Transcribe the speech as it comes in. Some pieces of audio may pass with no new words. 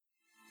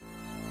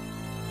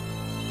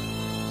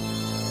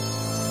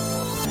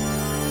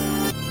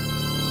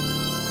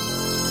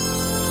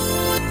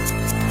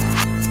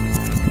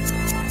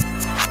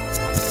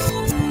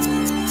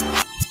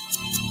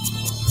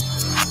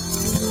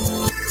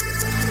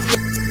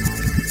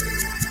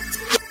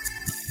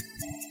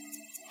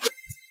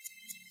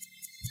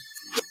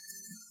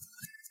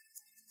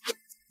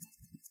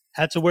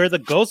Had to wear the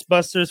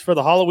Ghostbusters for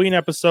the Halloween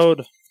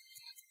episode.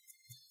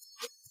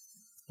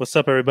 What's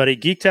up, everybody?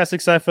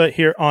 Geektastic Sci-Fi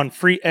here on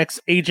Free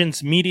X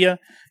Agents Media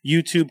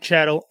YouTube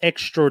channel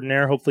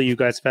extraordinaire. Hopefully, you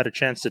guys have had a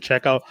chance to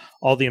check out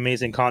all the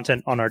amazing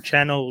content on our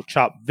channel.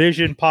 Chop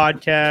Vision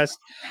podcast,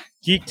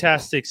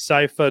 Geektastic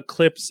Sci-Fi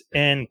clips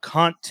and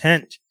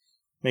content.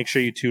 Make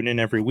sure you tune in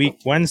every week.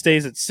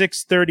 Wednesdays at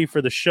 6:30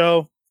 for the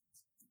show.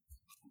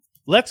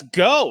 Let's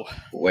go.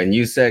 When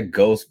you said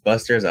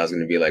Ghostbusters, I was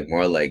going to be like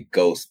more like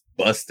Ghostbusters.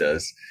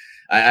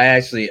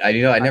 I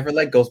never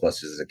liked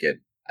Ghostbusters as a kid.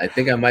 I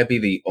think I might be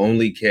the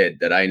only kid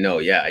that I know.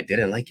 Yeah, I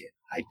didn't like it.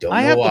 I don't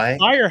know why. I have the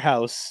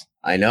Firehouse.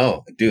 I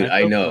know, dude.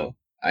 I know.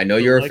 I know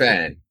you're a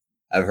fan.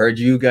 I've heard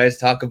you guys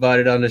talk about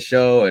it on the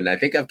show, and I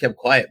think I've kept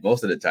quiet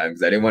most of the time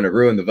because I didn't want to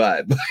ruin the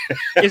vibe.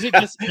 Is it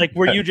just like,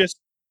 were you just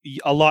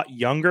a lot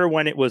younger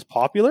when it was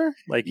popular?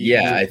 Like,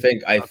 yeah, I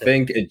think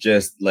it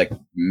just like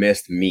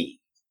missed me.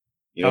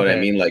 You know what I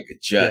mean? Like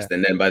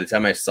and then by the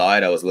time I saw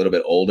it, I was a little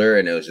bit older,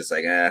 and it was just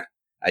like,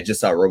 I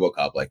just saw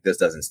RoboCop. Like, this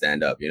doesn't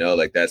stand up. You know,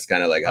 like that's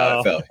kind of like how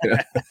I felt. You know?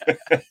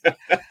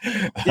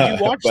 Did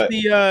you watch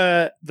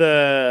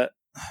the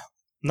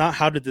not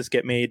How Did This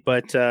Get Made,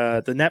 but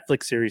the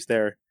Netflix series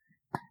there?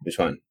 Which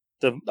one?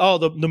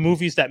 The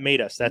movies that made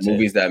us. That's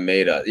movies that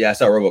made us. Yeah, I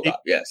saw RoboCop.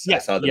 I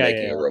saw the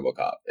making of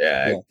RoboCop.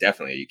 Yeah,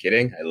 definitely. Are you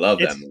kidding? I love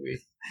that movie.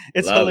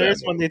 It's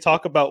hilarious when they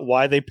talk about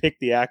why they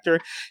picked the actor.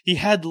 He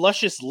had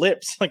luscious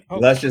lips,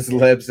 luscious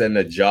lips and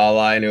a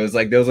jawline. It was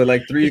like those are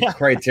like three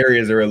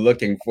criteria they were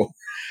looking for.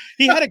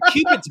 He had a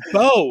Cupid's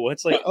bow.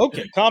 It's like,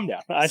 okay, calm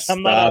down.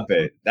 Stop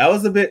it. That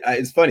was a bit.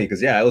 It's funny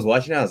because I was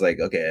watching it. I was like,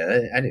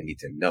 okay, I didn't need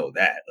to know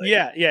that. Like,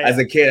 As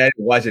a kid, I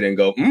didn't watch it and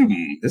go,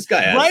 this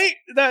guy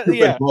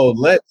has bold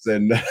lips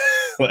and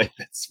like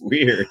that's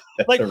weird.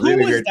 That's like, who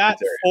was that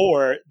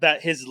for?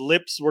 That his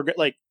lips were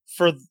like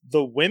for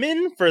the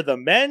women, for the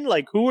men.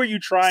 Like, who are you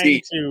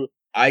trying to?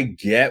 I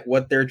get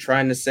what they're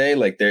trying to say.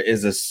 Like, there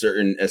is a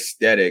certain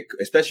aesthetic,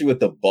 especially with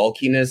the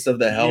bulkiness of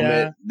the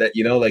helmet. That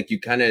like you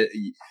kind of.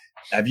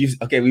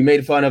 We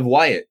made fun of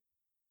Wyatt,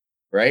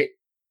 right?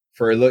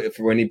 For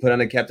when he put on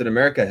a Captain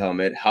America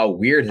helmet, how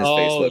weird his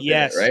face looked.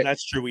 Yes, right?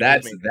 That's true.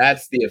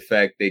 That's the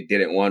effect they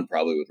didn't want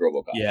probably with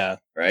RoboCop. Yeah,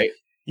 right.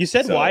 You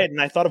said Wyatt,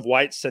 and I thought of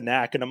Wyatt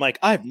Cenac, and I'm like,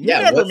 I've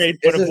never made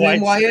fun of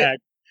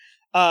Wyatt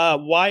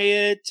Cenac.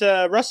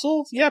 Wyatt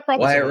Russell,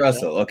 probably Wyatt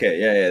Russell. Like that.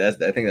 Okay,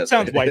 I think that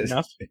sounds white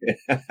enough.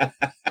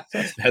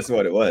 That's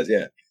what it was.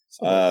 Yeah.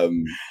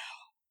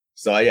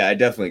 So I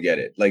definitely get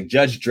it. Like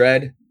Judge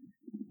Dredd.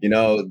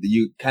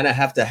 You kind of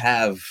have to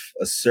have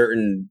a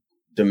certain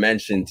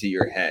dimension to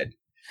your head.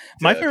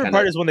 My favorite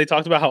part is when they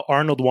talked about how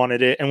Arnold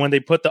wanted it, and when they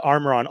put the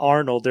armor on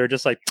Arnold, they're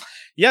just like,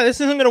 "Yeah, this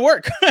isn't going to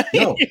work."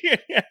 No,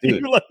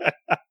 dude,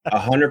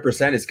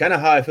 100%. It's kind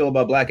of how I feel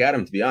about Black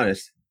Adam, to be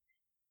honest.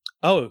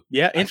 Oh,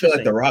 yeah, interesting. I feel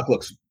like The Rock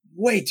looks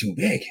way too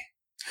big.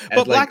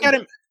 But Black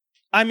Adam,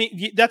 I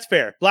mean, that's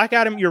fair. Black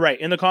Adam, you're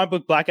right. In the comic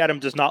book, Black Adam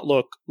does not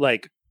look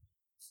like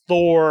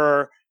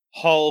Thor,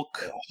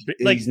 Hulk.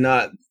 He's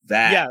not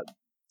that. Yeah.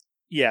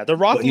 Yeah, The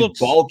Rock looks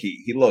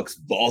bulky. He looks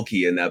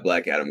bulky in that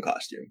Black Adam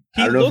costume.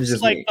 He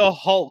looks like the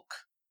Hulk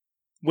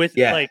with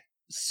like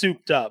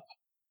souped up.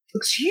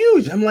 Looks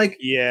huge. I'm like,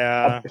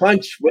 a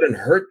punch wouldn't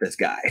hurt this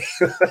guy.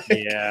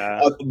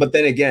 Yeah. But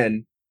then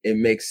again, it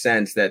makes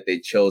sense that they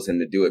chose him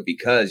to do it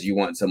because you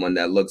want someone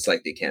that looks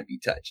like they can't be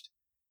touched,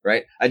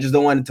 right? I just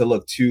don't want it to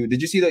look too.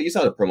 Did you see that? You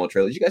saw the promo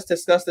trailer. Did you guys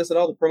discuss this at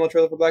all? The promo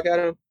trailer for Black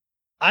Adam?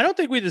 I don't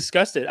think we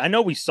discussed it. I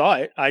know we saw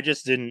it. I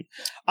just didn't.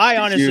 I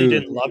honestly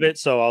didn't love it,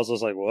 so I was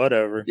just like,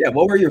 whatever. Yeah,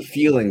 what were your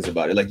feelings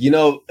about it? Like,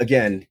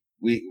 again,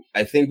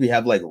 I think we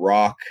have like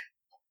Rock.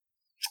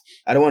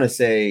 I don't want to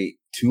say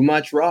too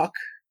much Rock,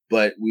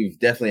 but we've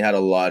definitely had a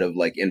lot of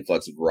like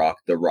influx of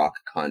the Rock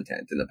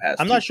content in the past.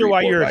 I'm not sure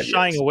why you're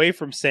shying away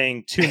from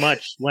saying too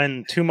much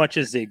when too much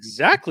is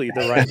exactly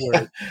the right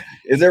word.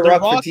 Is there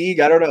Rock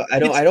fatigue? I don't know. I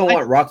don't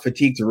want Rock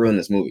fatigue to ruin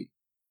this movie.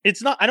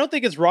 It's not. I don't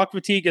think it's Rock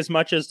fatigue as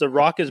much as The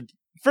Rock is.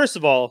 First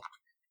of all,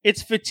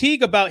 it's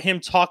fatigue about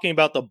him talking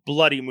about the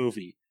bloody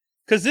movie.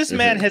 Because this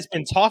man has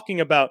been talking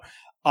about,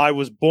 I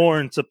was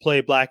born to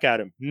play Black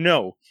Adam.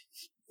 No.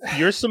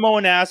 Your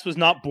Samoan ass was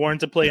not born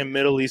to play a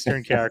Middle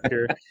Eastern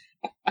character.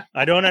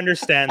 I don't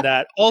understand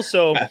that.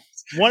 Also,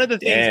 one of the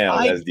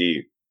things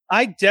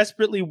I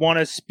desperately want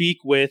to speak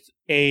with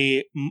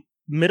a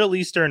Middle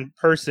Eastern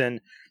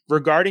person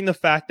regarding the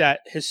fact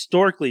that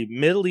historically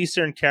Middle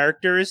Eastern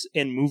characters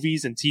in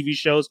movies and TV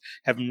shows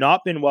have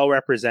not been well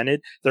represented.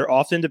 They're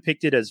often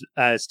depicted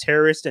as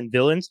terrorists and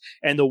villains.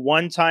 And the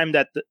one time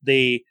that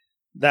they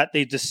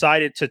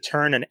decided to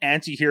turn an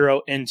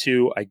anti-hero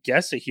into, I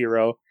guess, a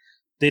hero,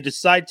 they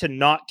decide to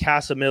not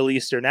cast a Middle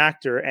Eastern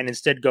actor and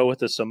instead go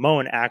with a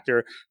Samoan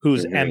actor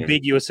who's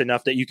ambiguous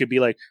enough that you could be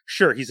like,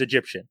 sure, he's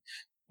Egyptian.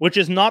 Which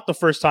is not the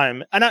first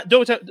time. And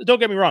don't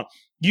get me wrong.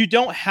 You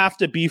don't have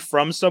to be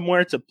from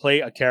somewhere to play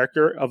a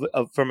character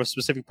from a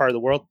specific part of the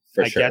world.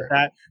 I get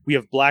that. We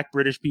have Black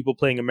British people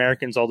playing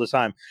Americans all the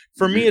time.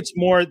 For me, it's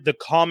more the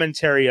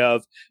commentary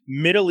of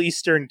Middle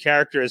Eastern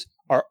characters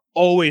are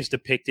always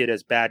depicted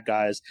as bad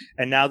guys,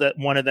 and now that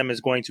one of them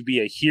is going to be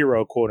a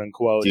hero, quote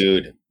unquote,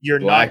 dude, you're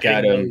Black not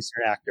getting Adam, an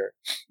Eastern actor.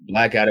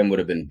 Black Adam would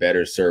have been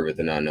better served with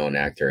an unknown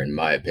actor, in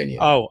my opinion.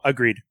 Oh,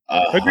 agreed.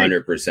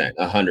 100%,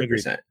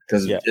 100%.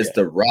 Because it's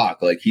The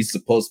Rock. Like, he's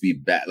supposed to be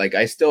bad. Like,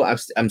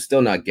 I'm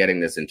still not getting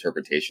this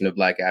interpretation of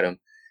Black Adam,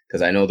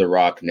 because I know The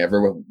Rock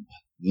never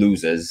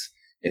loses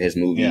in his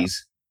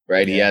movies,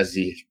 right? Yeah.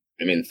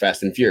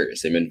 Fast and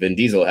Furious. Him and Vin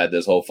Diesel had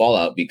this whole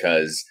fallout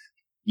because,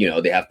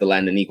 they have to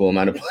land an equal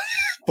amount of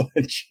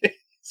punches.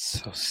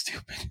 So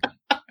stupid.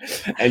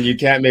 And you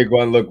can't make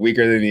one look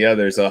weaker than the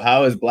other. So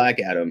how is Black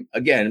Adam?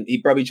 Again,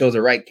 he probably chose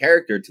the right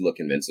character to look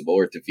invincible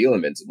or to feel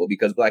invincible,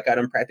 because Black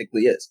Adam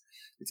practically is.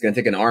 It's going to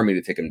take an army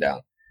to take him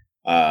down.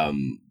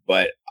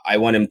 But I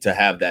want him to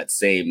have that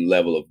same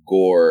level of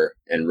gore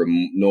and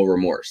no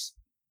remorse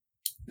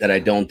that I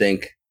don't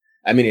think,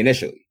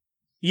 initially.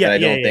 I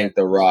don't think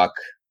The Rock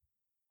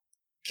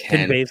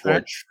can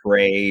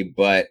portray,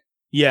 but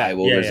I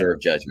will reserve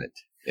judgment.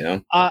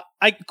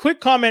 Quick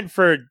comment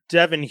for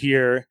Devin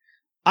here.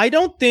 I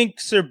don't think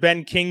Sir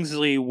Ben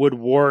Kingsley would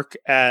work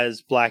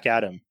as Black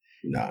Adam.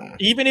 Nah.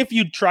 Even if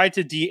you try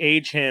to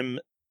de-age him,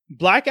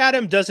 Black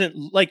Adam doesn't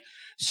like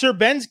Sir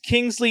Ben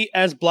Kingsley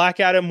as Black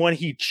Adam when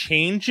he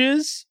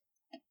changes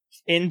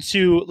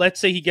into, let's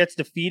say he gets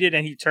defeated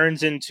and he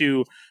turns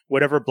into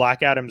whatever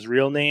Black Adam's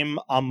real name,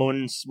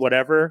 Amun's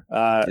whatever.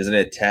 Isn't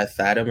it Teth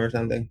Adam or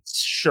something?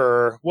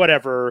 Sure,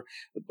 whatever.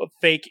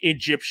 Fake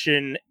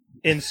Egyptian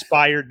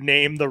inspired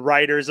name the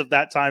writers of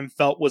that time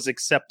felt was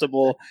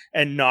acceptable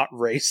and not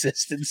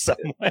racist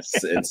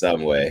in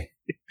some way.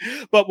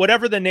 But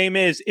whatever the name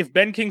is, if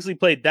Ben Kingsley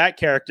played that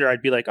character,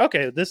 I'd be like,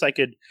 okay, this I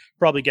could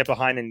probably get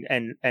behind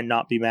and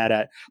not be mad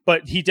at.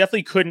 But he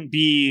definitely couldn't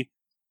be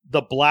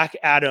the Black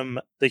Adam,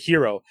 the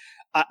hero.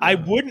 I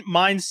wouldn't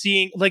mind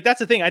seeing, like, that's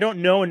the thing. I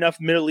don't know enough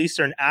Middle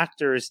Eastern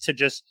actors to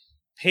just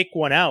pick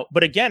one out.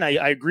 But again, I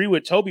agree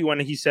with Toby when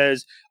he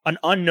says an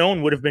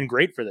unknown would have been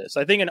great for this.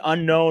 I think an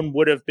unknown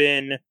would have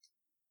been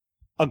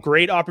a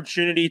great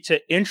opportunity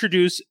to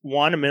introduce,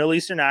 one, a Middle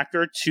Eastern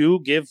actor, two,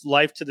 give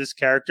life to this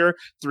character,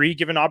 three,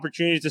 give an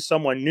opportunity to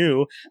someone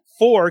new,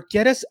 four,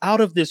 get us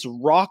out of this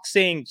Rock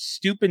saying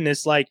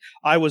stupidness like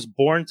I was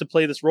born to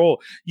play this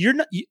role.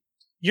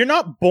 You're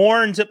not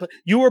born to.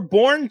 You were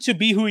born to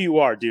be who you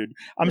are, dude.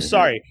 I'm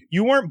sorry,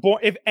 you weren't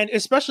born. And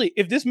especially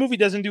if this movie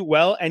doesn't do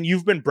well, and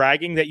you've been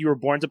bragging that you were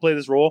born to play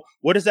this role,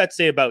 what does that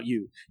say about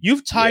you?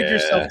 You've tied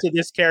yourself to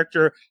this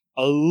character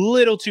a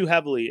little too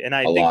heavily, and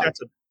I think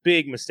that's a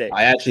big mistake.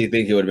 I actually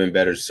think it would have been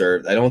better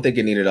served. I don't think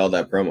it needed all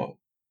that promo.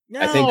 No.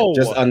 I think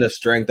just on the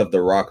strength of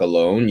The Rock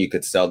alone, you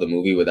could sell the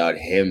movie without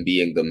him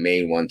being the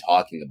main one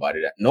talking about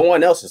it. No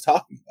one else is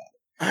talking about it.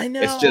 I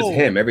know. It's just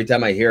him every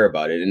time I hear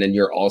about it. And then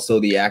you're also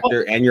the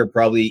actor and you're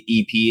probably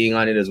EPing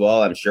on it as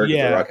well. I'm sure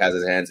The Rock has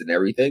his hands in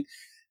everything.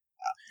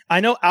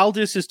 I know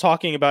Aldis is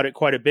talking about it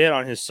quite a bit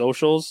on his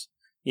socials,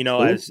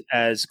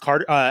 as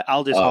Carter,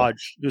 Aldis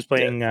Hodge, who's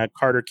playing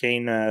Carter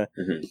Kane, the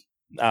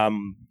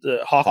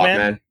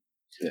Hawkman.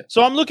 Yeah.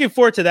 So I'm looking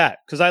forward to that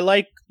because I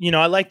like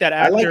that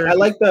actor. I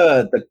like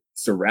the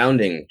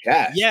surrounding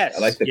cast. Yes.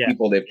 I like the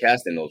people they've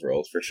cast in those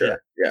roles for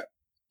sure. Yeah.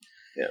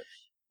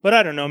 But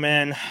I don't know,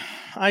 man.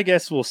 I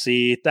guess we'll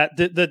see. That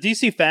the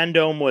DC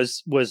fandom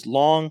was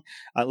long.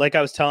 Like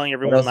I was telling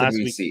everyone last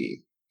week. See?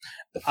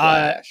 The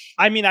Flash.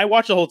 I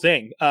watched the whole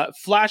thing.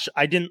 Flash.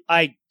 I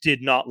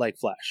did not like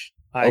Flash.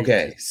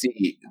 Okay.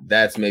 See,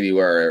 that's maybe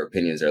where our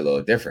opinions are a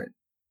little different.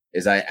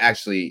 Is I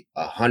actually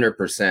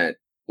 100%.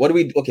 What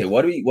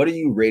are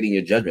you rating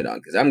your judgment on?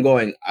 Because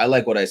I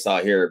like what I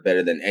saw here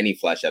better than any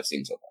Flash I've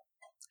seen so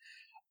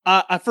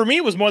far. For me,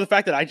 it was more the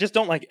fact that I just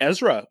don't like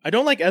Ezra. I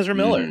don't like Ezra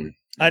Miller.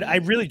 I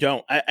really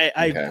don't.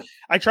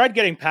 I tried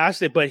getting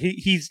past it, but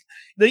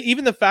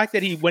even the fact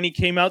that when he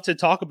came out to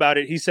talk about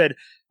it, he said,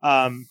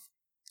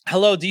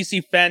 "Hello,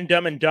 DC fan,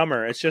 Dumb and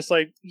Dumber." It's just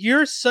like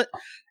you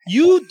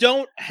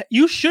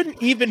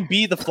shouldn't even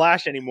be the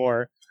Flash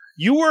anymore.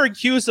 You were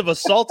accused of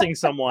assaulting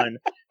someone.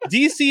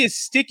 DC is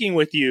sticking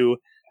with you.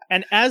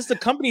 And as the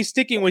company's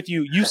sticking with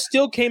you, you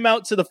still came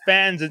out to the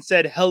fans and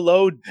said,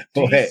 "Hello,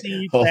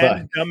 DC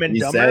fan, Dumb and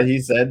Dumber." He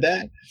said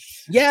that?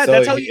 Yeah, so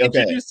that's how he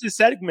introduced his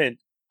segment.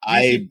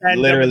 I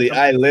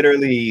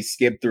literally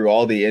skipped through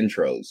all the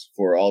intros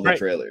for all the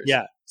trailers.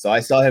 Yeah. So I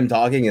saw him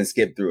talking and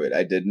skipped through it.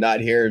 I did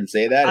not hear him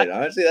say that. And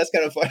honestly, that's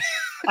kind of funny.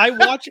 I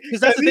watch it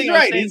because that's the thing. He's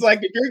right. He's like,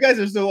 if you guys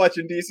are still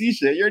watching DC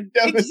shit, you're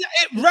dumb.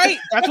 Right.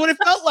 That's what it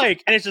felt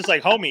like. And it's just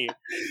like, homie,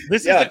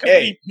 this is the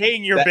company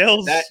paying your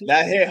bills.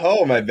 That hit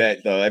home, I bet,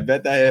 though. I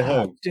bet that hit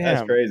home. Damn.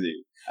 That's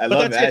crazy. I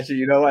love it. Actually,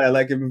 you know what? I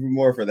like him even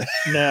more for that.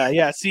 Nah,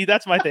 yeah. See,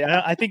 that's my thing.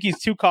 I think he's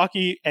too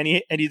cocky, and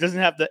he doesn't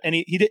have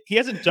he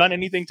hasn't done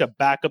anything to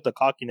back up the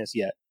cockiness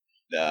yet.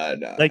 No.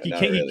 Like he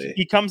can't. Really.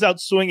 He comes out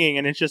swinging,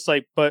 and it's just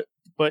like, but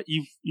like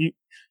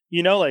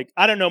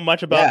I don't know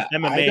much about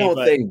MMA. I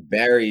don't think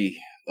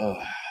Barry.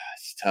 Oh,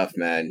 it's tough,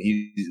 man.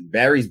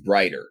 Barry's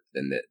brighter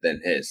than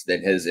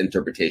his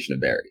interpretation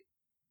of Barry.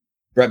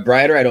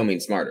 Brighter. I don't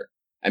mean smarter.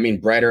 I mean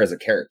brighter as a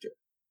character,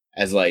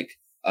 as like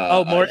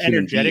more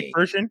energetic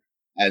version.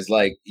 as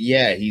like,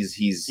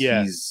 he's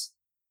Yeah.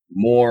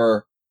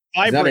 more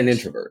he's not an Vibrant.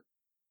 introvert.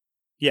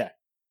 Yeah.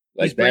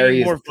 Like He's Barry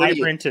bringing is more pretty,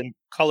 vibrant and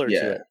color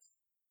to it.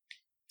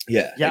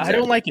 Yeah, Yeah, exactly. I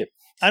don't like it.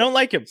 I don't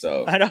like him.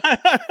 So I don't.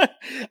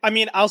 I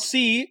mean, I'll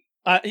see.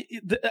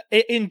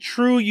 In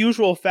true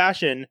usual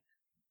fashion,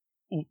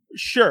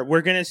 sure,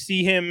 we're gonna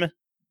see him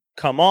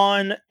come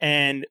on,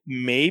 and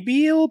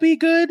maybe it'll be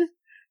good.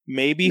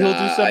 Maybe he'll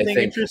do something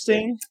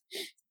interesting.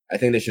 I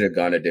think they should have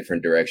gone a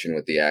different direction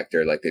with the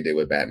actor, like they did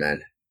with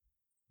Batman,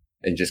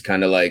 and just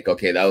kind of like,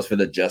 okay, that was for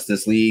the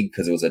Justice League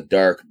because it was a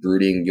dark,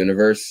 brooding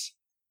universe.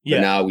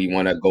 But now we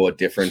want to go a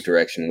different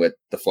direction with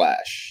the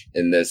Flash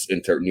in this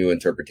new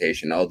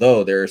interpretation.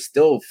 Although they're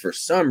still, for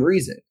some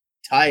reason,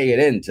 tying it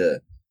into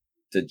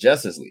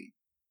Justice League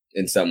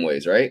in some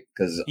ways, right?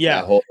 Because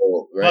that whole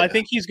right. Well, I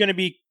think he's going to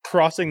be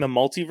crossing the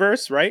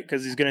multiverse, right?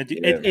 Because he's going to do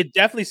it.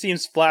 Definitely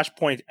seems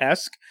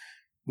Flashpoint-esque.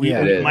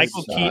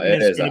 Michael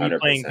Keaton is going to be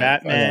playing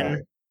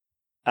Batman.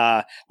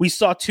 We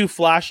saw 2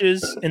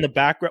 Flashes in the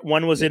background.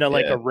 One was in a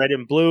red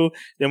and blue.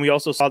 Then we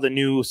also saw the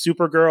new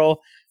Supergirl.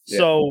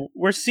 So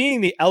we're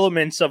seeing the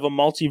elements of a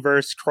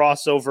multiverse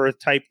crossover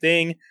type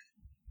thing.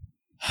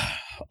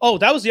 Oh,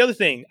 that was the other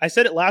thing. I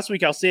said it last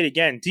week. I'll say it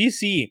again.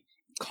 DC,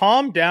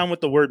 calm down with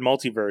the word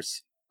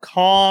multiverse.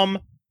 Calm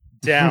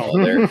down.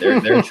 Well,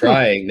 they're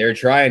trying. They're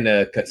trying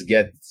to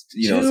get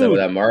some of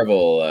that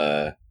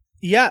Marvel.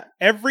 Yeah,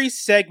 every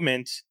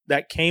segment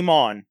that came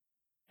on,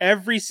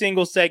 every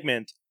single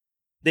segment,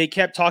 they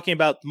kept talking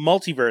about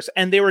multiverse,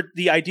 and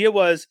the idea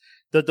was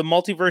that the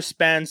multiverse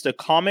spans the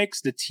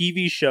comics, the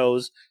TV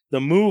shows, the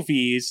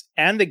movies,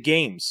 and the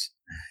games.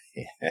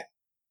 Yeah.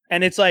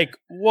 And it's like,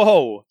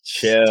 whoa,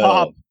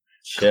 stop,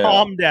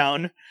 calm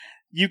down.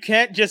 You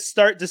can't just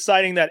start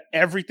deciding that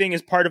everything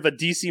is part of a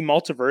DC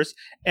multiverse.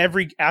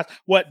 The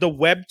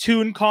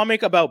webtoon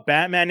comic about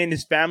Batman and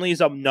his family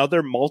is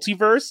another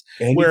multiverse.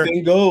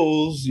 Anything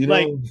goes,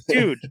 Like,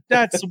 dude,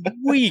 that's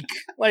weak.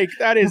 Like,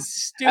 that is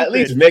stupid. At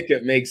least make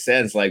it make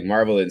sense, like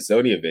Marvel and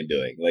Sony have been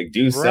doing. Like,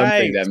 do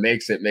something that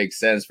makes it make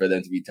sense for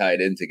them to be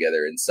tied in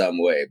together in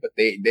some way. But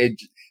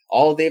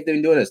all they've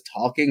been doing is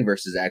talking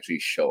versus actually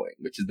showing,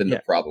 which has been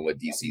the problem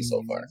with DC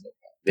so far.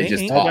 They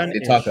just talk. They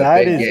talk.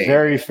 That is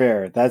very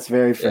fair. That's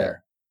very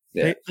fair.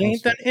 Yeah. They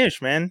ain't done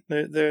ish, man.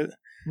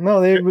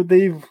 No,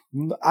 they've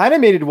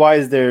animated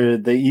wise.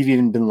 They've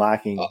even been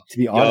lacking. To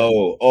be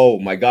honest. Oh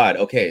my God.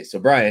 Okay, so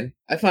Brian,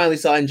 I finally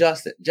saw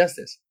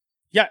Justice.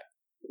 Yeah.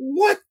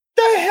 What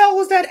the hell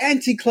was that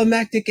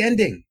anticlimactic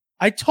ending?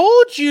 I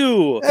told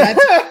you. I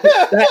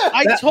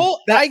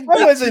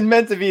wasn't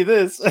meant to be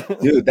this,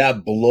 dude.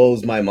 That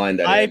blows my mind.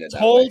 I've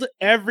told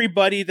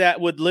everybody that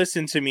would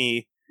listen to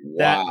me.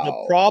 That the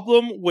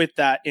problem with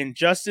that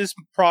Injustice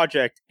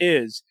project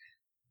is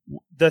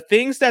the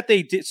things that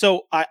they did.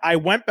 So I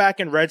went back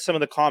and read some of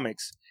the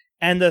comics,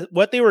 and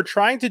what they were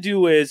trying to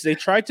do is they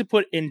tried to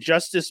put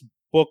Injustice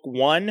Book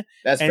 1.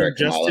 That's fair,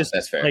 Kamala.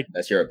 That's fair. Like,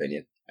 that's your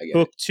opinion. I get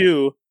Book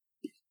 2.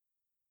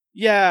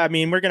 Yeah, I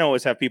mean, we're gonna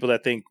always have people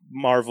that think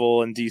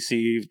Marvel and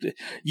DC.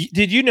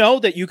 Did you know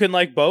that you can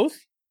like both?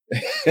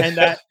 And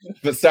that.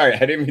 But sorry, I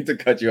didn't mean to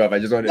cut you off. I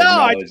just wanted to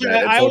acknowledge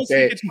that. I always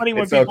think it's funny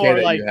when people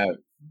are like.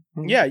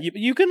 Yeah,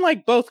 you can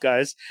like both,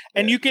 guys,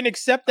 and you can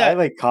accept that. I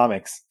like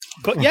comics.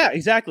 But yeah,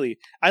 exactly.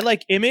 I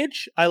like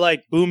Image. I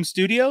like Boom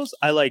Studios.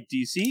 I like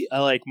DC.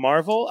 I like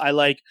Marvel. I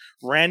like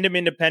random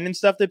independent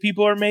stuff that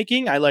people are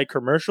making. I like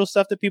commercial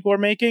stuff that people are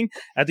making.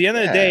 At the end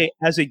of the day,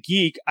 as a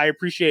geek, I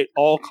appreciate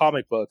all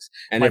comic books.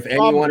 And if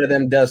any one of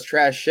them does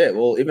trash shit,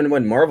 well, even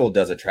when Marvel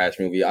does a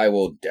trash movie, I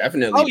will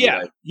definitely. Oh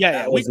yeah,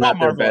 that was not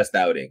their best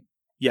outing.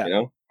 Yeah, you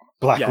know,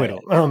 Black Widow.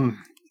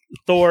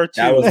 Thor 2.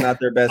 That was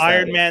not their best.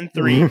 Iron Man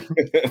 3.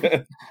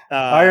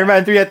 Iron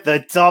Man 3 at the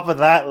top of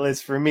that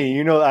list for me.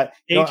 You know that.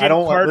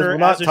 We're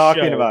not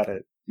talking about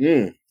it.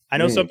 I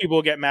know some people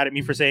will get mad at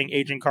me for saying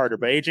Agent Carter,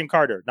 but Agent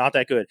Carter, not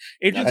that good.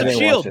 Agents of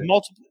S.H.I.E.L.D.,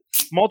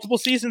 multiple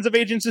seasons of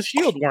Agents of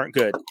S.H.I.E.L.D. weren't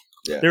good.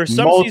 Yeah. There were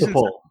some seasons.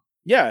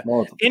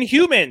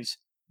 Inhumans,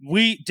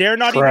 we dare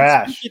not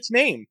even speak its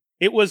name.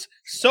 It was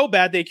so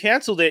bad they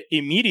canceled it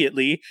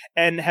immediately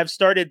and have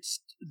started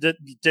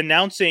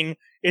denouncing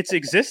its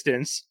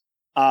existence.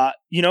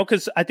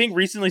 Because I think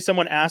recently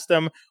someone asked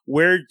them,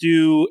 where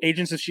do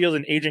Agents of S.H.I.E.L.D.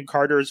 and Agent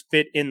Carter's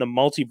fit in the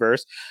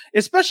multiverse?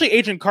 Especially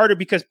Agent Carter,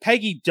 because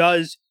Peggy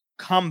does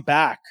come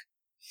back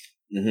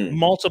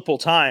multiple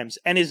times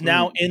and is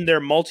now in their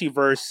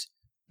multiverse,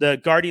 the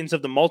Guardians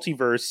of the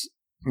Multiverse,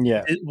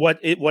 what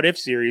if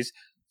series.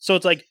 So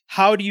it's like,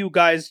 how do you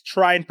guys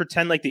try and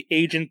pretend like the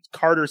Agent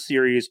Carter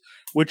series,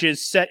 which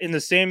is set in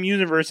the same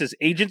universe as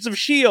Agents of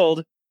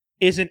S.H.I.E.L.D.,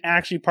 isn't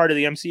actually part of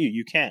the MCU?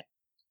 You can't.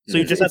 So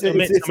you just have to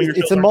admit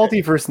it's a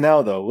multiverse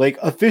now, though. Like,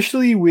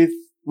 officially with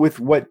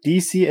what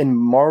DC and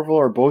Marvel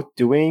are both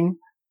doing,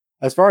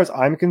 as far as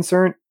I'm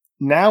concerned,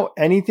 now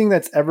anything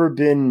that's ever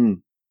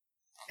been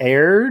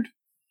aired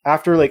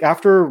after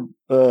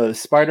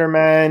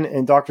Spider-Man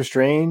and Doctor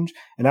Strange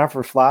and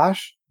after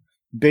Flash,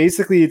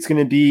 basically it's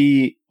going to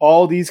be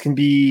all these can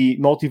be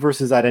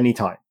multiverses at any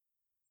time.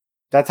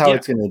 That's how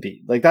it's going to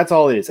be. Like that's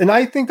all it is. And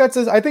I think that's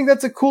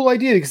a cool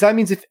idea because that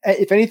means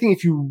if anything,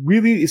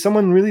 if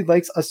someone really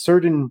likes a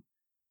certain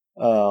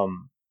a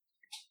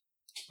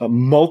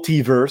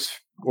multiverse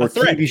or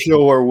TV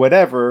show or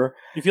whatever,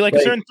 if you like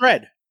a certain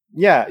thread,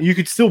 yeah, you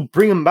could still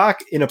bring them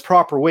back in a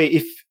proper way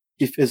if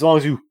as long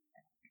as you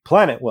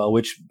plan it well,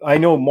 which I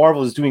know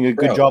Marvel is doing a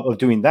good job of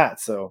doing that.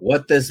 So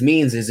what this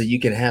means is that you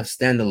can have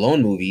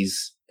standalone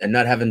movies and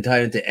not have them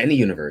tied into any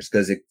universe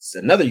because it's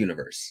another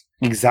universe.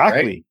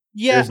 Exactly. Right?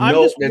 Yeah,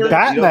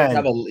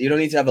 Batman. You don't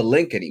need to have a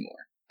link anymore.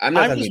 I'm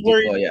just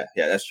worried. Oh, yeah,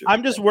 that's true.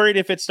 I'm just worried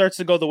if it starts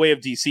to go the way of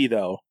DC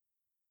though,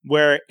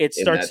 where it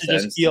starts to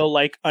just feel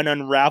like an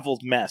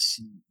unraveled mess.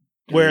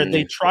 Where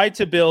they tried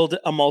to build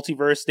a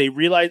multiverse, they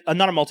realized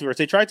not a multiverse.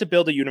 They tried to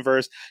build a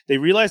universe. They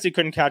realized they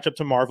couldn't catch up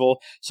to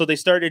Marvel, so they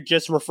started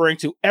just referring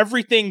to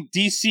everything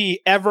DC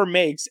ever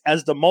makes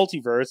as the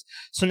multiverse.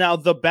 So now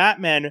the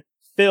Batman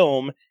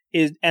film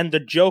and the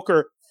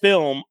Joker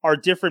film are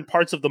different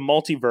parts of the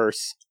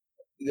multiverse.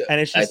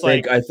 And it's just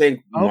I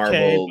think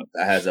Marvel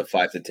has a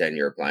 5 to 10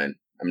 year plan.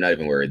 I'm not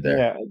even worried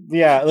there.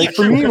 Yeah. Like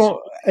for me,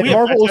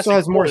 Marvel also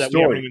has more story.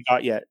 We haven't even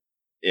got yet.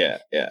 Yeah.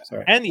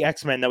 Sorry. And the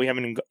X-Men that we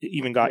haven't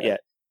even got yet.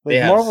 Like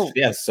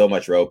they have so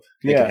much rope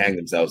they can hang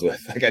themselves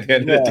with. Like at the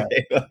end of the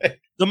day,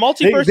 the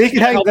multiverse they can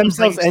hang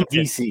themselves and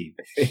DC.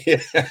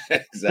 Yeah,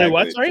 exactly. Wait,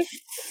 what? Sorry,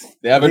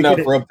 they have enough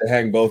rope to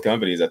hang both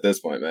companies at this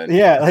point, man.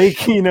 Yeah,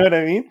 like you know what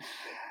I mean.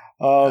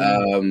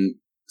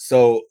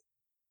 So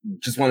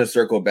just want to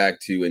circle back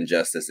to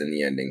Injustice in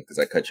the ending because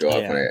I cut you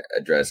off when I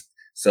addressed.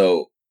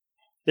 So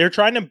they're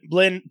trying to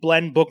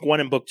blend book 1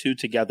 and book 2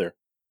 together.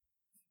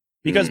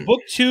 Because book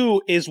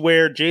 2 is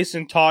where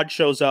Jason Todd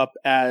shows up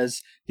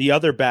as the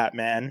other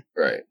Batman,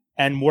 right?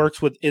 And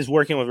is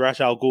working with Ra's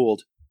al Ghul.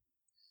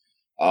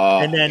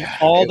 And then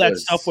all that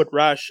stuff with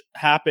Rush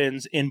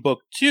happens in book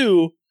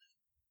 2,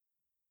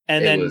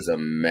 and then it was a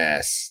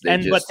mess.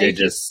 They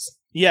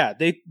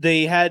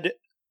had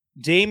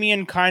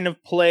Damian kind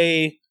of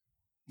play.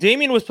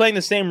 Damian was playing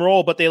the same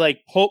role, but they like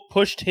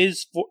pushed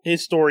his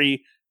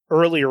story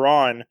earlier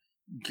on,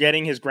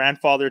 getting his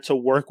grandfather to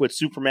work with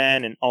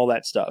Superman and all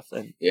that stuff.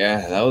 And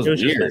that was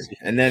weird.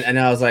 And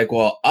I was like,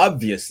 well,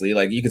 obviously,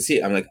 like you can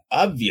see, I'm like,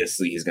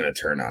 obviously he's gonna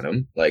turn on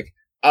him. Like,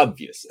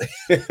 obviously.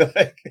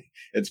 Like,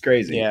 it's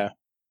crazy. Yeah.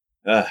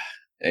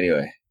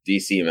 Anyway,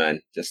 DC,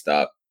 man, just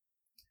stop.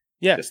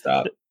 Yeah. Just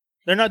stop.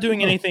 They're not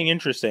doing anything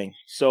interesting,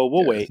 so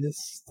we'll wait.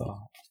 Just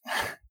stop.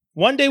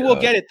 One day we'll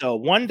get it, though.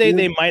 One day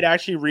they might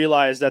actually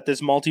realize that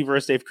this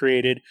multiverse they've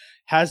created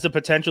has the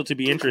potential to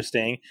be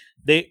interesting.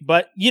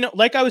 But,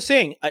 like I was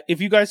saying, if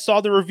you guys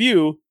saw the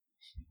review,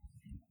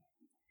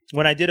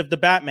 when I did of the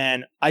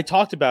Batman, I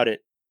talked about it.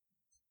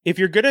 If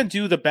you're going to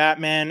do the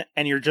Batman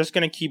and you're just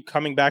going to keep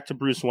coming back to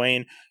Bruce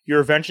Wayne, you're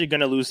eventually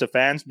going to lose the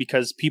fans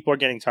because people are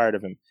getting tired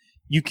of him.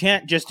 You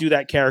can't just do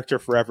that character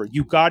forever.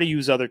 You got to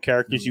use other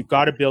characters. You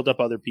got to build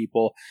up other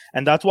people.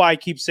 And that's why I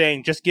keep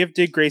saying, just give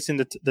Dick Grayson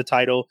the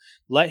title.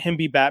 Let him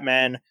be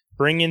Batman.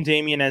 Bring in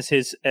Damian as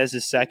his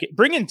second.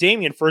 Bring in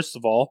Damian, first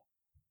of all.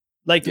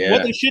 Like,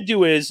 what they should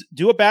do is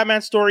do a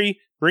Batman story,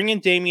 bring in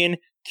Damian,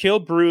 kill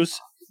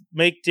Bruce,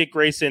 make Dick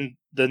Grayson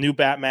the new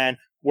Batman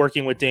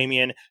working with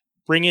Damian.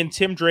 Bring in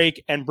Tim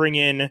Drake and bring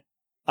in,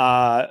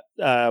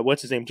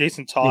 what's his name?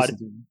 Jason Todd.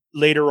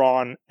 Later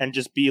on, and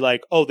just be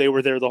like, oh, they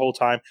were there the whole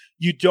time.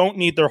 You don't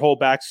need their whole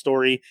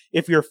backstory.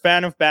 If you're a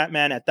fan of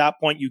Batman, at that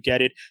point you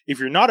get it. If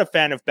you're not a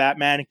fan of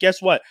Batman,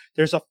 guess what?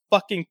 There's a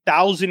fucking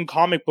 1,000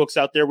 comic books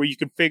out there where you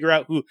can figure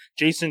out who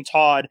Jason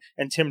Todd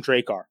and Tim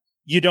Drake are.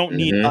 You don't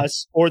need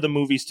us or the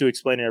movies to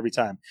explain it every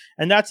time.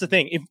 And that's the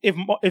thing.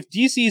 If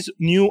DC's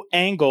new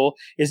angle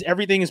is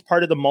everything is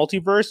part of the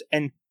multiverse,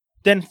 and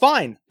then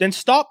fine, then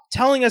stop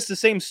telling us the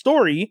same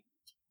story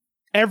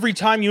every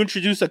time you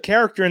introduce a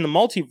character in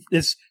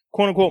this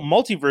quote-unquote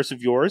multiverse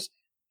of yours,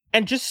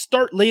 and just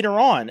start later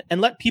on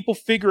and let people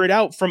figure it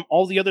out from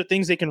all the other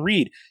things they can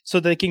read so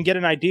they can get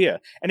an idea.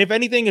 And if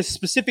anything is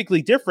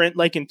specifically different,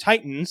 like in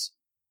Titans,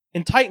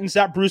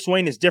 that Bruce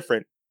Wayne is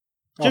different.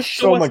 Just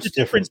show us the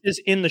differences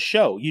in the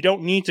show. You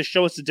don't need to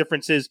show us the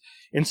differences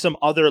in some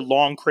other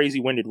long,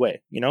 crazy-winded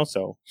way,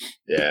 so.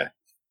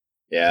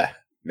 Yeah,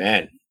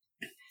 man.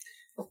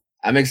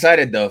 I'm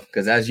excited, though,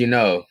 because as you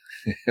know,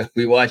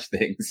 we watch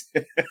things.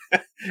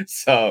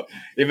 So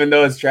even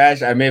though it's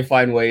trash, I may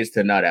find ways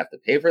to not have to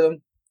pay for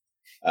them.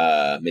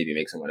 Maybe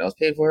make someone else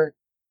pay for it.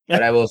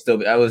 But I will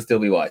still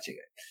be watching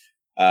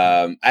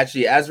it.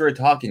 Actually, as we're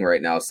talking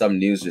right now, some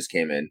news just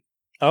came in.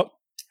 Oh.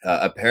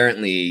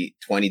 Apparently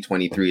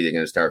 2023 they're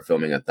going to start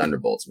filming a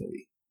Thunderbolts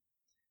movie.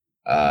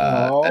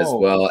 As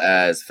well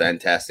as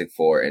Fantastic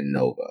Four and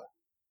Nova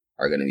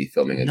are going to be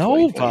filming in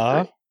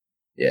 2023.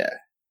 Yeah.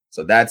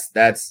 So that's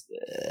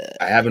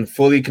I haven't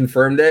fully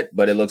confirmed it,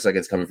 but it looks like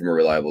it's coming from a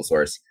reliable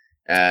source,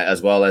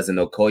 as well as an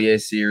Okoye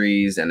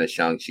series and a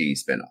Shang-Chi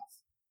spinoff.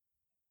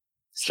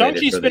 Shang-Chi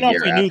spinoff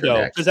we knew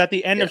though, because at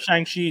the end of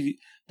Shang-Chi,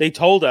 they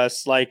told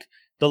us like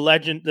the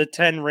legend, the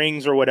 10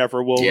 rings or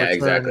whatever will return.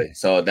 Exactly.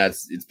 So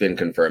it's been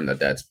confirmed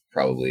that's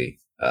probably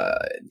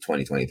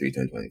 2023,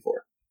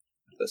 2024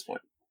 at this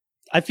point.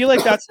 I feel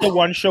like that's the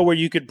one show where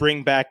you could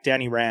bring back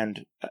Danny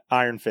Rand,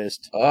 Iron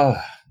Fist.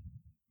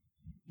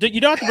 You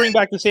don't have to bring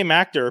back the same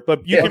actor,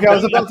 but you can. I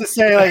was about to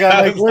say, we're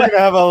gonna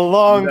have a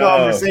long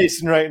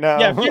conversation right now.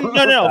 Yeah,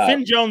 no.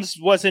 Finn Jones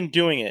wasn't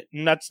doing it,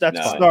 and that's fine.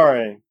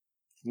 Sorry.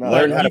 No,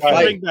 learn how to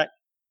fight.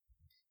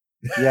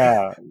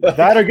 Yeah,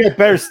 that or get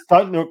better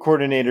stunt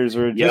coordinators,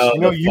 or just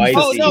use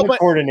the stunt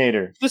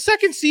coordinator. The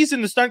second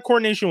season, the stunt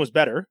coordination was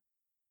better.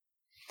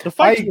 The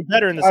fights were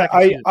better in the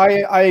second season.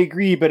 I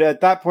agree, but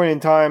at that point in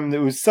time, it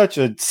was such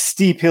a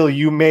steep hill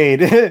you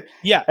made.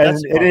 Yeah, and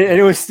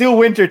it was still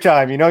winter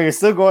time. You're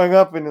still going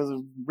up, and it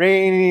was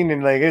raining,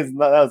 and that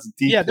was a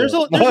deep. Yeah, there's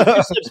a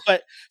few slips,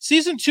 but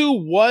season 2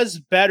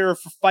 was better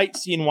for fight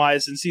scene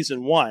wise than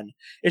season 1.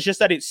 It's just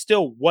that it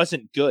still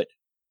wasn't good.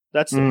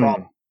 That's the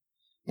problem,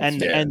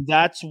 and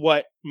that's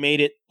what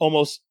made it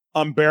almost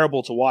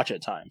unbearable to watch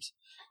at times.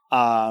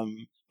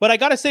 But I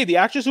gotta say, the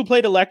actress who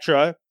played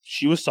Elektra,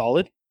 she was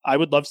solid. I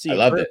would love seeing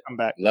her come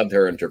back. Loved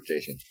her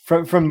interpretation.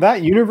 From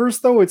that universe,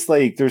 though, it's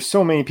like there's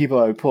so many people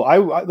I would pull. I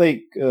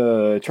like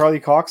Charlie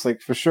Cox,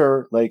 for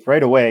sure,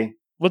 right away.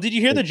 Well, did you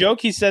hear the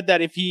joke? He said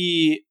that if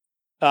he,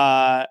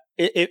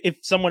 if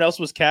someone else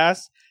was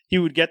cast, he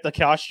would get the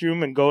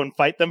costume and go and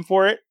fight them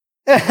for it.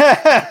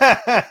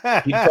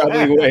 He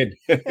probably would.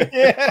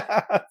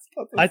 Yeah,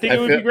 I think it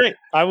would be great.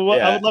 I would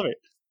love it.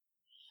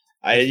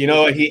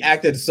 He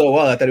acted so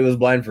well. I thought he was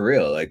blind for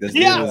real. Like this.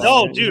 Dude,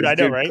 I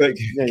know, right?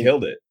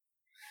 Killed it.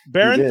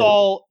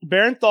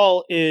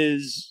 Barenthal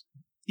is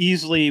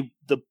easily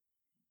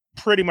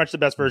pretty much the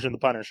best version of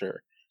the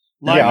Punisher.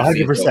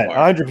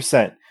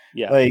 100%.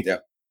 Yeah,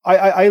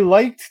 I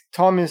liked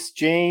Thomas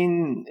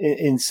Jane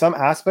in some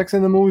aspects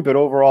in the movie, but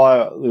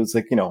overall, it was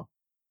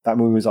that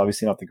movie was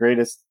obviously not the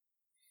greatest.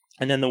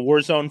 And then the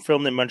Warzone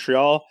filmed in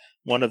Montreal,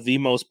 one of the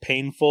most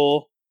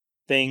painful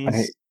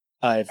things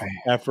I've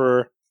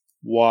ever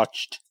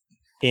watched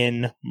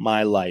in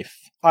my life.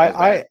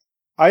 I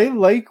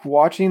like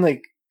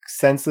watching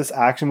senseless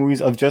action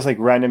movies of just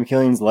random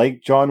killings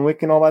like John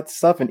Wick and all that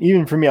stuff. And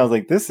even for me, I was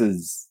like, this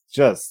is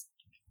just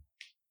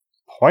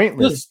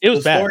pointless. It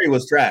was bad. The story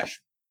was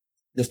trash.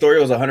 The story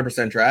was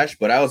 100% trash,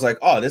 but I was like,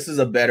 oh, this is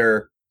a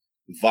better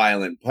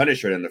violent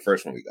Punisher than the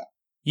first one we got.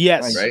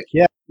 Yes. Right?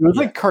 Yeah. It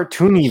was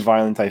cartoony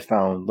violence, I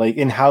found,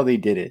 in how they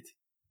did it.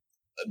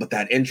 But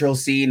that intro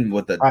scene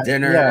with the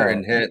dinner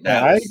and hit,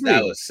 that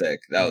was sick.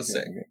 That was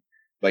sick.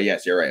 But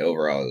yes, you're right.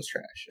 Overall, it was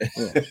trash.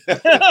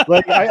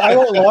 I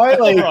won't lie.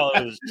 Overall,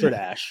 it was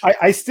trash.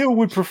 I still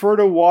would prefer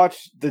to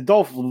watch the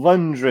Dolph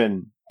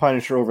Lundgren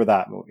Punisher over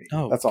that movie.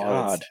 Oh, that's all.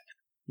 God.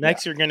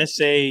 Next, you're gonna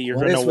say you're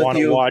gonna want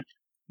to watch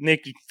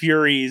Nick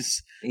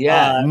Fury's.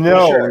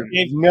 No,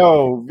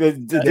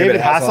 David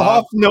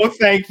Hasselhoff. No,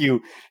 thank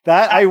you.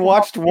 That I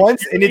watched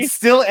once, and it's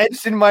still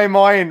etched in my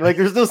mind.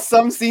 There's still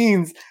some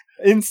scenes,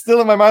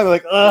 still in my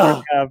mind.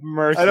 Ugh, have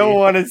mercy. I don't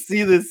want to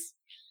see this.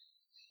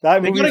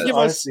 That movie is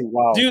honestly,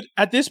 wow. Dude,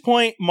 at this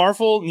point,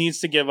 Marvel needs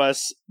to give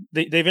us.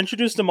 They've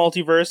introduced the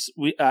multiverse.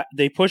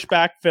 They push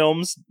back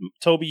films.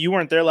 Toby, you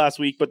weren't there last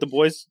week, but the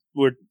boys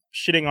were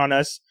shitting on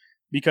us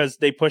because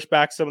they pushed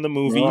back some of the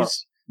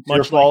movies.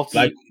 Your fault.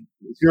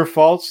 It's your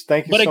fault.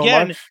 Thank you so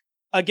much.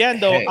 Again,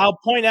 though, I'll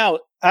point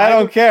out. I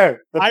don't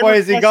care. The point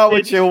is, you got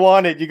what you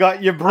wanted. You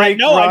got your break,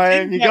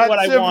 Ryan. You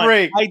got your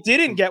break. I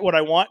didn't get what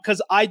I want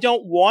because I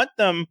don't want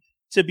them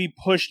to be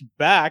pushed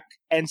back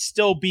and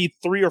still be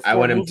 3 or 4 movies in a year. I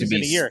want them to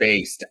be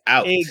spaced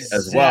out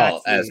as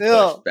well as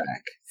pushed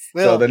back.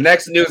 So the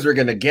next news we're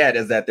gonna get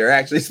is that they're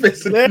actually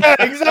spacing. Yeah,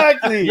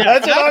 exactly.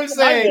 That's what I'm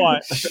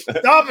saying.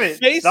 Stop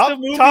it. Stop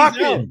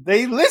talking. Out.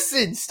 They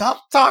listen.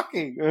 Stop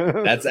talking.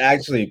 That's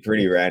actually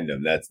pretty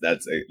random. That's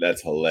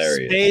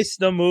hilarious. Space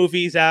the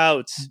movies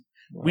out.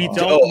 We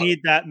don't need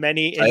that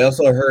many. I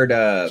also heard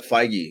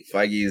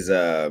Feige's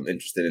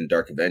interested in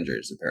Dark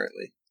Avengers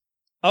apparently.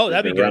 Oh,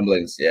 that'd be good.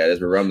 Rumblings. Yeah, there's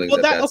been rumblings.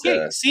 Well,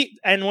 see,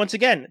 and once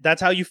again, that's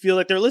how you feel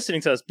like they're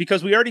listening to us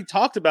because we already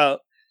talked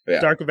about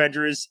Dark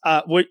Avengers.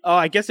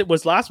 I guess it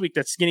was last week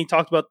that Skinny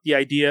talked about the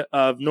idea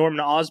of Norman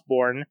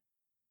Osborn,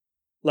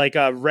 like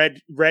a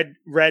red.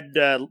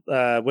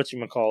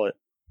 Whatchamacallit?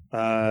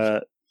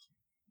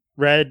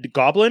 Red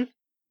Goblin,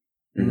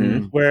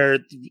 where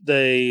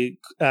the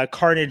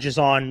Carnage is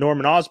on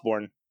Norman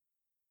Osborn.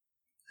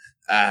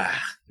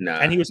 No.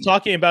 And he was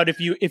talking about if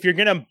you're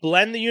gonna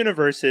blend the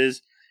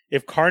universes.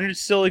 If Carnage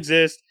still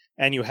exists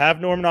and you have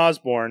Norman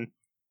Osborn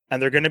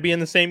and they're going to be in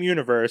the same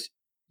universe,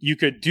 you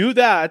could do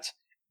that.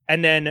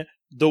 And then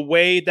the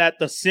way that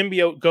the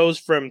symbiote goes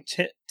from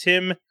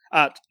Tom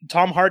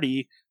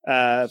Hardy,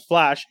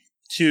 Flash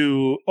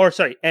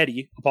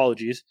Eddie,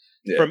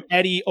 from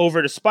Eddie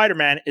over to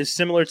Spider-Man is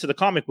similar to the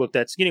comic book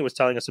that Skinny was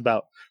telling us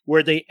about,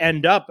 where they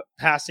end up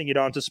passing it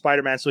on to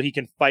Spider-Man so he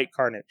can fight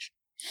Carnage.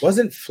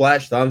 Wasn't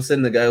Flash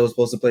Thompson the guy who was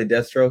supposed to play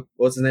Deathstroke?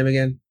 What's his name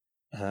again?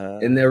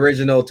 In the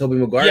original Tobey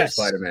Maguire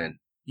Spider-Man.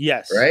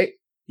 Yes. Right?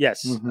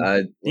 Yes.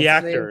 The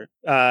actor.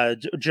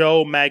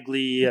 Joe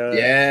Magli.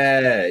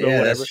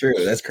 That's true.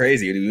 That's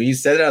crazy. When you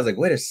said it, I was like,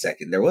 wait a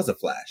second. There was a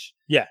Flash.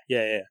 Yeah.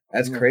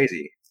 That's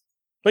crazy.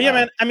 But yeah,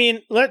 man, I mean,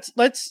 let's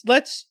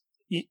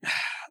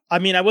I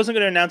mean, I wasn't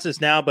going to announce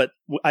this now, but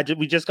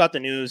we just got the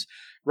news.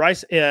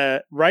 Rhys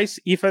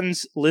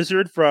Ifans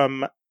Lizard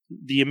from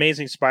The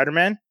Amazing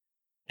Spider-Man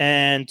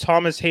and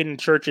Thomas Hayden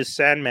Church's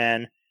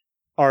Sandman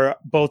are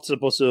both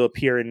supposed to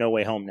appear in No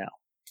Way Home now.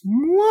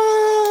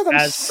 What? I'm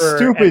As per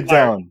stupid Empire,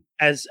 down.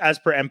 As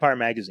per Empire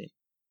Magazine.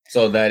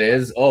 So that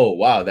is, oh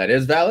wow, that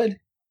is valid.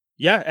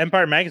 Yeah,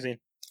 Empire Magazine.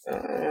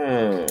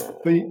 But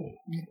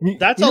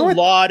That's a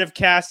lot of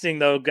casting,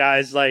 though,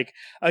 guys. Like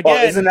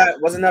again,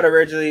 wasn't that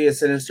originally a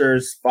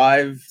Sinister's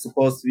 5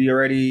 supposed to be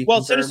already?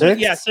 Well,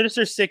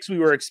 Sinister 6 we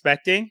were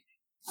expecting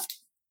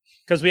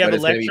because we have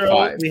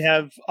Electro, we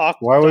have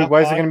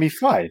Why is it going to be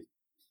 5?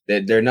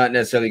 They're not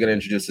necessarily going to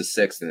introduce a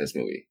 6th in this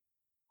movie.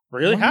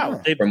 Really?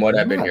 How? From what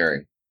I've been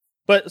hearing.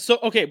 But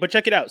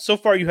check it out. So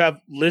far, you have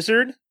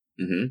Lizard,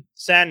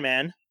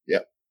 Sandman,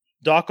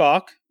 Doc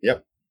Ock,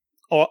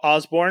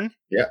 Osborn,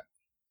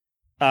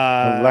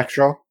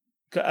 Electro,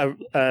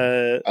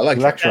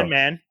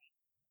 Sandman.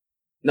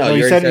 No,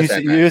 you said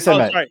Sandman.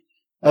 Sorry.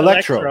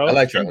 Electro.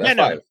 That's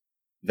 5.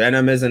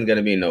 Venom isn't going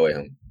to be in No Way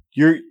Home.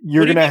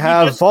 You're going to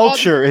have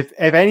Vulture. If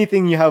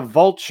anything, you have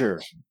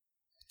Vulture.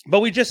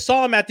 But we just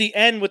saw him at the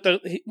end with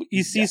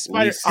you see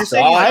Spider.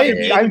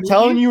 I'm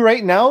telling you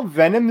right now,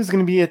 Venom is going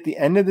to be at the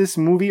end of this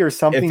movie or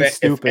something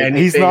stupid.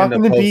 He's not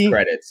going to be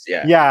credits.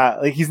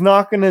 Like he's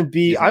not going to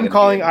be.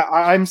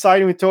 I'm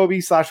siding with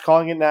Toby /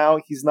 calling it now.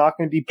 He's not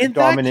going to be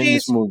predominant in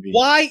this movie.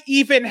 Why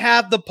even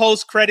have the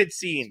post-credit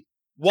scene?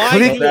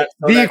 Why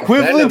the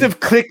equivalent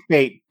of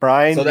clickbait,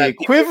 Brian? The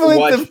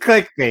equivalent of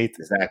clickbait.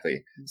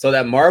 Exactly. So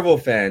that Marvel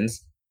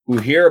fans who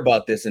hear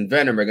about this in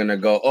Venom are gonna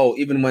go, oh,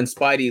 even when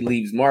Spidey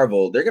leaves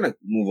Marvel, they're gonna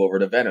move over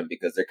to Venom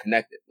because they're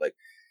connected. Like,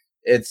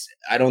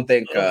 I don't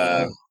think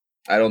Venom's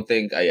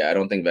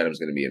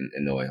gonna be in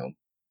No Way Home.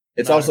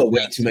 It's also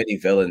way too many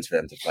villains for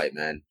them to fight,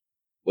 man.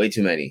 Way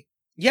too many.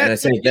 Yeah, and I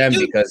say them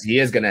because he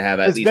is gonna have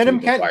at least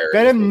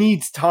Venom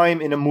needs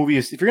time in a movie.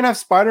 If you're gonna have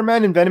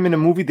Spider-Man and Venom in a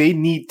movie, they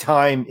need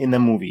time in the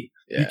movie.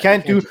 Yeah, you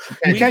can't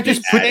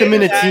just put them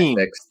in a team,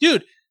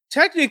 dude.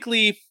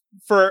 Technically,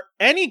 for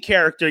any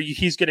character,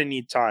 he's going to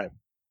need time.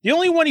 The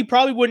only one he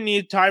probably wouldn't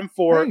need time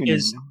for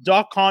is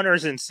Doc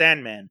Connors and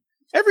Sandman.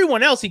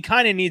 Everyone else, he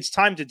kind of needs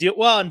time to deal.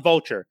 Well, and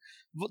Vulture.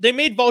 They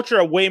made Vulture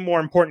a way more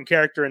important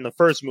character in the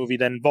first movie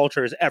than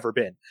Vulture has ever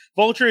been.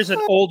 Vulture is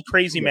an old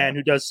crazy man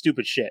who does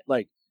stupid shit.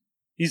 Like,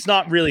 he's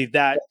not really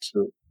that.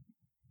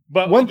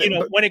 But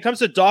when it comes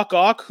to Doc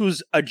Ock,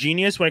 who's a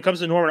genius, when it comes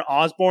to Norman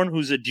Osborn,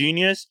 who's a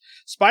genius,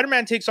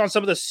 Spider-Man takes on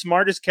some of the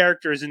smartest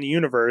characters in the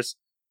universe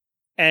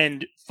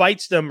and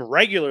fights them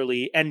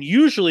regularly, and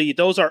usually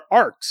those are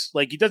arcs.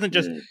 Like, he doesn't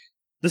just...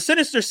 The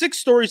Sinister Six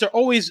stories are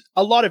always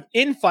a lot of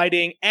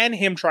infighting and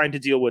him trying to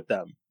deal with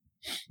them.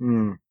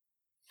 And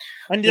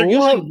they're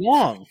usually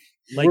long.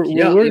 Like,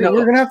 we're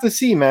going to have to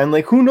see, man.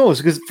 Like, who knows?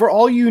 Because for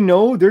all you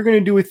know, they're going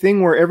to do a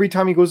thing where every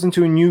time he goes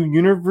into a new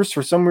universe,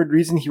 for some weird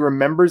reason, he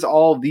remembers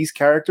all of these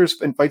characters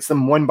and fights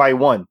them one by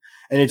one.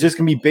 And it's just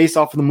going to be based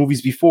off of the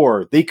movies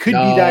before. They could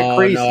be that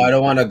crazy. No, I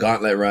don't want a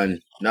gauntlet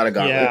run. Not a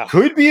gauntlet. Yeah. It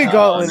could be a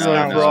gauntlet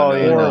run for all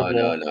you know.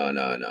 No.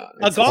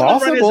 It's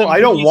possible. I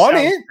don't want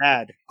it.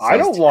 Bad. I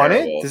don't want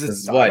it. This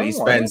is what he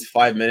spends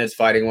 5 minutes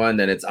fighting one,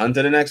 then it's on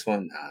to the next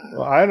one.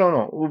 Well, I don't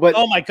know. But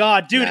oh my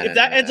god, dude! If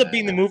that ends up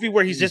being the movie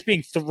where he's just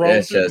being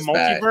thrown through the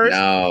multiverse,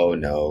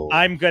 no,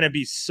 I'm gonna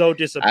be so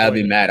disappointed. I'll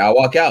be mad. I'll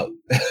walk out.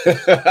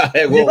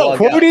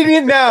 Quoting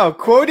it now.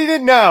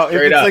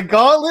 If it's a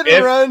gauntlet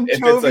run,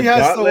 Toby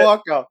has to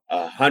walk out.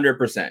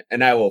 100%,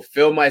 and I will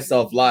film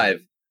myself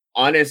live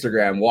on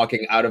Instagram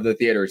walking out of the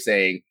theater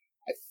saying,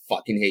 I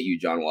fucking hate you,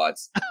 John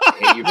Watts.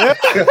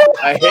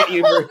 I hate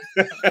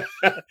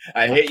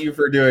you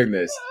for doing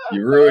this.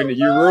 You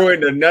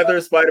ruined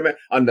another Spider-Man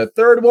on the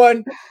third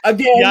one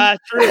again. Yeah,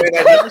 true.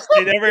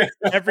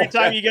 Every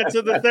time you get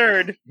to the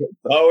third.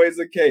 It's always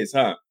the case,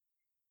 huh?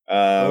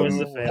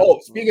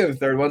 Speaking of the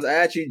third ones, I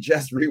actually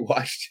just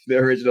rewatched the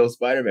original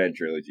Spider-Man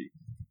trilogy.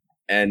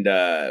 And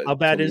how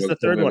bad is the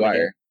third one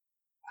again?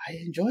 I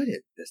enjoyed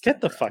it.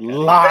 Get the fuck out.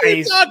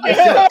 Lies. What are you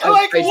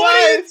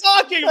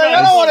talking about?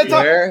 I don't want to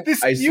talk. This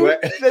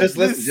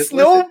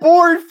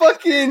snowboard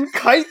fucking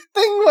kite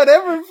thing,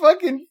 whatever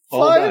fucking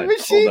flying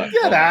machine.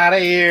 Get out of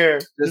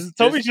here.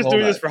 Toby's just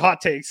doing this for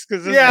hot takes.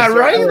 Yeah,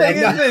 right?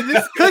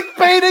 Just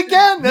clickbait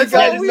again. That's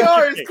all we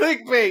are is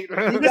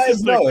clickbait. You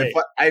guys know if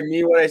I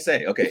mean what I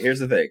say. Okay, here's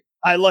the thing.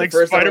 I like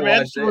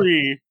Spider-Man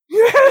 3.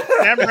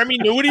 Sam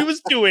Raimi knew what he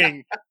was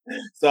doing.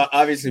 So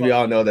obviously we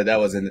all know that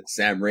wasn't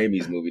Sam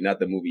Raimi's movie, not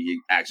the movie he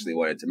actually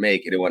wanted to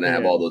make. He didn't want to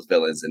have all those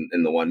villains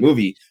in the one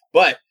movie.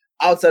 But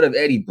outside of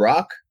Eddie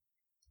Brock,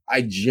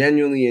 I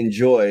genuinely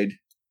enjoyed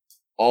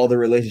all the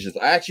relationships.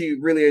 I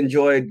actually really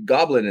enjoyed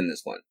Goblin in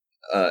this one.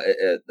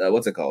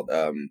 What's it called?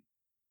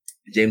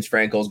 James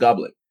Franco's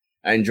Goblin.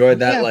 I enjoyed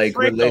that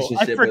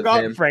relationship. I forgot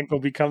with him. Franco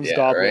becomes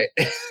Goblin. Right?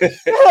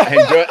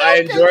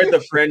 I enjoyed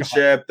the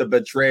friendship, the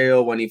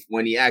betrayal when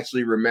he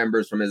actually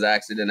remembers from his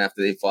accident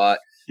after they fought.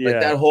 Like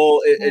that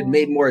whole it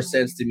made more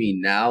sense to me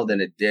now than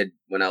it did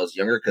when I was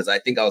younger, because I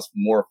think I was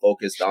more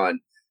focused on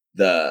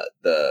the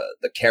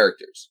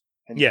characters.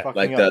 And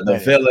like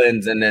the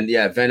villains, and then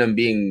Venom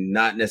being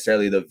not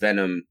necessarily the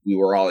Venom we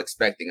were all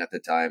expecting at the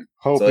time.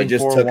 So it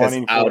just took us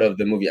out of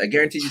the movie. I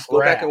guarantee you, just go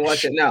back and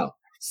watch it now.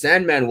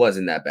 Sandman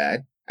wasn't that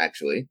bad,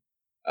 actually.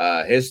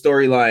 His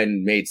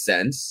storyline made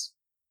sense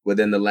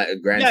within the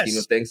grand scheme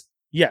of things.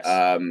 Yes.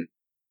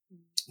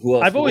 Who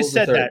else? I've always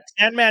said that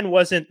Sandman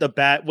wasn't the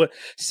bad.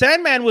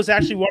 Sandman was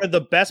actually one of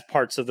the best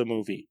parts of the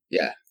movie.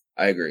 Yeah,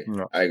 I agree.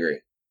 No. I agree.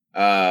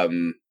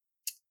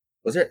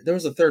 Was there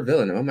was a third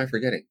villain? What am I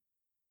forgetting?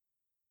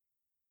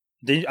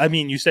 I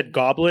mean, you said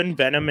Goblin,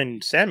 Venom,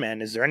 and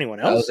Sandman. Is there anyone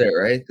else? That was it,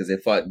 right? Because they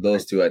fought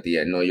those two at the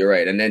end. No, you're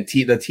right. And then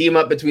the team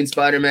up between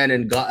Spider-Man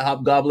and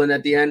Hobgoblin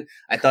at the end,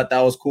 I thought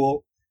that was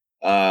cool.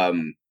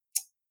 And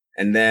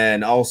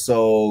then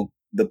also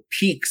the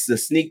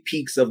sneak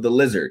peeks of the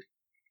Lizard,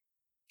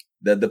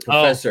 the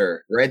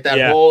professor, right?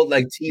 That whole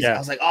like tease. I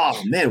was like,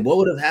 oh man, what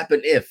would have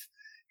happened if,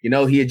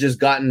 he had just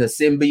gotten the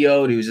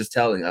symbiote? He was just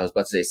telling. I was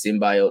about to say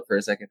symbiote for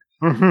a second.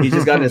 He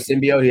just got in a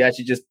symbiote.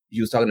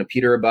 He was talking to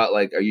Peter about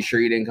like, are you sure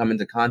you didn't come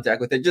into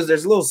contact with it? Just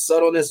there's a little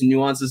subtleness and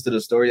nuances to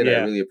the story that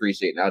I really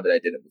appreciate now that I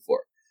did it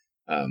before.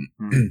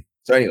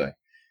 So anyway,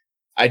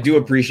 I do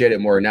appreciate it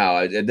more now.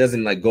 It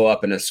doesn't like go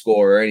up in a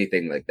score or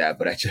anything like that,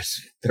 but I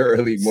just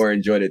thoroughly more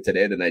enjoyed it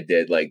today than I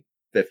did like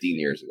 15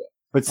 years ago.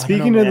 But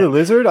speaking of the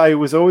Lizard, I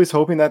was always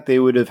hoping that they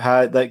would have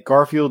had, that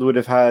Garfield would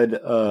have had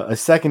a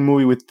second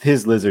movie with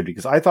his Lizard,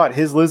 because I thought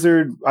his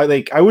Lizard,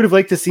 I would have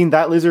liked to seen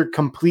that Lizard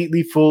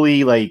completely,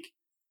 fully like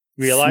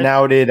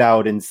snouted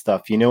out and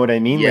stuff. You know what I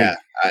mean? Yeah,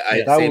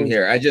 like, same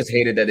here. I just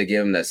hated that they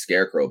gave him that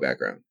Scarecrow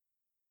background.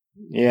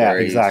 Yeah,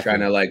 exactly. He's trying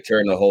to like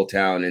turn the whole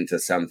town into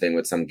something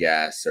with some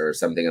gas or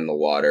something in the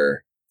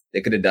water.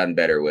 They could have done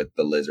better with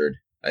the Lizard,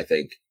 I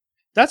think.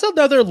 That's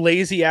another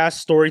lazy ass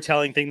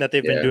storytelling thing that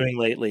they've been doing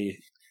lately.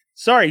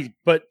 Sorry,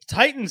 but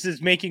Titans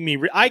is making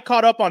me... I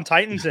caught up on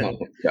Titans, and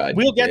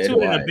we'll get to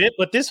it in a bit,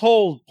 but this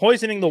whole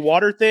poisoning the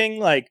water thing,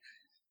 like,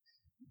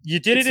 you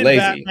did it in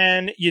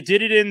Batman, you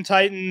did it in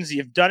Titans,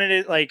 you've done it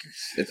in, like...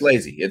 It's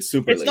lazy. It's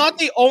super lazy. It's not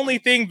the only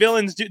thing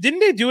villains do.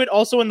 Didn't they do it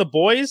also in The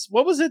Boys?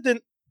 What was it?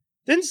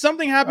 Didn't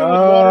something happen with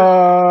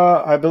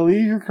water? I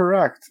believe you're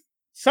correct.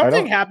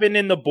 Something happened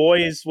in The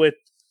Boys with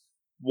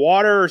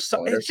water or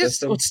something. It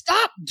just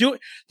stop doing.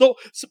 Though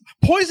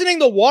poisoning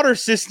the water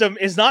system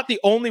is not the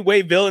only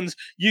way villains.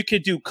 You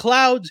could do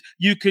clouds.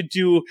 You could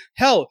do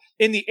hell.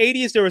 In the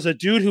 80s, there was a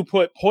dude who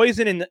put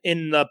poison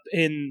in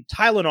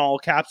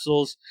Tylenol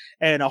capsules,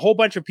 and a whole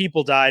bunch of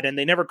people died, and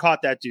they never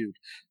caught that dude.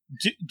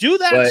 Do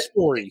that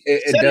story.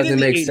 It doesn't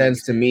make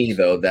sense to me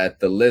though that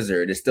the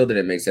Lizard. It still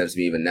didn't make sense to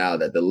me even now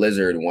that the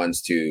Lizard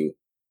wants to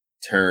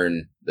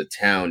turn the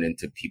town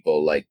into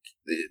people like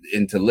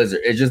into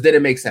Lizard. It just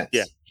didn't make sense.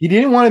 Yeah. He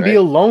didn't want to be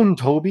alone,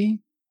 Toby.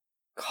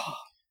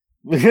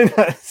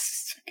 I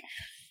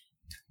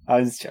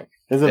was joking.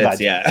 This is a bad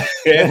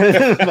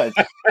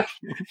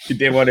He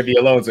didn't want to be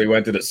alone, so he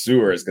went to the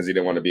sewers because he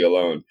didn't want to be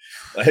alone.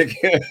 Like,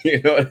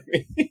 you know what I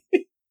mean?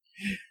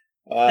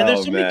 And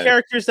there's so many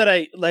characters that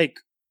I like.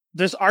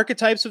 There's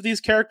archetypes of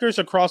these characters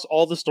across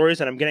all the stories,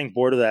 and I'm getting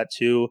bored of that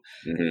too.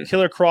 Mm-hmm.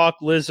 Killer Croc,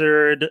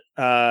 Lizard,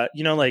 I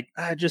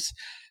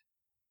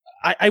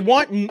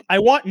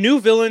want new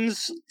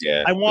villains.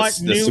 Yeah, I want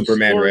the new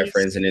Superman stories.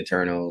 reference in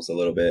Eternals a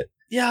little bit.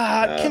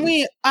 Yeah, can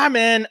we?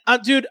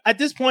 Dude, at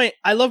this point,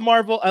 I love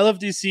Marvel, I love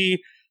DC,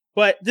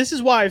 but this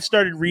is why I've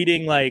started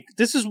reading. Like,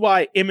 this is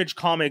why Image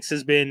Comics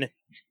has been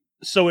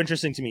so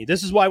interesting to me.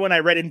 This is why when I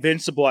read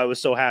Invincible, I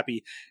was so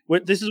happy.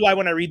 This is why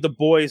when I read The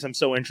Boys, I'm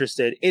so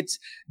interested. It's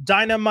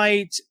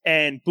Dynamite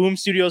and Boom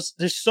Studios.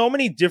 There's so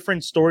many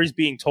different stories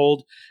being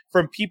told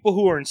from people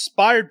who are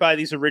inspired by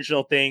these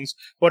original things,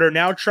 but are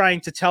now trying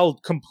to tell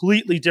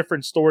completely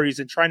different stories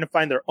and trying to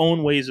find their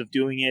own ways of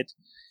doing it.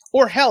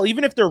 Or hell,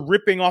 even if they're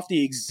ripping off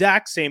the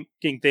exact same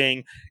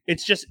thing,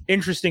 it's just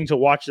interesting to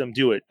watch them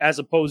do it, as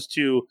opposed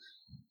to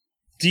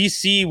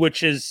DC,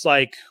 which is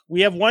like,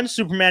 we have one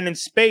Superman in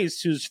space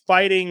who's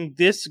fighting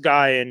this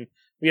guy, and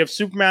we have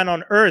Superman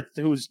on Earth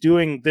who's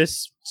doing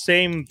this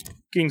same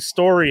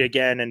story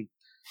again, and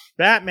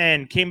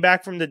Batman came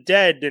back from the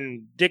dead,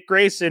 and Dick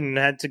Grayson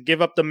had to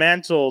give up the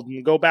mantle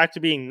and go back to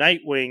being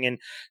Nightwing, and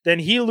then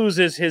he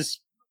loses his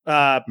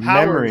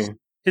powers.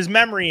 His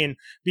memory, and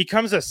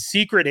becomes a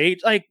secret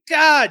agent. Like,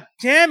 God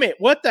damn it,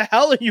 what the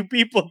hell are you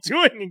people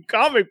doing in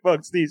comic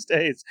books these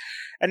days?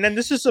 And then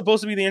this is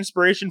supposed to be the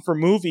inspiration for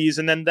movies,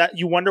 and then that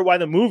you wonder why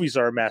the movies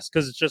are a mess,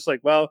 because it's just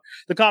like, well,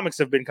 the comics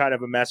have been kind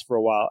of a mess for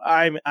a while.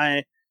 I'm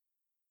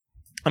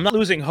not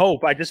losing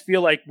hope. I just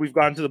feel like we've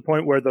gotten to the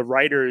point where the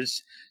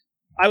writers...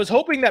 I was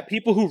hoping that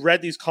people who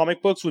read these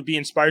comic books would be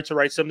inspired to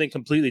write something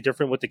completely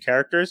different with the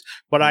characters,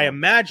 but I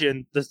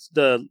imagine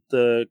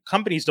the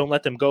companies don't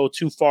let them go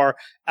too far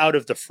out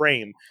of the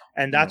frame,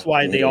 and that's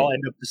why they all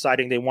end up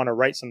deciding they want to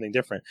write something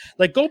different.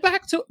 Like, go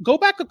back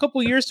a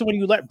couple years to when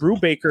you let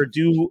Brubaker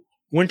do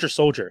Winter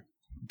Soldier.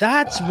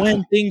 That's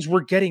when things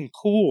were getting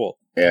cool.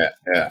 Yeah.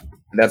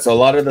 That's a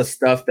lot of the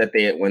stuff that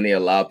when they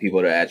allow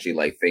people to actually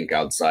like think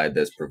outside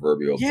this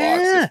proverbial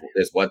box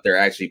is what they're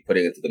actually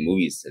putting into the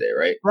movies today,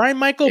 right? Brian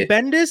Michael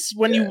Bendis,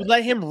 when you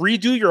let him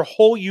redo your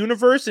whole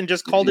universe and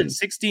just called it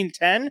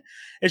 1610,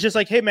 it's just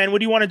like, hey man, what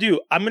do you want to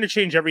do? I'm going to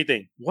change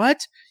everything.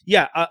 What?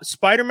 Yeah,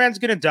 Spider-Man's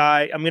going to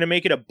die. I'm going to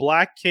make it a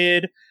black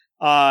kid.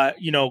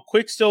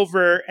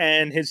 Quicksilver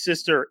and his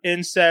sister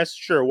incest.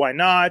 Sure, why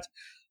not?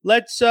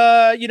 Let's,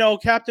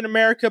 Captain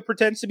America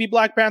pretends to be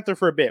Black Panther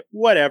for a bit.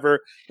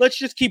 Whatever. Let's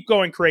just keep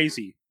going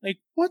crazy. Like,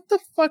 what the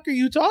fuck are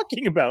you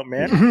talking about,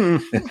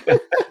 man?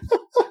 But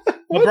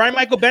Brian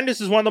Michael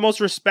Bendis is one of the most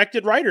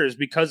respected writers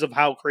because of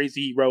how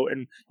crazy he wrote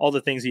and all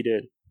the things he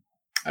did.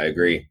 I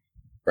agree.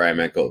 Brian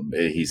Michael,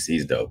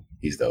 he's dope.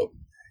 He's dope.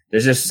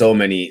 There's just so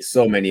many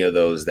of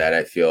those that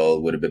I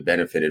feel would have been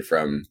benefited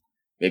from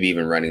maybe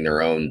even running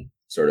their own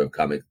sort of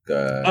comic.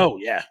 But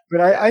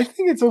I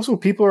think it's also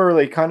people are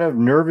like kind of too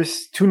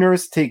nervous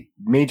to take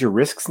major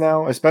risks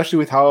now, especially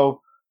with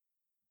how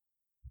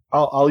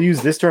I'll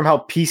use this term, how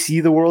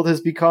PC the world has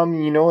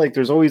become. Like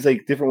there's always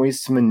like different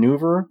ways to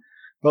maneuver.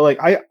 But like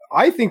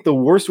I think the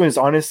worst one is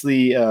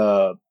honestly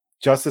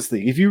Justice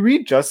League. If you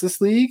read Justice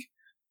League,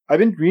 I've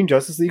been reading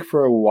Justice League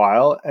for a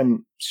while,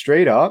 and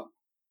straight up,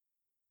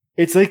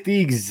 it's like the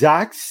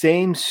exact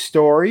same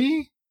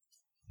story.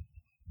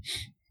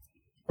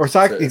 Or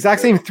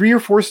exact same 3 or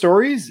 4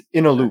 stories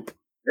in a loop.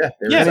 Yeah.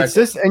 And it's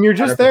just, and you're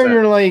just 100%. There and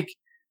you're like,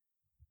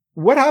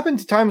 what happened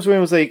to times when it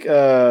was like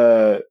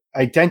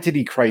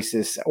identity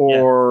crisis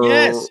or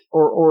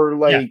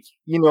like,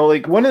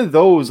 like one of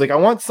those, like I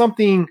want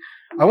something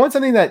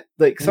that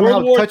like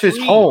somehow touches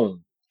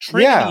home.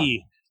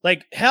 Trinity.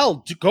 Like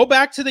hell, go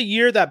back to the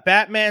year that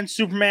Batman,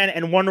 Superman,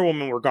 and Wonder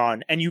Woman were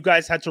gone, and you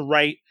guys had to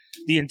write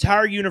the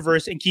entire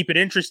universe and keep it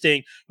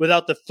interesting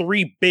without the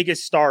 3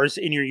 biggest stars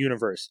in your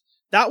universe.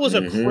 That was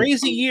a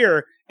crazy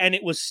year, and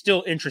it was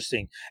still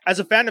interesting. As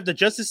a fan of the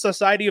Justice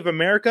Society of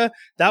America,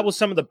 that was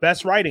some of the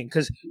best writing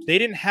because they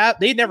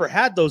never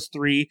had those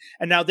 3,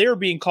 and now they were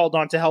being called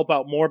on to help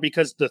out more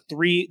because the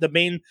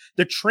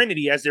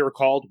Trinity, as they were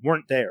called,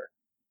 weren't there.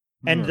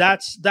 And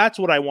that's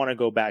what I want to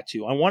go back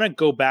to. I want to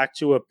go back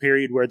to a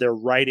period where they're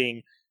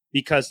writing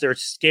because they're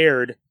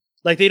scared,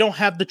 like they don't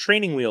have the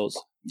training wheels.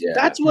 Yeah.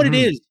 That's what it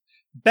is.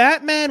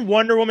 Batman,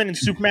 Wonder Woman, and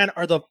Superman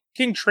are the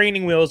fucking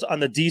training wheels on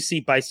the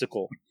DC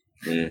bicycle.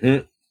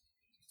 Mm-hmm.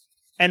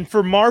 And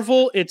for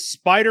Marvel, it's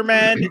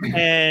Spider-Man,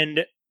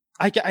 and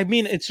I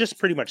mean, it's just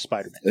pretty much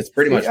Spider-Man. It's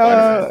pretty much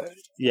Spider-Man.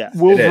 Yeah,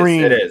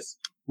 Wolverine. It is.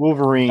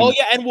 Wolverine. Oh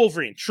yeah, and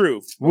Wolverine.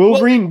 True.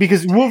 Wolverine,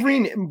 because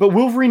Wolverine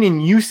in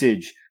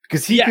usage,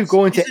 because he could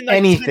go into like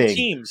anything.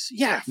 Teams.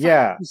 Yeah.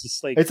 Yeah.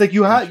 It's like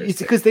you have.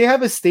 It's because they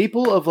have a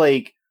staple of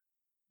like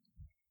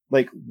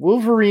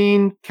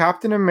Wolverine,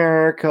 Captain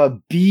America,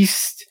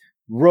 Beast,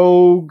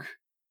 Rogue.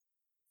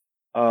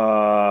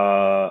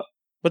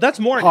 But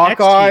that's more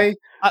Hawkeye.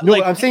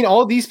 No, I'm saying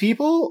all these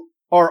people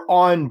are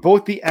on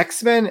both the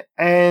X-Men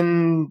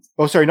and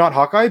not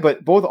Hawkeye, but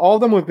all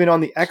of them have been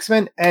on the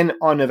X-Men and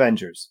on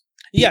Avengers.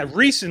 Yeah,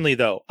 recently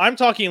though. I'm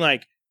talking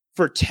like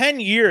for 10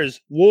 years,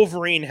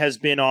 Wolverine has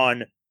been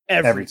on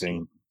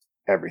everything.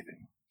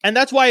 And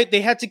that's why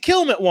they had to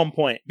kill him at one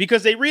point,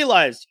 because they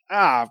realized,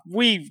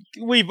 we've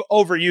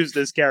overused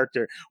this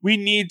character. We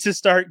need to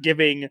start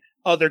giving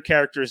other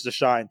characters to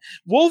shine.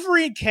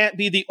 Wolverine can't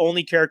be the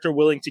only character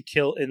willing to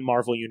kill in the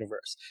Marvel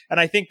Universe. And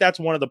I think that's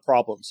one of the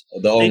problems.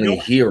 The only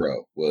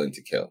hero willing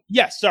to kill.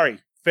 Yes, sorry.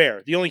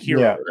 Fair. The only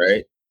hero. Yeah,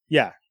 right?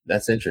 Yeah.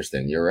 That's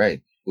interesting. You're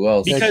right. Who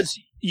else?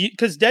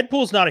 Because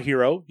Deadpool's not a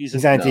hero.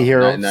 He's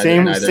anti-hero.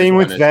 Same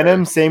with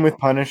Venom. Same with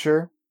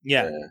Punisher.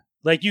 Yeah.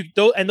 Like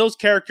those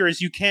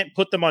characters, you can't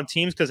put them on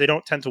teams because they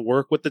don't tend to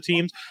work with the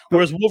teams.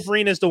 Whereas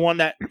Wolverine is the one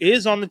that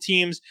is on the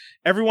teams.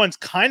 Everyone's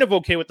kind of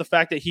okay with the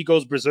fact that he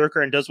goes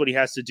berserker and does what he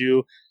has to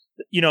do.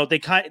 They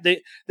kind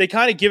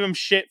of give him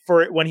shit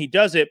for it when he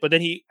does it, but then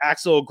he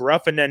acts a little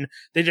gruff, and then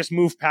they just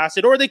move past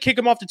it, or they kick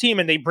him off the team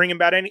and they bring him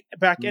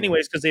back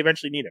anyways because they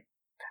eventually need him.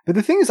 But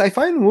the thing is, I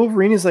find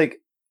Wolverine is like,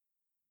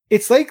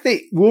 it's like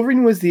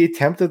Wolverine was the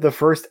attempt of the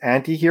first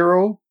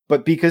anti-hero,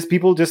 but because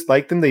people just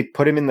liked him, they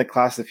put him in the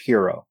class of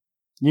hero.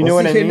 You know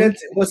what I mean?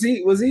 Was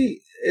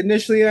he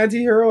initially an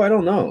anti-hero? I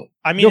don't know.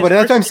 I mean, no, but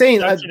that's what I'm saying.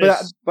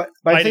 But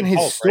I'm saying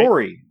his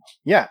story. Right?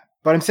 Yeah,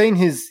 but I'm saying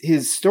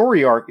his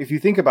story arc. If you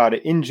think about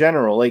it in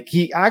general, like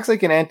he acts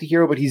like an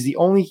anti-hero, but he's the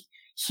only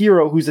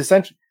hero who's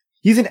essentially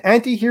he's an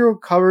anti-hero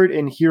covered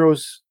in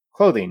hero's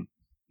clothing.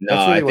 No,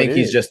 really I think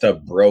he's just a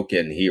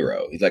broken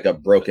hero. He's like a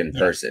broken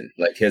person.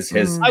 Like his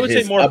I would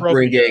say more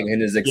upbringing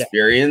and his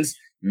experience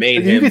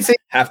made him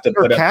have to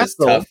put up this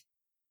tough.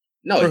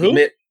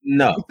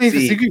 No, he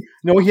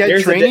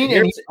had training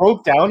and he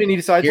broke down and he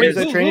decided to use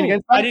that training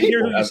against. I didn't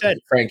hear who you said.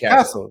 Frank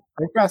Castle.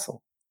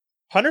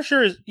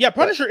 Punisher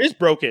is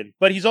broken,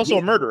 but he's also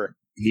a murderer.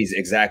 He's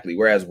exactly.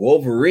 Whereas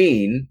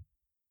Wolverine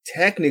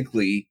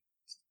technically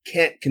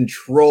can't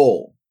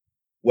control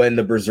when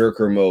the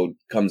Berserker mode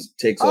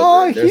takes over.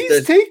 Oh,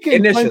 he's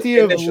taken plenty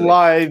of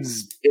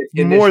lives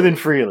more than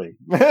freely.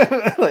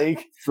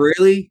 Like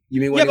freely?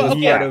 You mean when he was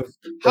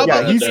part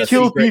of? He's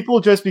killed people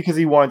just because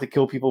he wanted to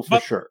kill people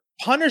for sure.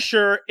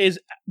 Punisher is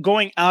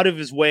going out of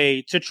his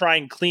way to try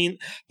and clean.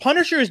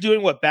 Punisher is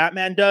doing what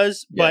Batman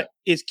does, but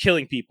is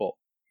killing people.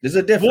 There's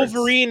a difference.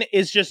 Wolverine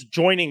is just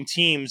joining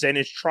teams and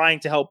is trying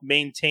to help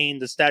maintain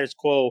the status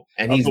quo.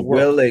 And he's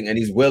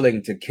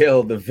willing to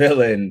kill the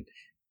villain.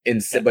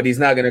 But he's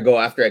not going to go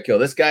after I kill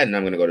this guy, and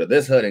I'm going to go to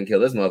this hood and kill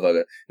this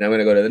motherfucker, and I'm going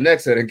to go to the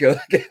next hood and kill.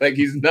 Like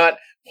he's not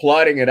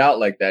plotting it out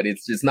like that.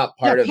 It's just not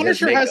part of.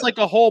 Punisher has like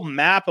a whole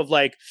map of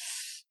like,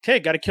 okay,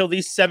 got to kill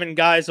these 7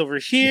 guys over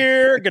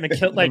here. Going to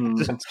kill like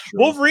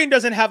Wolverine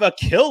doesn't have a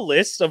kill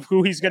list of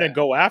who he's going to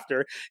go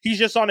after. He's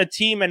just on a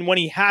team, and when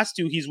he has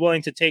to, he's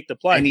willing to take the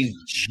plunge. And he's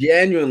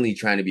genuinely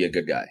trying to be a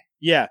good guy.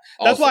 Yeah,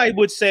 that's why I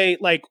would say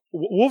like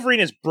Wolverine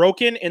is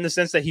broken in the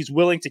sense that he's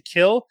willing to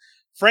kill.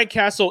 Frank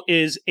Castle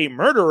is a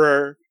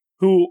murderer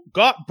who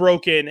got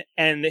broken,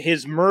 and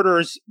his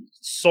murder's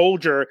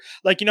soldier,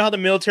 like, you know how the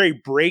military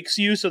breaks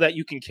you so that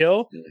you can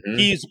kill? Mm-hmm.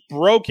 He's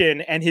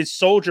broken, and his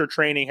soldier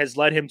training has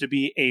led him to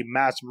be a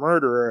mass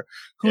murderer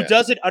who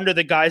does it under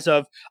the guise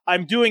of,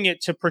 I'm doing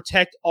it to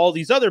protect all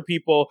these other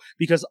people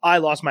because I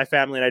lost my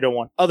family and I don't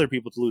want other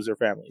people to lose their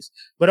families.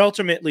 But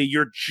ultimately,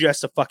 you're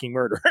just a fucking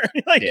murderer.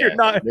 You're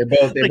not. They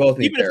both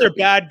need even if they're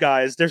bad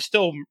guys,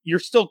 you're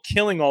still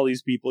killing all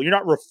these people. You're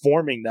not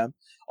reforming them.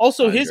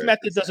 Also, 100%. His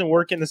method doesn't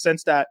work in the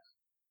sense that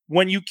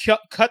when you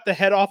cut the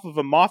head off of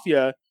a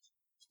mafia,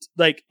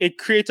 like it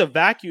creates a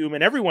vacuum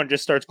and everyone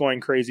just starts going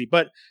crazy.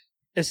 But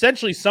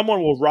essentially,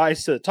 someone will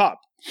rise to the top.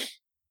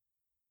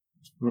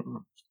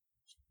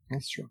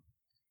 That's true.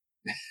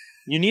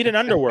 You need an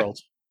underworld.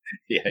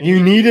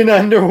 You need an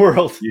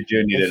underworld. You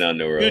do need an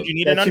underworld. Dude, you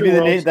need an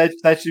underworld.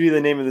 That should be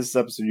the name of this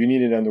episode. You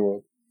need an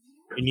underworld.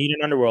 You need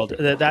an underworld.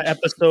 That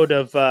episode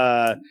of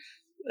Battlestar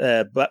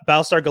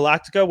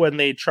Galactica, when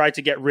they tried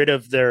to get rid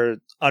of their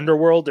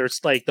underworld, there's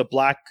like the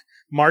black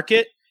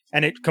market,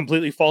 and it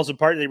completely falls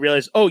apart. And they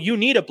realize, oh, you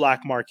need a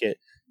black market.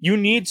 You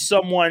need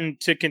someone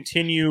to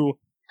continue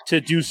to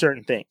do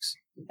certain things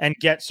and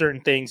get certain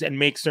things and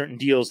make certain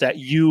deals that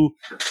you,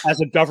 as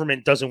a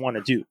government, doesn't want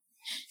to do.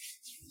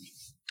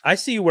 I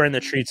see you wearing the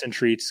treats and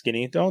treats,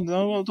 Skinny. Don't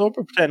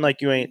pretend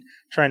like you ain't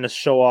trying to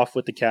show off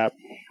with the cap.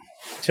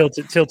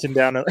 Tilting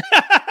down. Okay.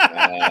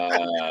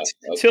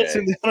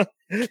 Tilting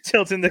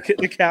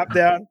the cap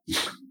down.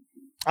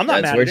 I'm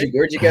not mad.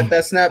 Where'd you get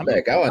that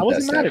snapback? I want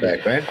that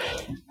snapback, man.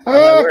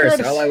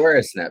 All I wear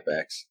is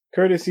snapbacks.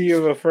 Courtesy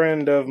of a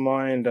friend of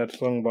mine that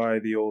swung by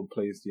the old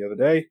place the other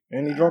day,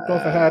 and he dropped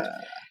off a hat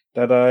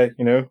that I,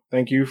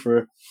 thank you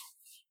for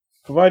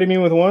providing me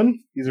with one.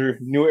 These are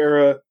new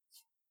era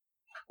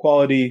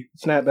quality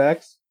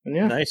snapbacks, and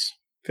nice.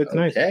 Fits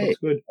nice. Looks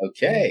good.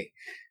 Okay.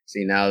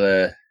 See,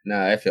 now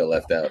I feel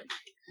left out.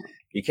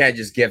 You can't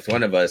just gift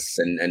one of us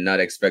and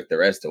not expect the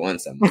rest to want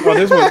something. Oh,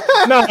 this one?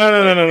 No.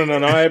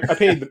 I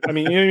paid. I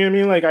mean, you know what I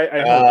mean? Like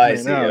I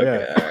see. Now,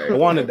 okay. Right. I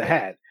wanted the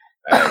hat.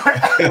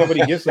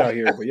 Nobody gifts out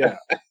here, but yeah.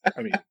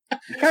 I mean,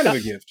 kind of a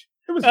gift.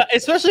 It was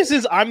especially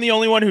since I'm the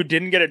only one who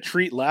didn't get a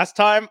treat last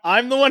time.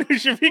 I'm the one who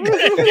should be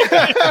getting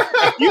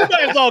it. You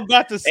guys all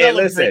got to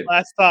celebrate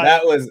last time.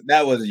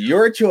 That was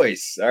your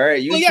choice. All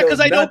right.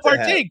 Because I don't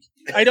partake.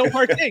 I don't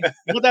partake.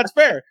 But that's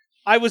fair.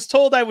 I was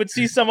told I would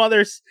see some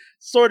other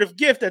sort of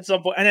gift at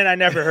some point, and then I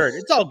never heard.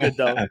 It's all good,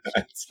 though.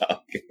 It's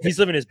all good. He's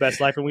living his best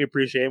life, and we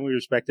appreciate him. We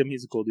respect him.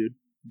 He's a cool dude.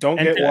 Don't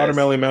get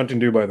watermelon Mountain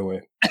Dew, by the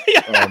way.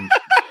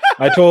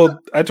 I told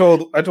I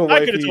could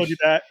have told you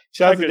that.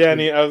 Shout out to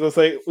Danny. I was just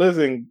like,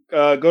 listen,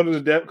 go to the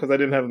depth because I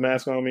didn't have a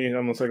mask on me.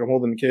 I'm just like, I'm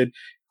holding the kid.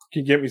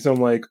 Can you get me some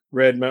like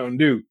red Mountain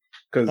Dew?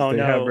 Because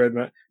have red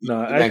Mountain.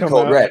 No, I come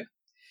cold red.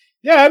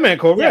 Yeah, I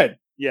meant cold red.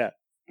 Yeah.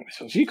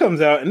 So she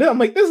comes out, and then I'm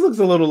like, this looks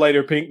a little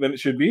lighter pink than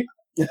it should be.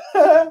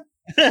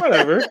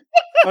 Whatever.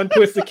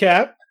 Untwist the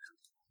cap.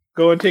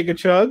 Go and take a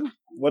chug.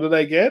 What did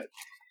I get?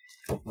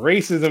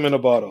 Racism in a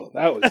bottle.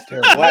 That was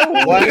terrible.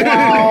 Wow.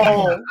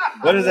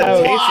 What does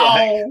that taste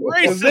like?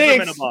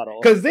 Racism in a bottle.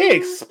 Because they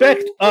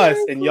expect us,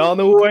 and y'all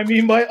know who I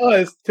mean by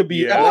us, to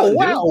be,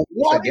 watermelon?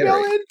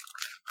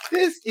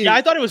 This is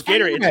I thought it was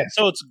Gatorade.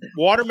 So it's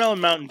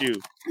watermelon Mountain Dew.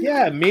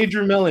 Yeah,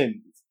 Major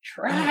Melon.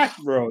 Trash,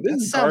 bro. This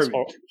is sounds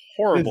garbage.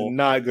 Horrible. This is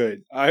not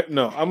good.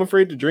 I'm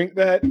afraid to drink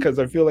that because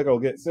I feel like I'll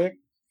get sick.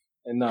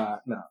 And nah.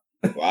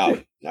 Wow.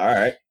 All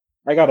right.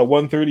 I got a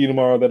 1:30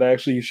 tomorrow that I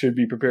actually should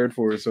be prepared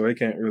for, so I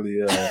can't really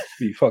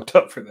be fucked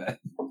up for that.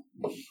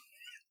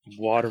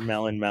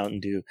 Watermelon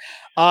Mountain Dew.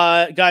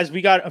 Guys,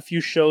 we got a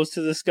few shows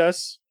to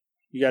discuss.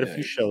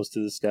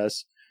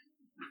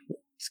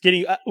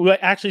 Skinny,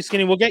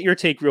 Skinny, we'll get your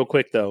take real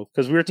quick, though,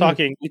 because we were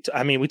talking, we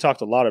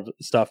talked a lot of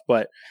stuff,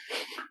 but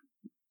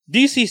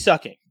DC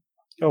sucking.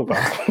 Oh,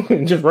 wow.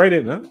 Just write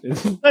it, huh?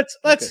 Let's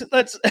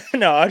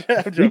no.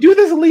 We do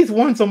this at least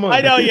once a month. I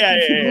know, yeah.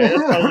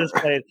 That's just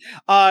playing.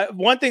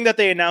 One thing that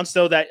they announced,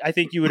 though, that I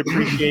think you would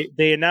appreciate,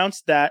 they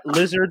announced that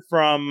Lizard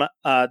from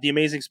The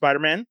Amazing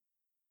Spider-Man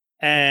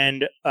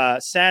and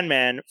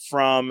Sandman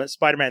from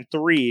Spider-Man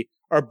 3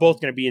 are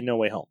both going to be in No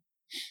Way Home.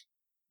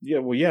 Yeah,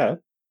 well, yeah.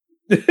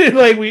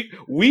 Like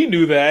we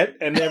knew that,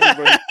 and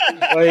everybody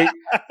like.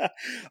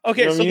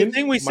 Okay, You know so what I the mean?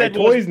 thing we My said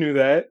toys was knew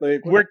that.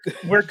 Like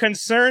we're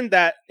concerned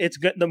that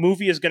the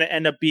movie is going to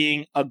end up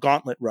being a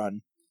gauntlet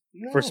run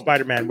for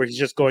Spider-Man, where he's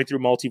just going through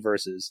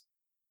multiverses.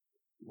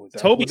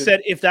 Toby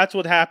said if that's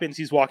what happens,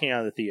 he's walking out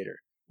of the theater.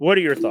 What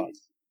are your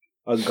thoughts?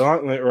 A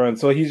gauntlet run,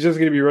 so he's just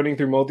going to be running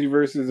through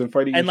multiverses and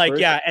fighting. And like,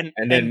 first? yeah, and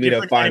then meet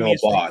a final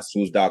boss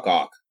who's Doc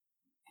Ock.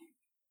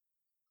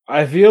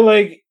 I feel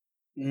like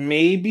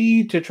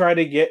maybe to try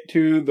to get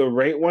to the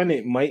right one,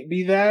 it might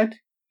be that.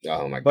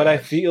 Oh my god! But I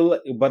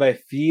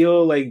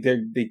feel like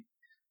they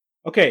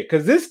okay,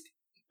 because this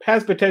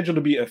has potential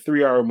to be a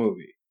 3-hour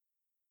movie.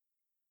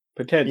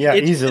 Potential, Yeah,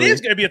 it easily.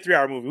 is going to be a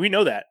 3-hour movie. We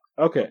know that.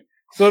 Okay,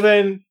 so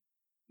then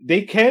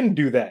they can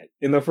do that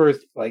in the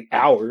first like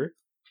hour,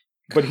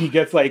 but he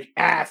gets like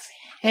ass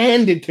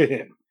handed to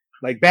him,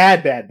 like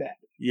bad.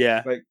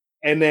 Yeah.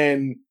 And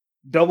then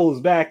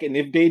doubles back, and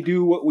if they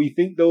do what we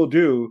think they'll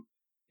do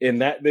in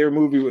that their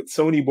movie with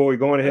Sony Boy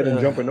going ahead and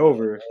jumping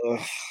over,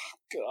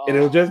 and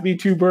it'll just be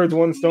 2 birds,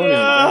 1 stone. No!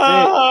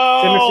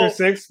 That's it. Sinister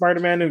Six,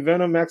 Spider-Man and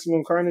Venom,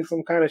 Maximum Carnage,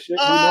 some kind of shit.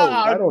 Who knows?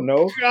 I don't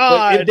know.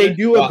 God. But if they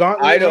do a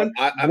gauntlet,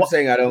 I'm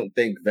saying I don't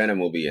think Venom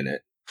will be in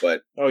it.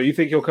 But you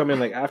think he'll come in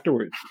like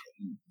afterwards?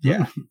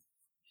 Yeah.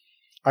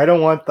 I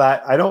don't want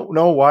that. I don't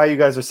know why you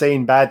guys are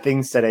saying bad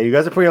things today. You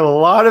guys are putting a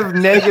lot of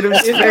negative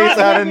space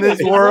out in this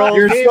world.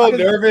 You're so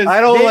nervous. I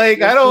don't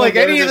like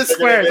any of the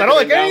squares. I don't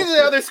like any of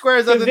the other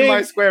squares other than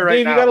my square right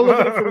Dave, now. you gotta look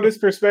at it from this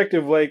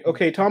perspective. Like,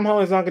 okay, Tom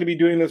Holland's not going to be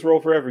doing this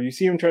role forever. You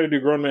see him try to do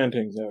grown man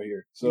things out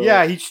here. So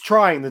yeah, he's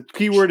trying. The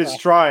key word is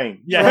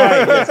trying.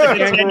 Yeah. Trying.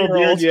 He can't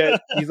grow a beard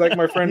yet. He's like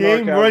my friend. He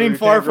ain't Mark running Calvert,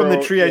 far can't from the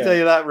grow- tree. I tell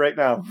you that right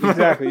now.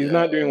 Exactly. He's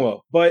not doing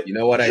well. But you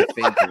know what I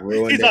think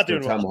ruined He's it not for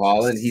doing Tom well.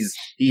 Holland?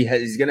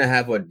 He's gonna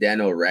have what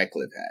Daniel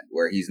Radcliffe had,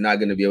 where he's not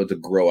gonna be able to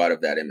grow out of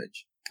that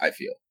image. I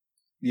feel.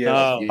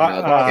 yeah, You know,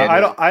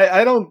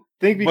 I don't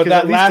think But because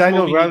that at least last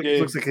Daniel movie he Radcliffe did-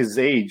 looks like his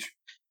age.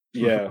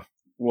 yeah.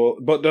 Well,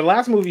 but the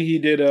last movie he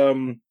did,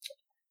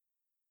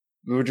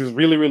 which was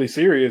really, really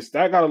serious,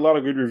 that got a lot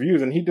of good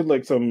reviews, and he did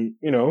like some,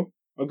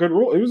 a good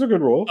role. It was a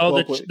good role. Oh,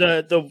 Well played.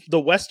 the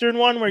Western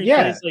one where he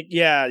Yeah. plays like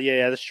yeah,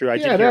 that's true. I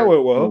did yeah, hear that it.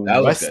 went well. That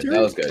was Western? good.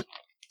 That was good.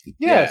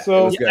 Yeah, it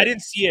so was good. I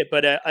didn't see it,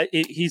 but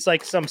he's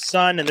like some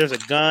son and there's a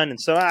gun, and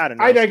so I don't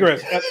know. I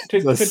digress.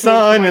 The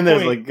sun and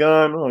there's a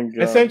gun. Oh my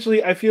god!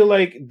 Essentially, I feel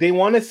like they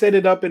want to set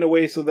it up in a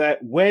way so that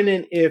when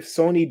and if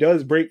Sony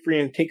does break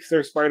free and takes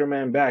their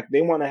Spider-Man back,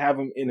 they want to have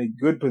him in a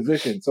good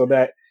position so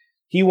that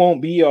he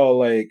won't be all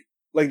like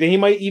that.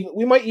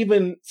 We might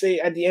even say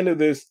at the end of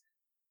this,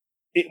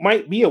 it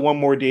might be a one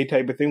more day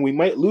type of thing. We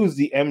might lose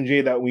the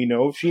MJ that we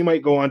know. She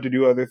might go on to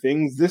do other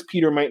things. This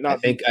Peter might not.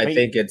 I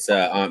think it's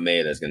Aunt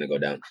May that's gonna go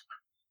down.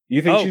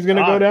 You think she's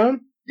gonna go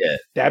down? Yeah,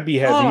 that'd be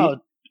heavy. Oh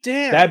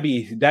damn!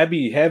 That'd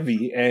be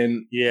heavy,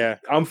 and Yeah,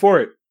 I'm for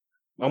it.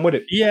 I'm with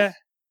it. yeah.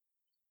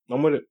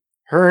 I'm with it.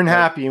 Her and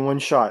Happy in one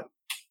shot.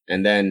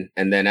 and then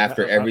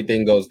after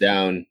everything goes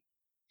down,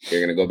 you're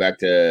gonna go back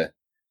to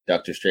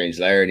Doctor Strange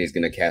lair, and he's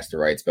gonna cast the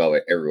right spell,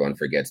 but everyone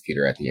forgets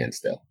Peter at the end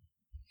still.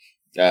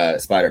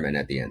 Spider-Man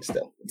at the end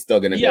still. It's still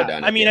gonna go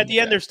down. I mean, at the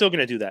end, they're still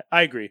gonna do that.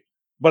 I agree.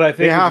 But I think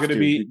They it's have going to to.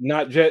 be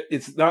not Jet.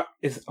 It's not.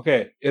 It's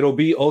okay. It'll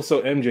be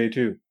also MJ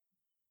too.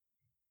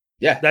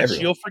 Yeah, That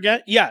everyone. she'll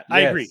forget. Yeah,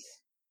 I agree.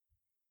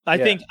 I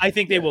Yeah.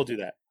 think they will do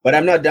that. But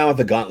I'm not down with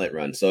the gauntlet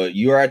run. So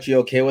you are actually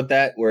okay with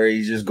that, where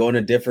he's just going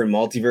to different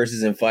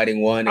multiverses and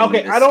fighting one. And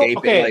Okay, I don't- escaping?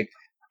 okay. Like,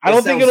 I don't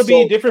it think sounds it'll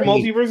be so different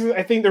crazy. multiverses.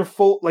 I think they're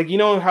full. Like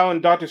how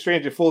in Doctor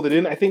Strange it folded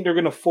in. I think they're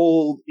going to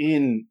fold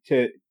in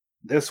to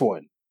this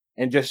one,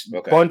 and just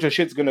a bunch of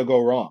shit's going to go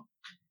wrong.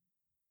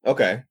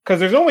 Okay, Because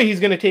there's no way he's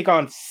going to take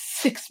on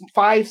 6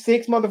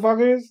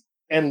 motherfuckers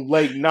and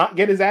like not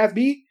get his ass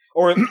beat.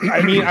 Or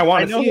I mean, I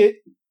want to see it.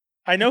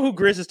 I know who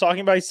Grizz is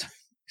talking about.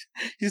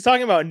 He's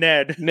talking about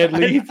Ned. Ned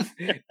Leeds.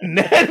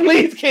 Ned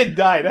Leeds kid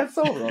died. That's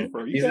so wrong,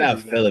 bro. he's not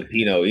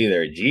Filipino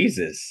either.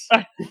 Jesus,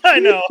 I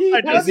know.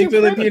 is he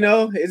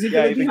Filipino? Is he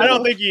Yeah, Filipino? I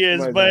don't think he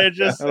is, but it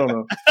just I don't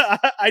know.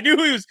 I knew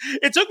he was.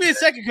 It took me a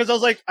second because I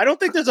was like, I don't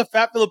think there's a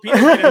fat Filipino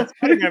kid in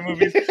Spider-Man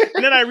movies.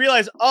 And then I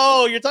realized,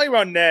 oh, you're talking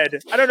about Ned.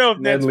 I don't know if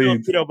Ned Ned's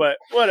Leeds. Filipino, but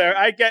whatever.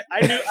 I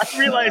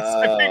realized.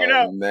 I figured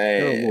out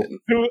Man,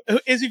 who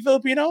is he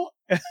Filipino?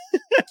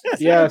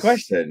 Yeah.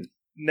 question.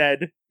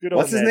 Ned. Good old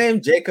What's his Ned.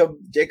 name?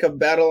 Jacob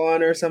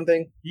Batalon or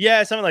something?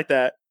 Yeah, something like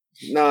that.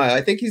 No,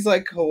 I think he's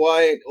like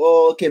Hawaii.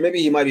 Well, okay, maybe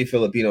he might be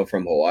Filipino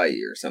from Hawaii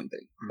or something.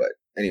 But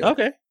anyway,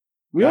 Okay.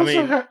 We I also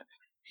mean- have.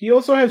 He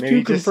also has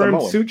Maybe 2 just confirmed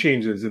Samoan. suit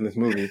changes in this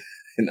movie.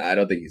 no, I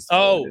don't think he's.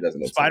 Oh, it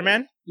doesn't look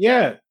Spider-Man?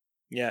 Yeah.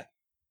 Yeah.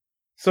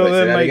 So Wait, say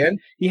then, that like, again?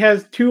 he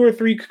has 2 or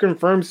 3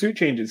 confirmed suit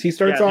changes. He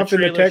starts Yeah, off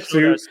in the trailer tech showed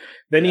suit. us-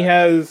 Then he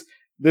has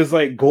this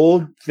like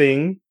gold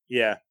thing,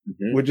 Yeah.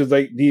 Mhm. which is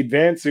like the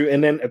advanced suit,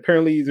 and then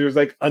apparently there's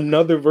like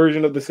another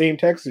version of the same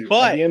tech suit. at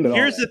But the end of all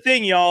here's that. the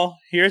thing, y'all.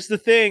 Here's the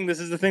thing. This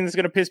is the thing that's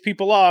going to piss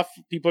people off.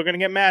 People are going to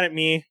get mad at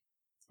me.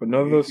 But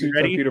none of those You suits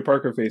have ready? Peter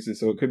Parker faces,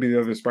 so it could be the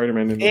other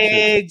Spider-Man in those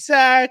suits.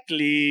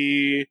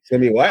 Exactly. Tell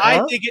me what? I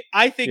Huh?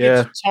 think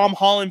Yeah. it's Tom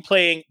Holland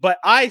playing, but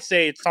I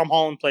say it's Tom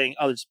Holland playing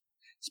other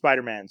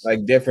Spider-Mans.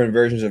 Like different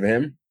versions of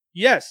him.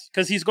 Yes,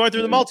 because he's going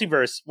through the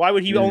multiverse. Why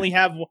would he only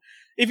have?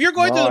 If you're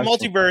going through the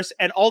multiverse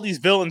and all these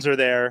villains are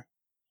there,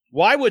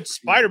 why would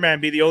Spider-Man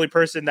be the only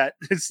person that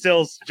is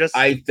still just?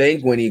 I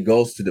think when he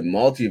goes to the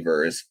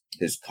multiverse,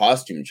 his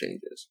costume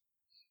changes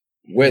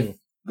with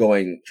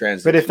going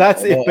trans. But if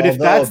that's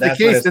the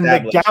case, then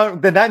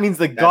then that means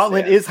the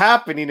gauntlet is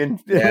happening, and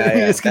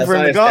it's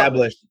confirmed the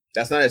gauntlet.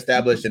 That's not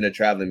established in the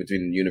traveling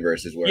between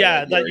universes. Where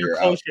that you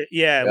close it.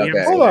 Yeah,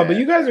 Okay. Hold on, but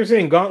you guys are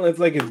saying gauntlets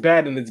like it's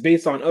bad, and it's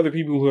based on other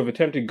people who have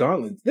attempted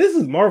gauntlets. This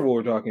is Marvel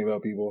we're talking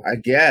about, people. I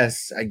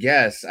guess. I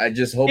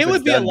just hope It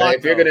would be a lot.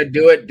 If you're gonna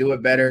do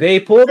it better. They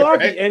pulled off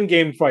the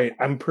Endgame fight.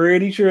 I'm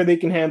pretty sure they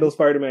can handle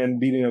Spider-Man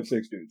beating up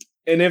 6 dudes,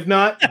 and if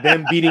not,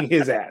 them beating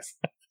his ass.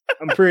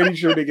 I'm pretty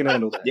sure they can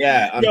handle that.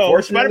 Yeah,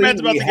 unfortunately, Spider-Man's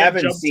about we to get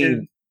haven't jumped seen.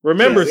 in.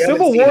 Remember,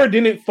 Civil War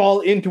didn't fall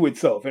into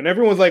itself, and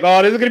everyone's like,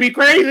 "Oh, this is gonna be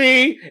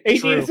crazy!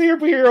 18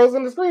 superheroes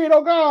on the screen!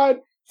 Oh God!"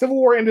 Civil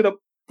War ended up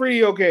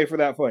pretty okay for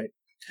that fight.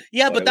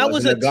 Yeah, but that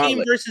was a team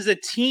gauntlet. versus a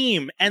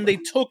team, and they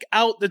took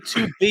out the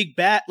two big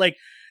bat. Like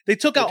they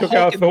took out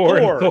Hulk and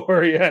Thor,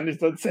 Thor. yeah, and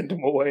just sent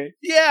them away.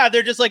 Yeah,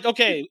 they're just like,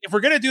 okay, if we're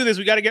gonna do this,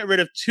 we got to get rid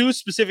of 2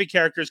 specific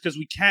characters because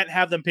we can't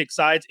have them pick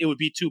sides. It would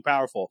be too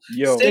powerful.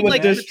 It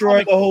would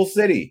destroy the whole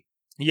city.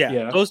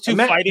 Yeah, those two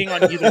fighting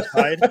on either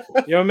side.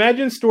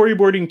 Imagine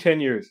storyboarding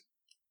 10 years.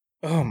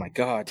 Oh my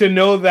God. To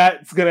know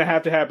that's going to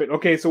happen.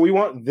 Okay, so we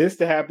want this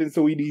to happen,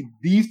 so we need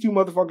these 2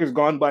 motherfuckers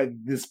gone by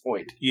this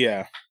point.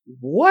 Yeah.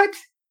 What?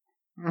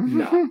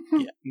 No.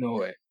 Yeah. No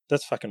way.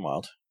 That's fucking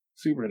wild.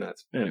 Super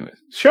nuts. Anyways.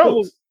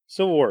 Shows.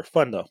 Civil War.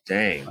 Fun, though.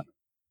 Dang.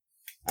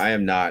 I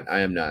am not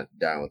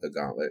down with the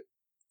gauntlet.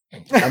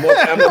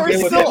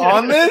 We're still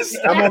on this?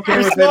 I'm okay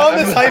We're with still it. on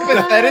this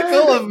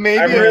hypothetical of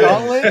maybe a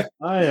gauntlet?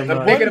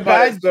 I'm thinking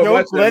about it so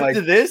much. Led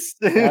to this?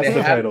 They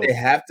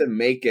have to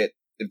make it.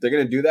 If they're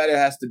gonna do that, it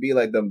has to be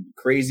like the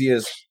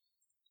craziest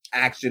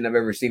action I've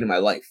ever seen in my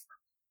life,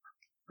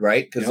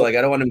 right? Because like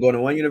I don't want him going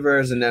to one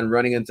universe and then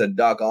running into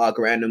Doc Ock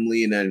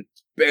randomly and then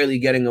barely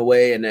getting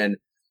away and then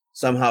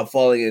somehow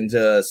falling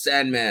into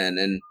Sandman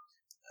and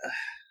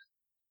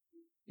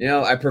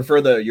I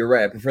prefer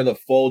the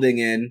folding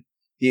in.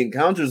 He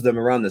encounters them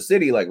around the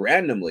city like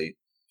randomly.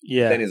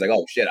 Yeah. Then he's like,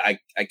 oh shit, I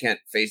can't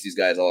face these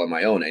guys all on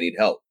my own. I need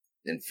help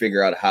and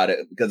figure out how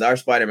to, because our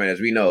Spider-Man,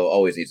 as we know,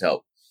 always needs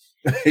help.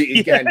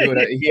 He can't do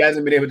it. He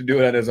hasn't been able to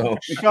do it on his own.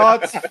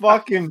 Shots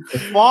fucking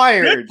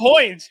fired. Good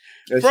point.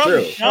 That's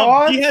true.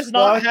 He has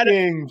not had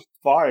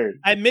fired.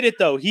 I admit it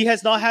though. He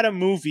has not had a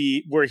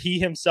movie where he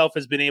himself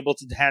has been able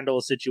to handle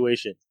a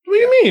situation. What do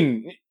you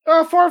mean?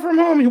 Far From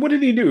Home. What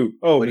did he do?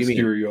 Oh, what do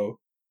you Mysterio.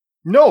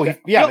 No,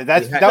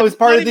 that was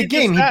part of the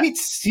game. That.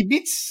 He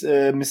beats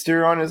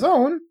Mysterio on his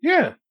own.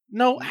 Yeah.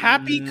 No,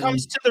 Happy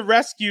comes to the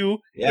rescue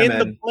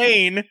the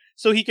plane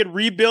so he can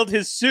rebuild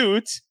his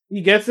suit. He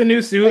gets a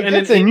new suit, and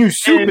it's a new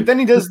suit, but then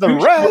he does the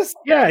rest.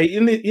 Yeah,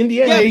 in the end,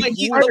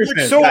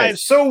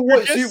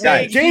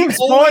 James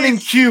Bond and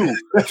Q.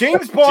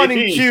 James Bond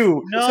and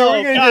Q. No, so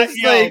we're gonna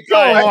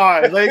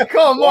just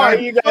come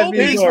on. You guys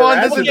James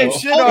Bond doesn't do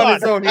shit on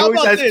his own. He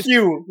always has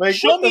Q. Like,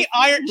 show me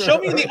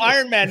the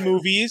Iron Man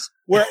movies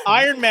where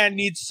Iron Man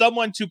needs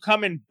someone to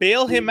come and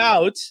bail him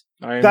out.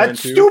 That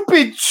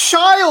stupid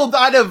child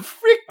out of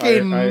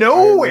freaking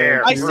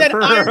nowhere. I said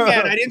Iron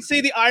Man. I didn't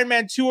say the Iron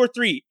Man 2 or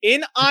 3.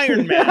 In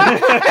Iron Man. I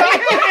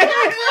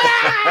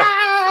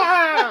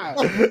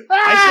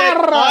said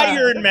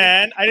Iron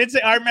Man. I didn't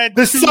say Iron Man 2.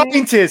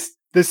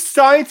 The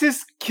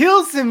scientist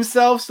kills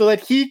himself so that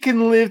he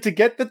can live to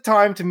get the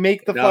time to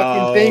make the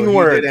fucking thing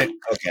work.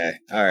 Okay,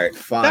 all right,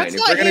 fine. That's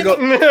if we're gonna go,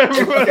 hold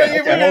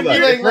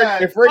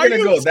on. If we're gonna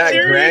go that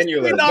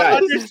granular, you're not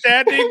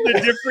understanding the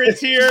difference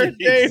here,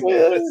 Dave.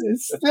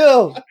 It's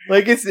still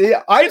like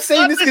I'm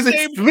saying this because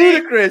it's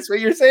ludicrous. What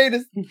you're saying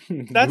is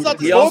that's not.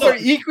 Both are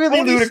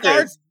equally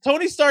ludicrous.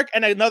 Tony Stark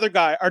and another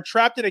guy are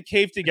trapped in a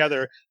cave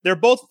together. They're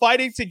both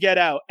fighting to get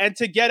out, and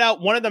to get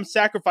out, one of them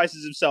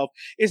sacrifices himself.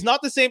 Is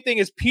not the same thing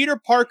as Peter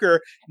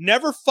Parker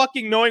never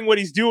fucking knowing what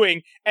he's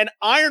doing, and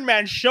Iron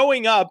Man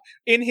showing up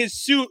in his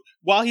suit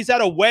while he's at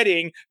a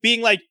wedding,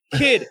 being like,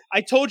 "Kid, I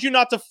told you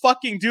not to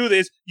fucking do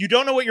this. You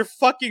don't know what you're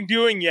fucking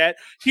doing yet.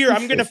 Here,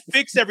 I'm gonna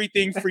fix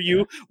everything for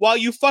you while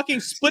you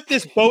fucking split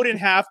this boat in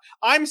half.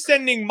 I'm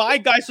sending my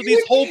guys so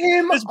this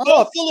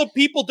boat full of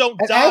people don't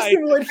die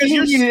because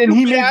you're stupid and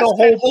he made the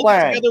whole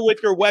plan together with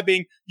your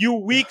webbing. You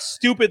weak,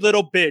 stupid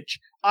little bitch.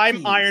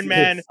 I'm Iron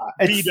Man.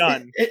 Be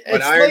done."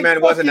 But Iron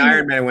Man wasn't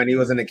Iron Man when he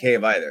was in the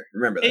cave either.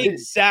 Remember that.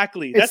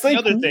 Exactly. That's the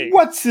other thing.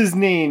 What's his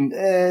name?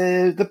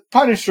 The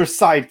Punisher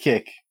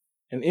sidekick.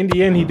 And in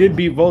the end, he did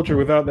beat Vulture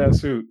without that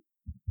suit.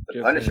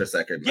 The Punisher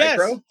second, yes,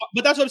 bro.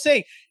 But that's what I'm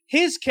saying.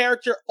 His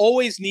character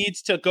always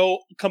needs to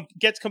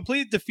gets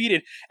completely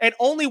defeated, and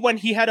only when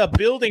he had a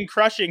building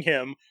crushing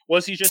him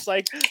was he just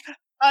like,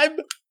 "I'm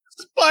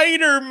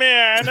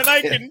Spider-Man, and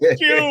I can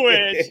do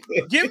it.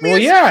 Give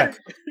me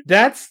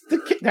that's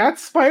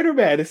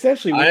Spider-Man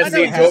essentially.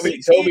 Honestly,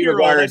 Tobey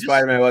Maguire's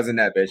Spider-Man wasn't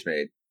that bitch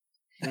made.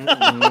 No,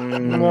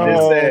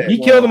 he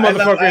killed the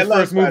motherfucker in his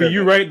first movie.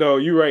 You're right, though.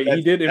 You're right.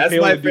 He did. That's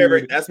my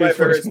favorite. That's my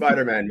favorite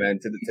Spider-Man, man,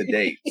 to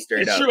date.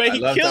 Straight up. True, I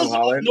love Tom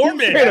Holland.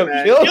 Norman.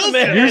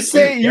 You're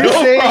saying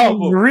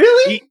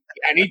really?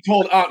 And he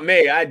told Aunt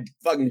May, "I'd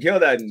fucking kill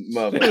that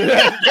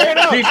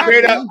motherfucker." He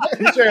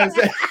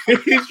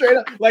straight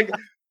up like.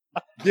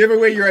 Give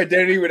away your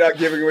identity without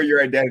giving away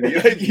your identity.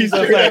 Like he's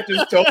like,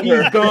 just told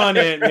her. He's gone,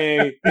 Aunt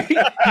May.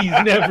 He's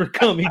never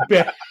coming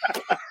back.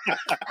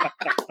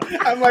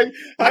 I'm like,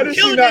 how does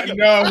she not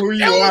know who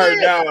you are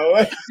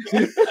now?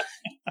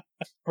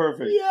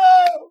 Perfect.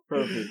 Yeah.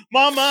 Perfect.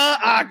 Mama,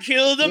 I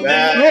killed a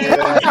man.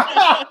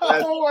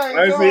 Oh my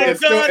God.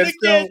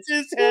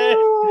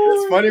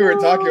 It's funny we're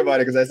talking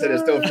about it because I said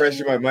it's still fresh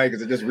in my mind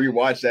because I just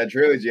rewatched that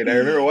trilogy and I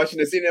remember watching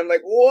the scene and I'm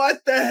like, what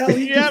the hell?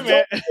 Yeah,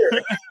 man.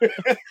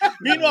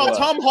 Meanwhile,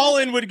 Tom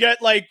Holland would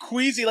get like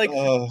queasy, like, I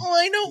don't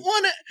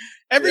want to.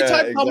 Every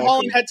time Tom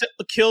Holland had to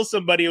kill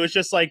somebody, it was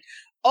just like,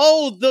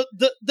 oh, the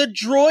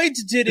droids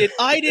did it.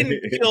 I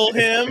didn't kill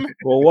him.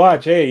 Well,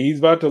 watch. Hey, he's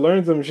about to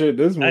learn some shit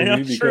this movie. I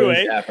know, true,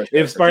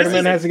 if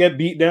Spider-Man has to get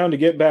beat down to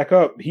get back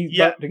up, he's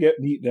about to get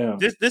beat down.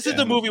 This is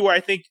the movie where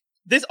I think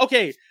this.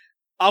 Okay,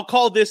 I'll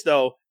call this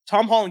though.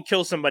 Tom Holland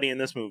kills somebody in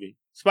this movie.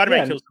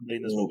 Spider-Man kills somebody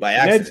in this movie. By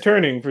accident. Ned's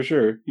turning for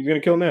sure. He's gonna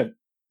kill Ned.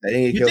 I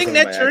think you think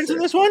Ned turns in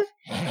this one?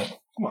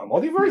 Come on,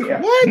 multiverse.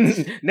 Yeah.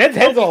 What? Ned's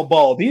head's all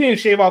bald. He didn't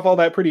shave off all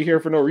that pretty hair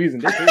for no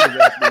reason.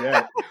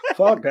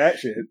 Fuck that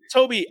shit.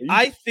 Toby,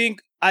 I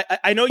think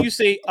I know you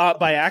say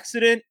by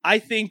accident. I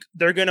think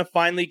they're gonna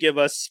finally give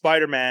us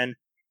Spider-Man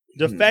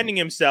defending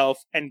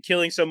himself and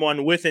killing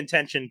someone with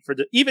intention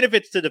even if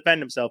it's to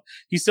defend himself,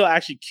 he still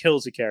actually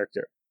kills a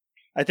character.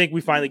 I think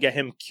we finally get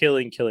him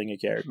killing a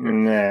character,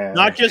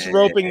 not just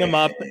roping them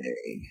up.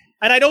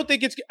 And I don't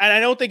think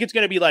it's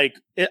gonna be like.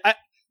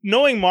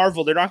 Knowing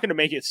Marvel, they're not going to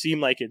make it seem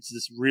like it's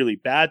this really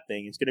bad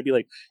thing. It's going to be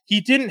like he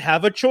didn't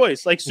have a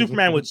choice, like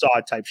Superman with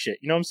Zod type shit.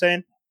 You know what I'm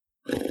saying?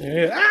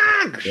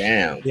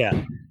 Damn.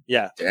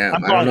 Yeah.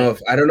 Damn. I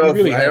don't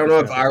know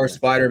if our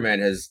Spider-Man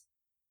has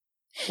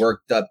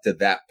worked up to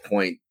that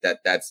point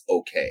that's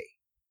okay.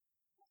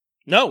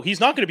 No,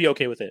 he's not going to be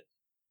okay with it.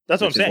 That's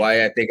what I'm saying.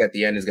 Why I think at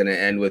the end is going to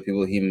end with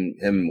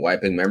him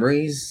wiping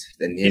memories.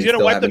 Then he's going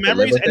to wipe the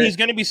memories, and he's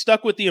going to be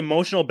stuck with the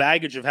emotional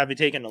baggage of having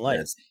taken a life.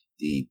 That's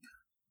deep.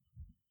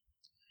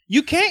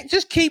 You can't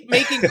just keep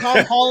making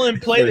Tom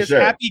Holland play this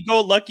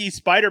happy-go-lucky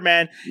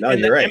Spider-Man. No,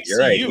 you're right. MCU. You're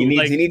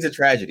right. He needs a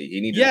tragedy.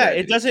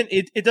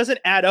 It doesn't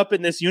add up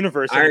in this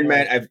universe. Iron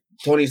Man,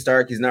 Tony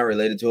Stark. He's not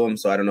related to him,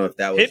 so I don't know if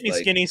that was. Hit me,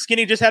 Skinny.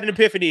 Skinny just had an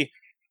epiphany.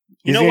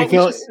 You know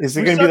what? Is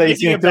it going to be like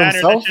he's going to kill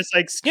himself? Just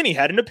like Skinny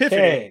had an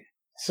epiphany. Okay,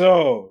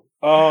 so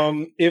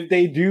if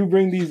they do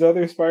bring these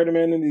other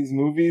Spider-Man in these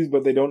movies,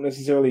 but they don't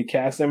necessarily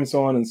cast them and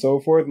so on and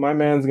so forth, my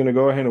man's going to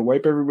go ahead and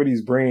wipe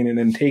everybody's brain and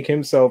then take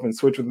himself and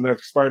switch with the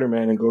next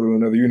Spider-Man and go to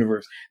another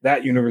universe.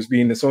 That universe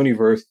being the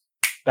Sonyverse.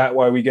 That's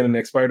why we get a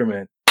next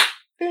Spider-Man.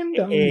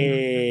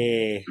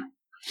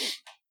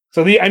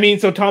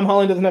 So Tom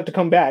Holland doesn't have to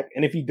come back.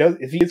 And if he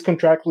is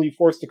contractually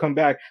forced to come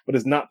back, but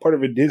is not part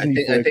of a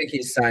Disney I think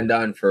he's signed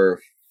on for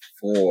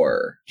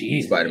 4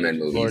 Spider-Man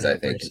movies, I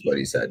think is what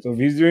he said. So if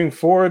he's doing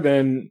 4,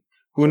 then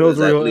who knows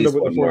where he'll end up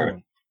with the 4th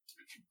one.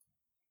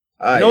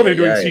 I know they're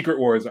doing Secret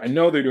Wars.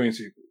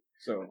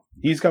 So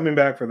he's coming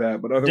back for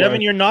that. But otherwise,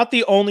 Devin, you're not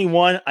the only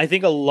one. I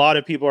think a lot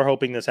of people are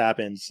hoping this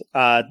happens.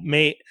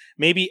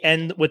 Maybe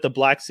end with the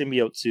black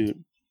symbiote suit.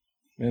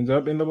 Ends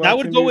up in the black that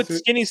would go with suit?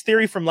 Skinny's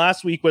theory from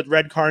last week with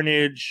Red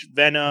Carnage,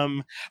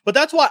 Venom. But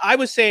that's what I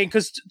was saying,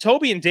 because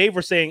Toby and Dave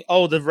were saying,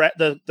 oh,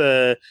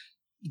 the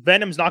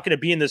Venom's not going to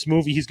be in this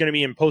movie. He's going to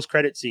be in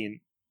post-credit scene.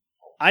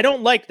 I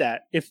don't like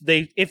that.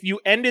 If you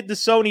ended the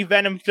Sony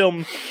Venom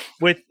film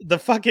with the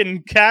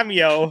fucking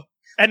cameo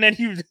and then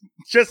you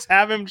just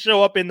have him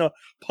show up in the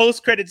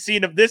post-credit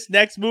scene of this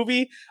next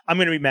movie, I'm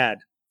going to be mad.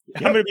 Yep.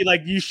 I'm going to be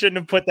like, you shouldn't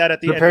have put that at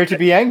the end. Prepare to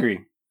be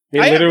angry. They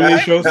literally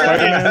show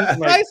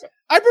Spider-Man. Guys,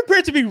 I'm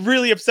prepared to be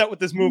really upset with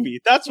this movie.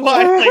 That's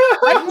why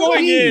I'm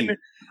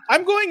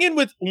going in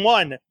with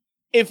one.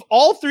 If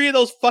all 3 of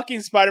those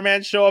fucking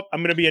Spider-Man show up, I'm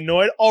going to be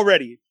annoyed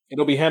already.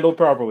 It'll be handled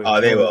properly.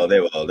 Oh, they will.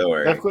 Don't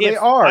worry. They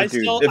are,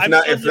 dude.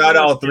 If not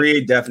all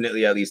 3,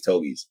 definitely at least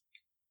Toby's.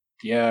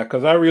 Yeah,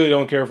 because I really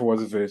don't care for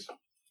what's his face.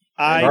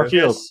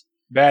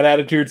 Bad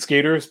attitude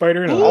skater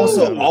Spider. No.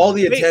 Also, all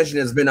the attention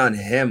has been on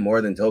him more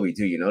than Toby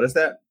too. You notice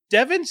that?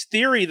 Devin's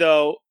theory,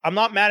 though, I'm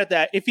not mad at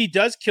that. If he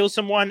does kill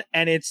someone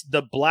and it's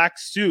the black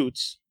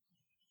suits,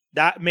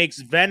 that makes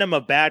Venom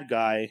a bad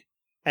guy,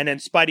 and then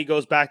Spidey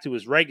goes back to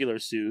his regular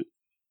suit.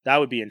 That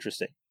would be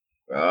interesting.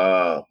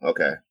 Oh,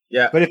 okay.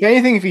 Yeah. But if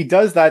anything, if he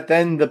does that,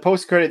 then the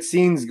post-credit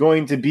scene's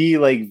going to be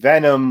like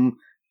Venom,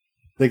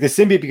 like the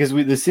symbiote, because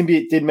the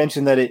symbiote did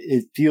mention that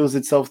it feels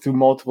itself through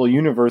multiple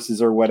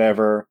universes or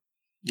whatever.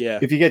 Yeah.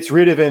 If he gets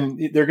rid of him,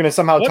 they're going to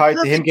somehow tie it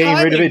to him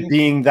getting rid of it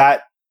being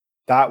that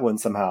one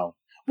somehow.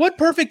 What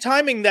perfect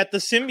timing that the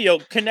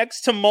symbiote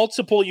connects to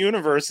multiple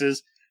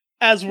universes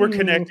as we're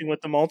connecting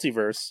with the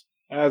multiverse.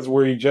 As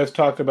we just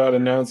talked about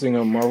announcing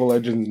a Marvel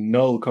Legends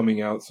Null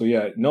coming out. So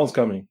yeah, Null's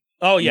coming.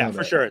 Oh yeah,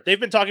 for sure. They've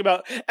been talking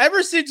about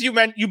ever since you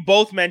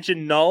both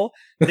mentioned Null.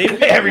 They've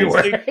been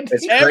everywhere.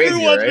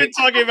 Everyone's been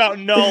talking about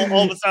Null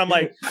all the time.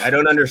 Like, I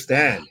don't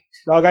understand.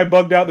 Dog, I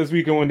bugged out this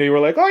weekend when they were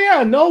like, "Oh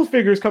yeah, Null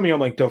figure's coming." I'm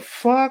like, "The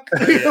fuck?"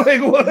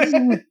 Like what?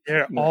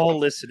 They're all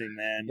listening,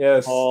 man.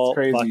 Yes, all it's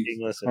crazy. fucking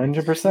listening.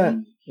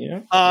 100%.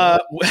 Yeah.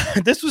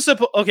 This was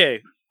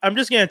okay. I'm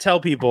just gonna tell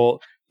people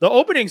the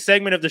opening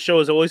segment of the show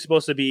is always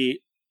supposed to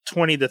be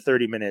 20 to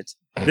 30 minutes.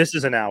 This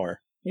is an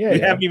hour. Yeah, we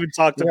haven't even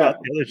talked about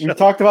the other show. We've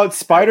talked about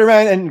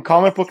Spider-Man and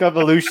comic book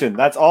evolution.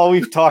 That's all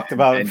we've talked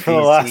about for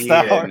the last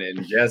hour. And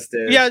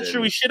Injustice. Yeah,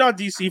 sure. We shit on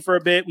DC for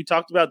a bit. We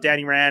talked about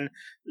Danny Rand,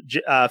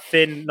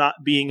 Finn not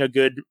being a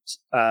good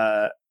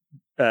Iron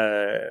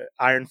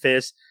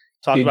Fist.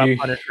 Talked about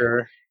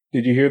Punisher.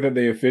 Did you hear that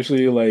they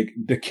officially like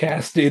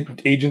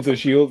decasted Agents of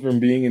S.H.I.E.L.D. from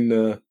being in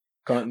the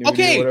continuity?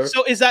 Okay, or whatever?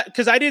 so is that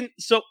because I didn't?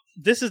 So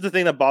this is the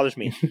thing that bothers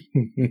me.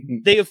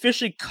 They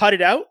officially cut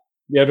it out.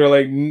 Yeah, they're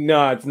like,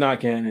 "No, it's not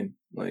canon."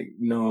 Like,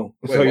 no.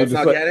 Wait, so what's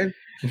not canon?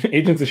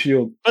 Agents of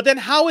S.H.I.E.L.D. But then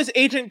how is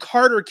Agent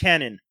Carter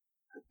canon?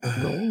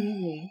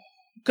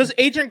 Because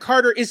Agent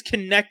Carter is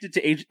connected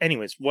to Agent.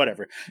 Anyways,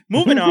 whatever.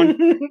 Moving on.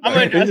 I'm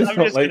gonna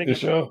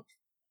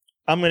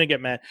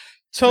get mad.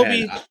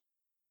 Toby, Man,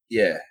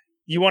 yeah.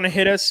 you want to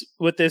hit us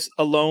with this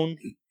alone?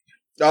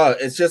 Oh,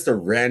 it's just a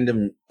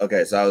random.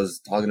 Okay, so I was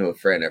talking to a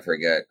friend. I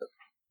forget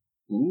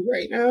who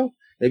right now.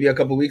 Maybe a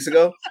couple weeks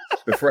ago,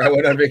 before I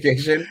went on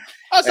vacation.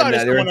 I saw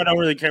this one I don't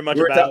really care much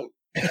about.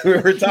 We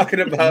were talking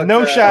about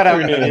no shout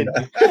out needed.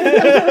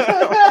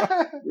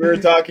 We were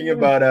talking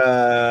about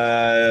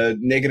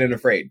Naked and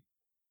Afraid.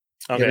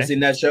 Okay. You ever seen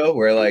that show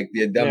where like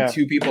they dump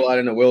two people out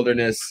in the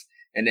wilderness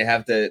and they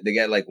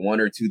get like one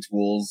or two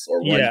tools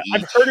or one each?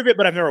 I've heard of it,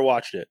 but I've never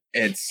watched it.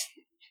 It's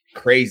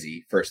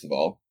crazy. First of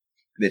all,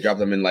 they drop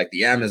them in like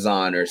the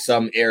Amazon or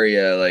some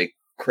area like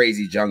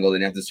crazy jungle,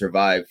 and they have to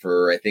survive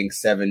for I think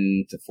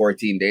 7 to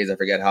 14 days. I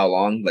forget how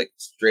long. Like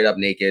straight up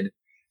naked.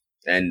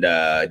 And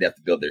they have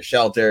to build their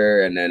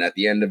shelter, and then at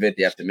the end of it,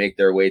 they have to make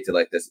their way to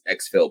like this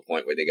exfil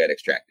point where they get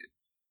extracted.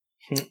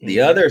 The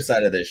other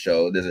side of this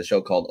show, there's a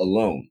show called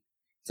Alone.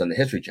 It's on the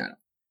History Channel.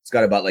 It's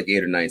got about like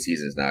 8 or 9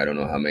 seasons now. I don't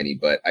know how many,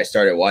 but I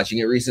started watching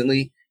it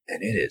recently,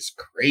 and it is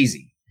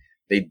crazy.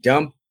 They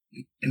dump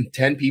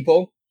 10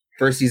 people.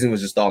 First season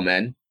was just all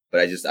men,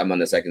 but I'm on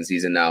the second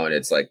season now, and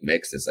it's like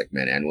mixed. It's like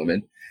men and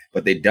women,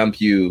 but they dump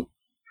you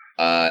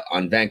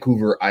on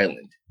Vancouver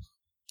Island.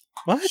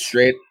 What?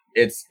 Straight.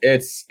 It's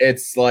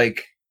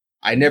like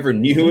I never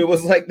knew it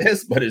was like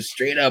this, but it's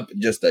straight up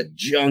just a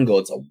jungle.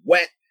 It's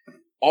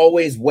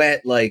always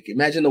wet. Like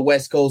imagine the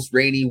West Coast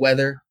rainy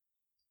weather,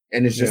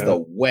 and it's just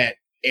a wet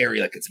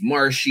area. Like it's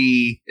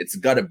marshy. It's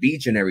got a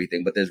beach and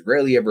everything, but there's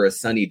rarely ever a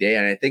sunny day.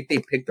 And I think they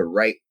picked the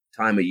right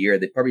time of year.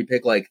 They probably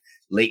pick like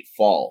late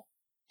fall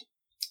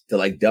to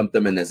like dump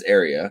them in this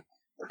area,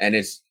 and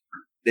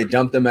they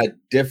dump them at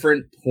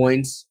different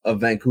points of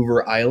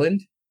Vancouver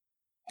Island.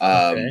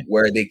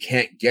 Where they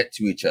can't get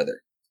to each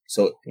other.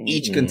 So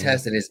each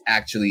contestant is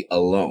actually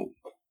alone.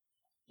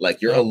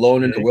 Like you're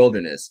alone in the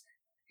wilderness.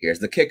 Here's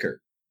the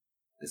kicker.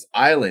 This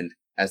island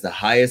has the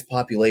highest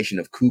population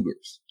of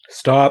cougars.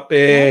 Stop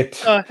it.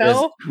 What the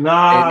hell?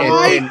 Nah.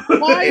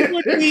 Why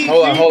would we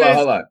Hold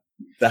on.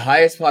 The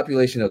highest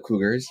population of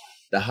cougars,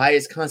 the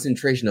highest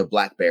concentration of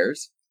black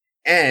bears,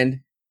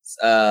 and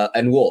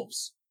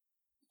wolves.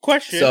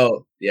 Question.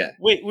 So, yeah.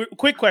 Wait,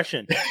 quick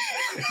question.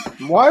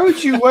 Why are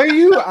you? Wait.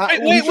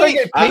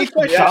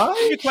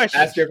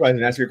 Ask your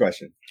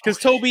question. Because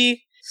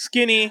Toby,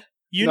 Skinny,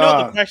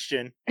 know the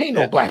question. Ain't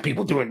no black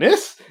people doing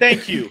this.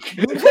 Thank you.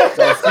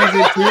 So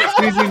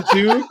season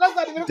two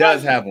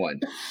does have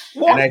one.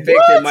 What? And I think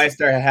they might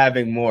start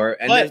having more.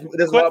 And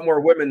there's a lot more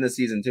women in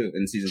season two.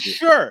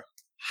 Sure.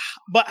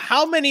 But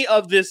how many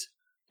of this,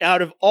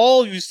 out of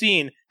all you've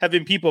seen, have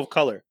been people of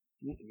color?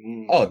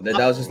 Oh, that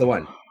was just the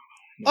one.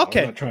 No,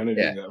 okay. I'm not trying to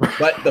do that.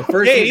 But the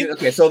first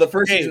season, so the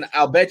first season,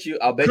 I'll bet you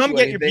come get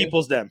anything. Your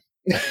peoples then.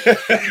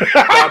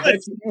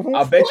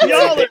 I'll bet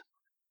you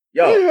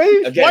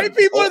again, white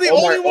people are the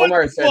only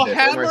ones who will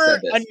hammer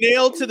a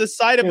nail to the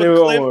side of a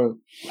cliff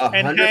 100%.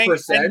 and hang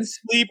and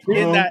sleep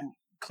in that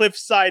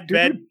cliffside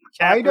bed.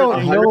 I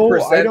don't know.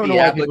 100% the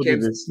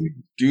applicants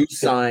do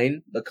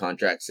sign the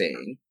contract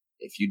saying,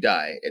 if you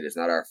die, it is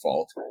not our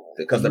fault.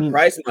 Because the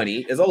prize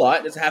money is a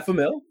lot. It's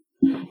 $500,000.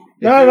 No.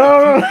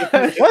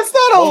 That's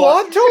not a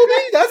lot,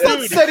 Toby. That's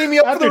not setting me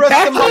up for the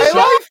rest of my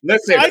life.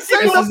 Listen, this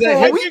is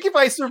a week if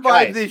I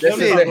survive this shit.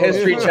 This is the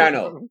History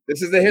Channel.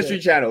 This is the History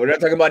Channel. We're not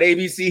talking about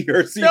ABC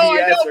or CBS. No,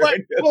 I know,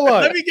 hold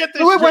on. Let me get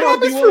this. What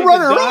happens for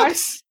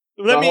runner-ups?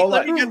 Let me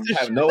get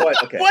this.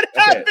 Okay. What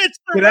happens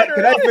for runner-ups?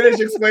 Can I finish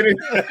explaining?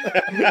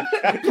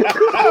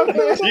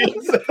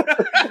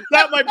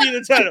 That might be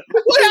the title.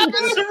 What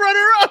happens to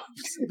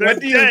runner-ups? What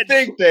do you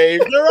think,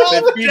 Dave? They're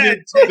all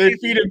dead. They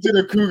feed him to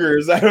the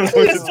cougars. I don't know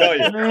what to tell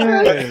you.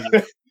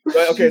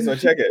 Okay, so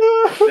check it.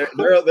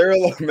 They're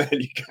alone, man.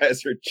 You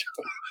guys are.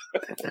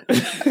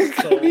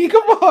 I mean,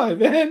 come on,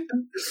 man.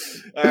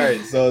 All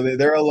right, so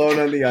they're alone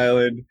on the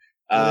island.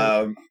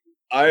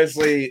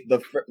 Honestly,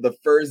 the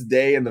first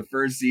day in the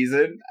first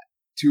season,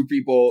 two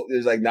people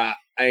there's like, nah,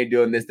 I ain't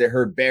doing this. They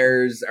heard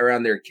bears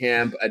around their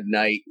camp at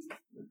night.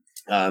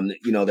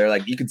 They're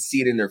like, you can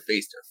see it in their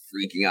face. They're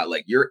freaking out.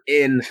 Like, you're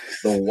in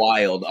the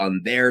wild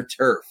on their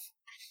turf.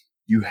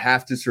 You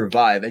have to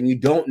survive, and you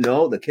don't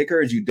know. The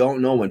kicker is you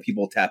don't know when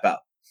people tap out.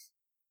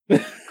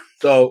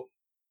 So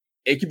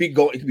it could be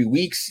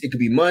weeks, it could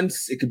be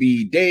months, it could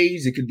be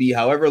days, it could be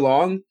however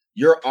long.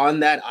 You're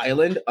on that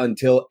island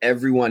until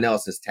everyone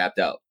else is tapped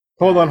out.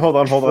 Hold on.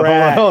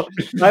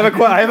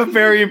 I have a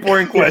very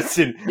important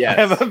question.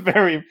 Yes.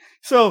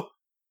 So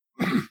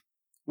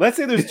let's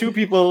say there's two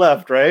people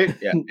left, right?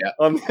 Yeah.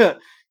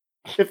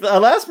 If the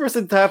last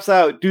person taps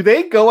out, do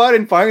they go out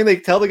and finally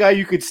tell the guy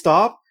you could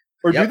stop?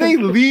 Or do they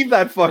leave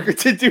that fucker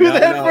to do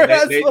that for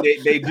us?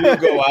 They do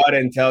go out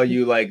and tell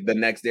you like the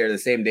next day or the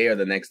same day or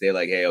the next day,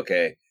 like, hey,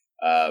 okay,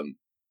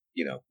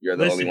 you're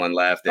the only one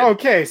left.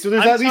 Okay, so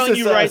there's at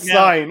least a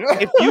sign.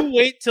 If you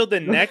wait till the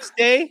next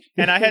day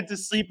and I had to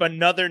sleep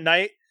another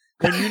night,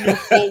 then you knew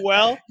full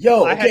well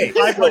I had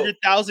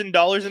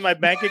 $500,000 in my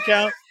bank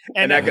account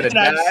and I'm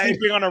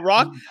sleeping on a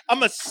rock, I'm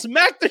going to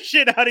smack the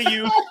shit out of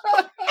you.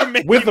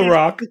 With the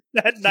rock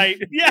that night.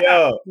 Yeah.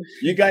 Yo,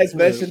 you guys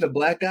mentioned the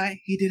black guy.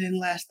 He didn't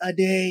last a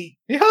day.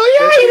 Hell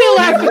yeah, he didn't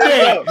last a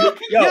day.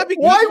 Yeah,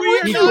 why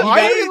would you?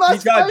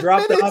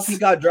 He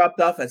got dropped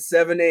off at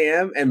 7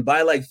 a.m. and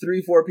by like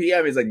 3-4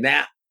 p.m. he's like,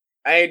 nah,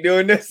 I ain't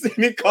doing this. And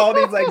he called.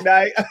 He's like,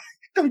 nah,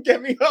 come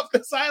get me off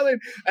this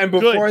island. And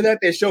before that,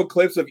 they show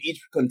clips of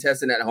each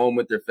contestant at home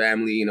with their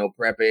family,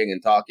 prepping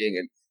and talking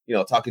and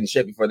talking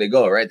shit before they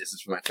go. Right, this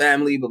is for my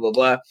family. Blah blah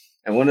blah.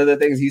 And one of the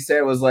things he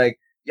said was like,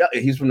 yeah,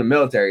 he's from the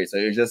military, so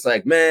he's just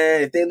like,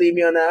 man, if they leave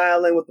me on the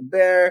island with the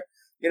bear,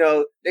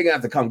 they're gonna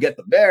have to come get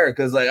the bear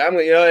because, like,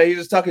 he's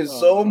just talking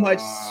so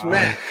much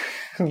smack.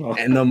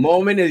 And the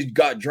moment he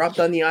got dropped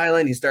on the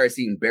island, he started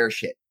seeing bear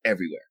shit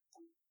everywhere,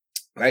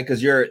 right?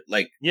 Because you're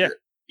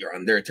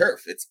on their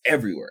turf; it's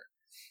everywhere.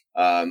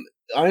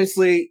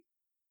 Honestly,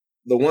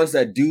 the ones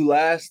that do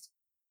last,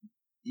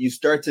 you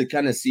start to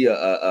kind of see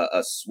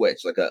a switch,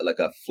 like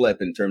a flip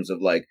in terms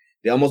of like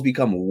they almost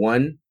become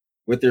one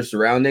with their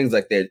surroundings,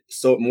 like they're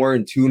so more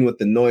in tune with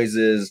the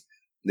noises.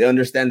 They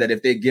understand that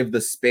if they give the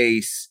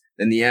space,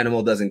 then the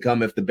animal doesn't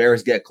come. If the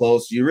bears get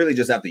close, you really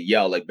just have to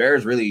yell. Like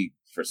bears really,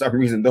 for some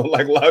reason, don't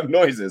like loud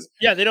noises.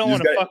 Yeah, they don't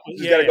want to fuck with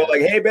you. You gotta go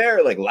like, hey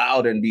bear, like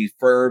loud and be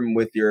firm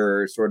with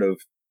your sort of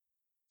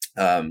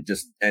and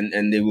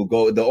they will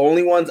go. The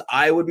only ones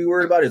I would be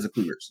worried about is the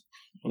cougars.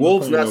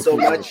 Wolves, not so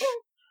much.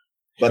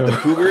 But the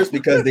cougars,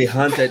 because they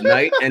hunt at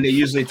night and they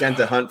usually tend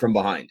to hunt from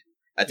behind.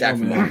 Attack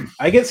from behind.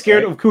 I get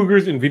scared of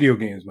cougars in video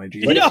games, my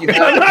G. But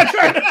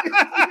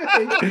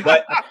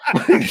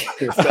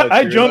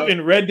I jumped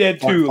in Red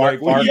Dead 2.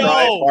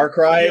 Far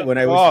Cry, when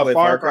I was playing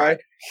Far Cry.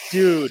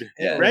 Dude,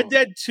 Red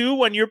Dead 2,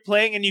 when you're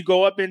playing and you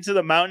go up into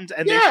the mountains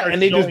and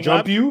they just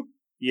jump you.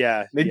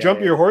 Yeah. They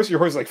jump your horse. Your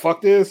horse is like,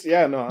 fuck this.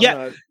 Yeah, no.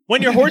 Yeah.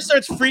 When your horse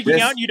starts freaking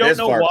out, you don't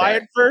know why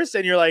at first,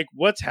 and you're like,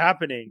 what's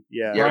happening?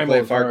 Yeah. You ever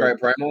play Far Cry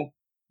Primal?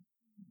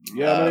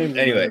 Yeah.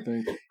 Anyway.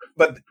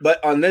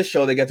 But on this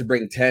show, they get to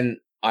bring 10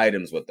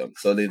 items with them.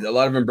 So a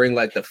lot of them bring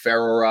like the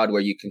ferro rod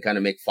where you can kind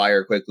of make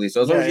fire quickly.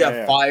 So as long as you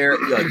have fire,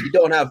 if you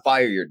don't have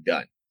fire, you're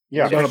done.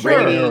 Yeah,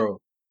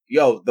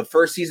 the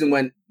first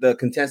season the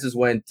contestants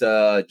went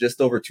just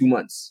over 2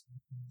 months.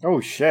 Oh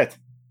shit!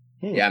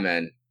 Yeah,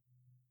 man,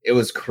 it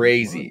was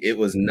crazy. It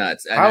was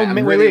nuts. And how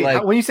many?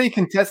 Wait, when you say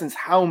contestants,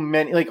 how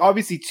many? Like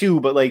obviously 2,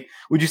 but like,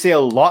 would you say a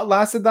lot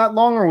lasted that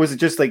long, or was it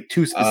just like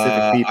 2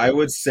 specific people? I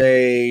would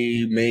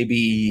say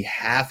maybe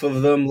half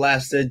of them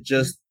lasted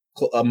just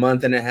a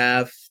month and a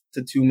half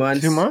to 2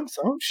 months. 2 months?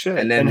 Oh shit!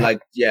 And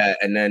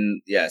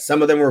then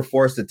some of them were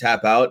forced to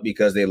tap out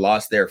because they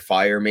lost their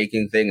fire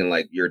making thing, and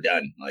like you're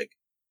done. Like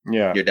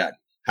you're done.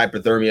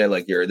 Hypothermia,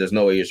 like there's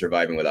no way you're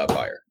surviving without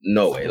fire.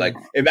 No way. Like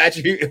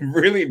it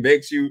really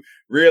makes you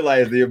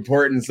realize the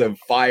importance of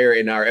fire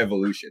in our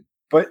evolution.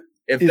 But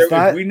if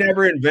we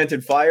never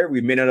invented fire,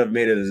 we may not have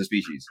made it as a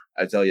species.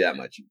 I tell you that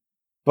much.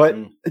 But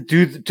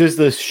does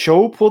the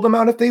show pull them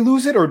out if they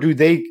lose it, or do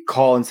they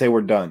call and say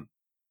we're done?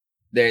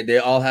 They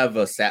all have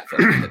a sat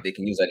phone that they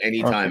can use at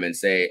any time and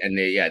say, and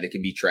they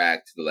can be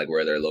tracked to like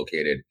where they're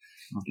located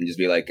and just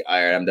be like,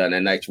 all right, I'm done.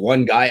 And like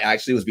one guy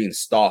actually was being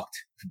stalked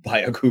by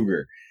a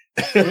cougar.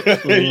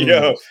 It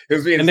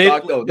was being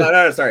stalked.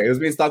 It was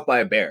being stalked by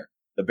a bear.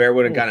 The bear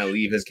wouldn't kind of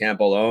leave his camp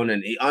alone.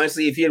 And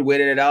honestly, if he had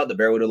waited it out, the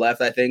bear would have left,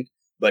 I think.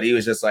 But he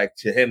was just like,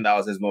 to him, that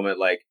was his moment.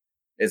 Like,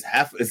 is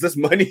this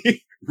money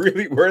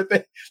really worth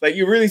it? Like,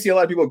 you really see a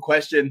lot of people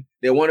question.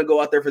 They want to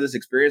go out there for this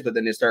experience, but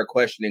then they start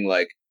questioning,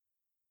 like,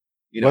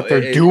 what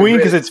they're doing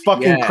because it's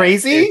fucking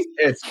crazy.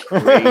 It's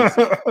crazy.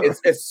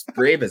 It's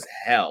brave as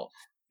hell.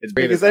 It's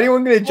brave. Is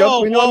anyone going to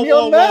jump in on me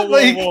on that?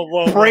 Like,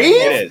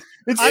 brave?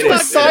 It's I'm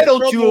not suicidal,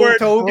 gonna throw the Jewel, word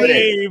Toby.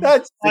 brave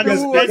That's on too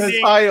spending-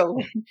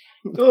 suicidal.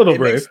 A little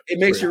brave. It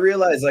makes you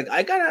realize, like,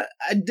 I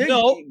dig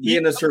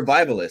being a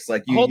survivalist.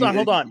 Like, hold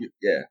on.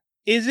 Yeah.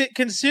 Is it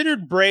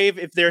considered brave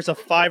if there's a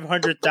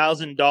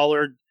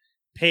 $500,000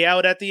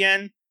 payout at the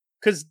end?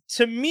 Because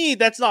to me,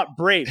 that's not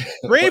brave.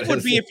 Brave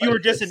would be if you were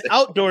just an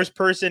outdoors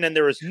person and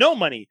there was no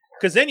money.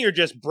 Because then you're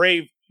just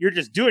brave. You're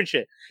just doing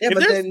shit. Yeah, if but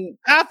there's then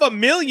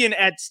 $500,000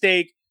 at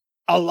stake,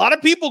 a lot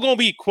of people gonna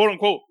be quote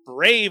unquote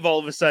brave all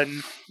of a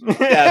sudden.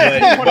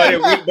 yeah,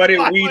 but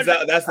it weeds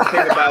out. That's the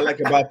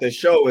thing about the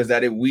show is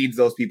that it weeds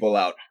those people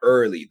out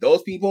early.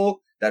 Those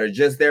people that are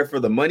just there for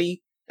the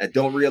money that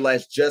don't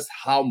realize just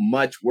how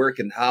much work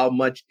and how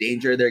much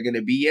danger they're going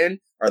to be in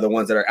are the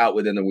ones that are out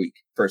within the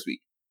first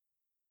week.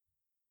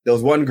 There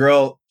was one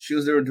girl, she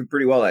was doing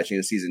pretty well actually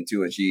in season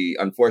 2, and she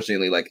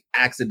unfortunately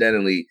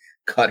accidentally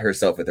cut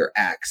herself with her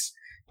axe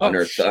on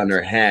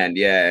her hand.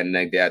 Yeah, and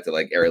they had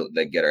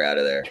to get her out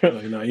of there.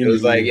 No, it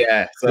was like,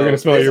 yeah, so they're gonna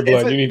smell your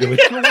blood. You need to leave.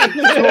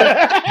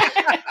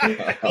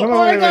 I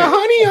got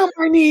honey on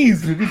my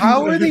knees.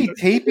 How are they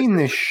taping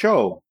this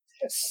show?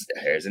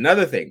 Here's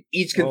another thing.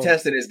 Each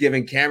contestant is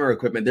given camera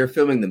equipment. They're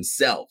filming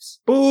themselves.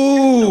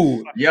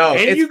 Boo! Yo,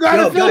 and you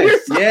gotta film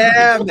yourself.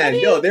 Yeah, man.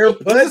 Yo, they're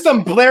putting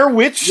some Blair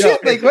Witch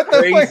shit. Like, what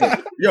the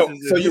fuck? Yo,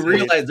 so you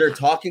realize they're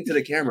talking to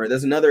the camera.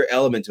 There's another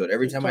element to it.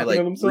 Every time I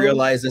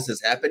realize this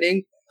is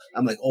happening,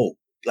 I'm like, oh,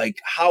 like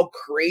how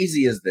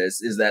crazy is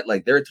this? Is that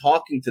like they're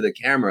talking to the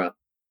camera,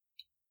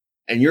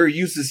 and you're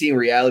used to seeing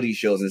reality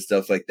shows and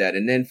stuff like that,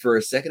 and then for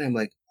a second, I'm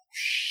like,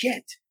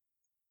 shit,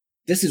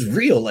 this is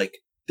real. Like.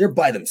 They're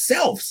by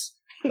themselves.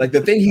 Like the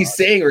thing he's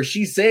saying or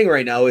she's saying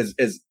right now is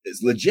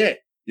legit.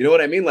 You know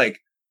what I mean? Like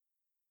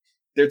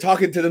they're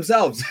talking to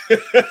themselves. You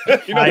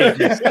know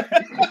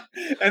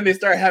and they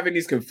start having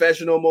these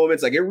confessional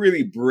moments. Like it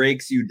really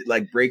breaks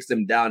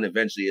them down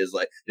eventually. Is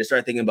like they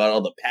start thinking about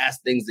all the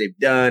past things they've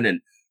done, and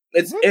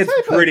it's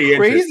pretty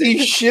crazy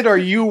shit are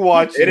you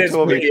watching? It is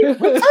pretty.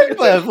 What type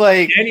of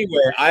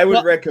anyway, I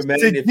would recommend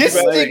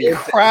sadistic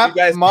crap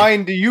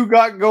mind do you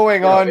got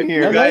going on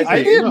here?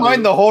 I didn't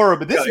mind the horror,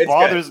 but this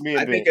bothers me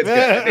a bit.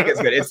 I think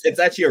it's good. It's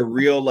actually a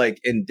real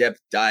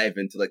in-depth dive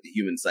into the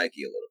human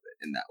psyche a little bit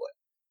in that way.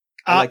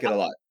 I like it a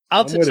lot.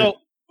 So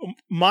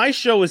my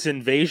show is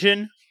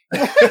Invasion.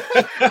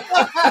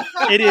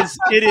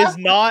 It is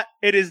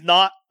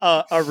not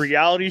a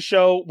reality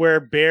show where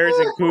bears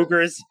and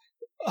cougars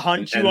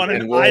hunt you on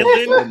an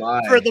island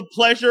for the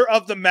pleasure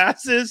of the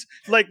masses.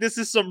 Like this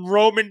is some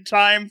Roman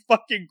time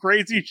fucking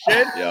crazy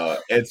shit. Yo,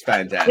 it's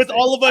fantastic. With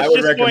all of us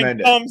just going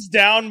thumbs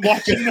down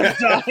watching them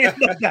die in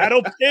the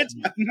battle pit.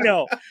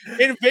 No.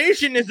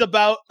 Invasion is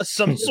about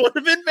some sort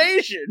of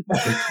invasion.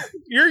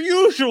 Your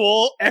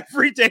usual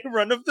everyday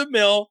run of the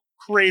mill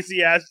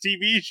crazy ass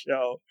TV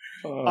show.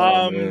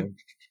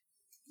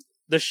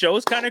 The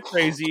show's kind of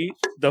crazy.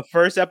 The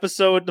first and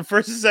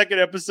second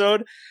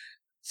episode.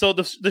 So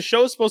the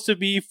show is supposed to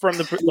be from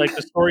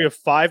the story of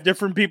 5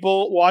 different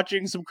people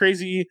watching some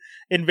crazy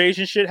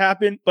invasion shit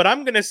happen, but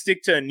I'm gonna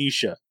stick to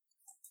Anisha.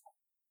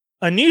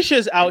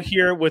 Anisha's out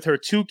here with her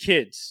 2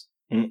 kids.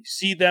 You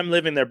see them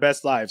living their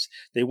best lives.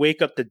 They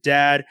wake up to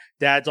dad.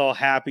 Dad's all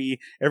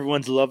happy.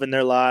 Everyone's loving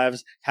their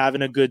lives,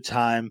 having a good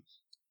time.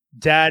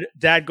 Dad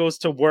goes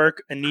to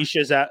work.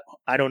 Anisha's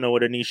I don't know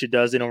what Anisha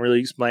does. They don't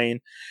really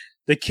explain.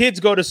 The kids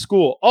go to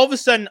school. All of a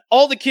sudden,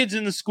 all the kids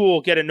in the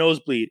school get a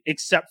nosebleed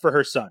except for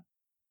her son.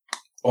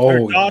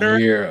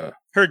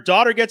 Her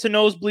daughter gets a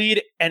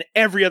nosebleed, and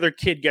every other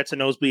kid gets a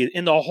nosebleed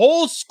in the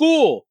whole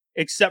school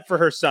except for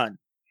her son.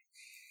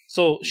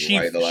 So she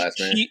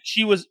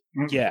was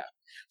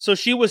So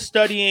she was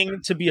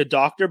studying to be a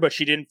doctor, but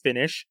she didn't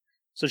finish.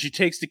 So she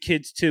takes the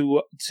kids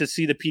to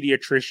see the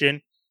pediatrician.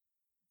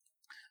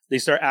 They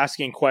start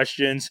asking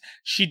questions.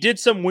 She did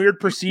some weird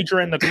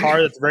procedure in the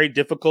car that's very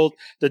difficult.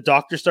 The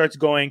doctor starts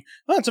going,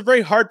 "Oh, it's a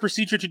very hard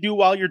procedure to do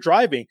while you're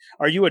driving.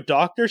 Are you a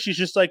doctor?" She's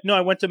just like, "No, I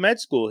went to med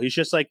school." He's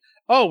just like,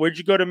 "Oh, where'd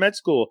you go to med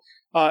school?"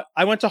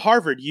 "I went to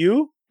Harvard."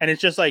 "You?" And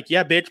it's just like,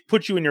 "Yeah, bitch,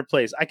 put you in your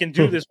place. I can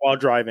do this while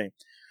driving."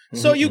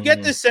 So you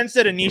get this sense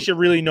that Anisha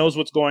really knows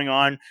what's going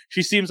on.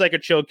 She seems like a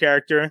chill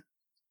character.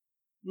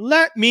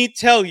 Let me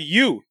tell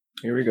you.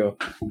 Here we go.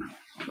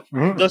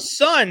 The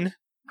son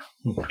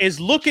is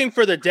looking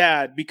for the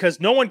dad because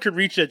no one could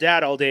reach the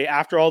dad all day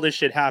after all this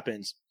shit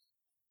happens.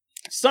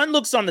 Son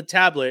looks on the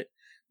tablet,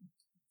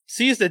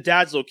 sees the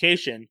dad's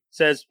location,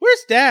 says,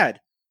 "Where's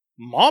dad?"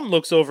 Mom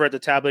looks over at the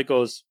tablet,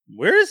 goes,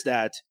 "Where is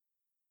that?"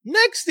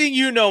 Next thing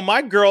you know,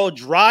 my girl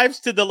drives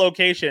to the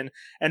location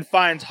and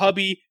finds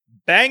hubby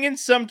banging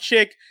some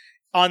chick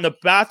on the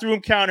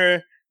bathroom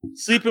counter,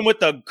 sleeping with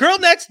the girl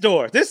next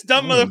door. This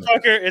dumb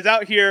motherfucker is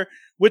out here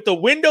with the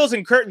windows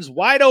and curtains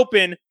wide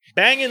open,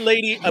 banging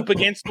lady up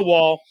against the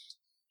wall.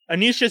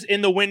 Anisha's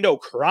in the window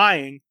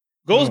crying,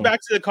 goes back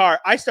to the car.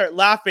 I start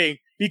laughing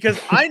because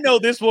I know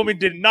this woman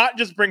did not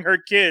just bring her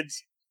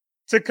kids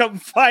to come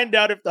find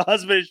out if the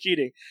husband is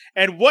cheating.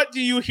 And what do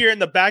you hear in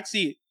the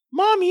backseat?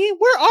 "Mommy,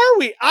 where are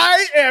we?"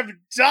 I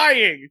am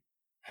dying.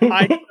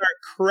 I start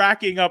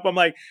cracking up. I'm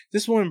like,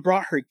 this woman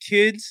brought her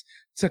kids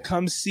to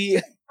come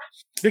see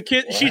The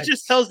kid, she What?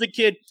 just tells the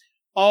kid,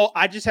 "Oh,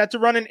 I just had to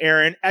run an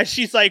errand," as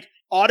she's like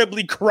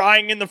audibly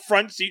crying in the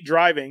front seat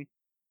driving.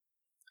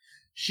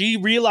 She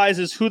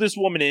realizes who this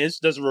woman is,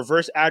 does a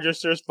reverse address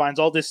search, finds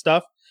all this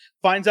stuff,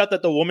 finds out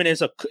that the woman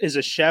is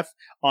a chef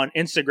on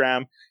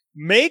Instagram,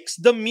 makes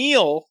the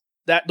meal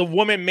that the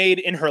woman made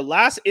in her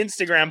last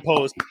Instagram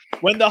post.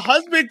 When the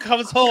husband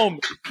comes home,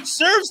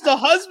 serves the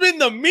husband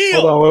the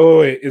meal. Hold on,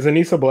 wait. Is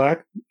Anissa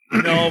black?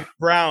 No,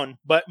 brown,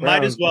 but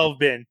might as well have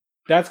been.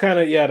 That's kind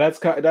of that's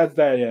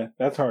that. Yeah,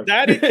 that's hard.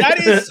 That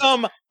is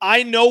some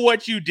I know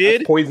what you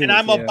did, and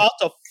I'm about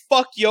to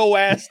fuck your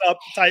ass up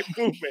type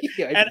movement.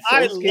 And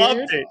I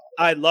loved it.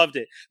 I loved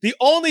it. The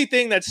only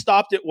thing that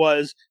stopped it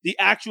was the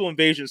actual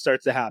invasion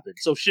starts to happen.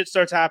 So shit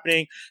starts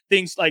happening.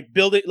 Things like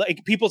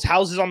people's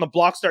houses on the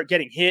block start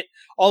getting hit.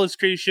 All this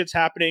crazy shit's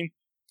happening.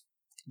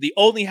 The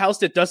only house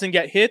that doesn't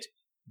get hit,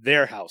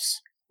 their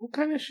house. What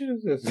kind of shit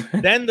is this?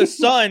 Then the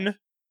son,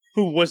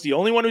 who was the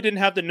only one who didn't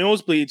have the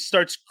nosebleed,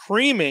 starts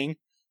screaming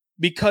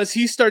because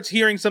he starts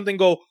hearing something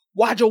go,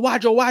 "Wajo,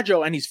 wajo,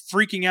 wajo," and he's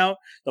freaking out.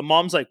 The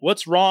mom's like,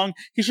 "What's wrong?"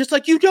 He's just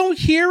like, "You don't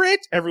hear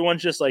it?"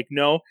 Everyone's just like,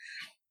 "No."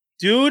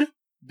 Dude,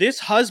 this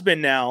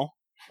husband now,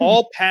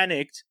 all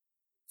panicked,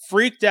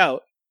 freaked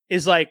out,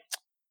 is like,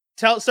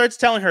 starts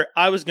telling her,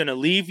 "I was going to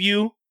leave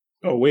you."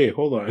 Oh, wait,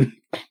 hold on.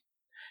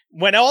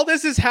 When all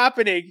this is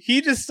happening,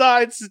 he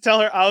decides to tell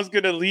her, "I was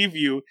going to leave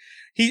you."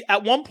 He,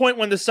 at one point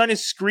when the son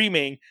is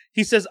screaming,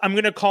 he says, "I'm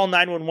going to call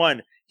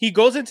 911. He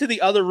goes into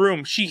the other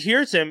room. She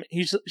hears him.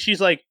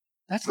 She's like,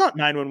 "That's not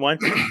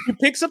 911. He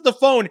picks up the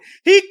phone.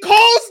 He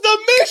calls the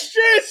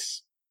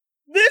mistress.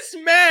 This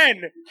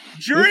man,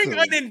 during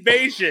an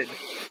invasion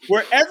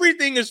where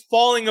everything is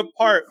falling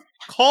apart,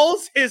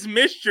 calls his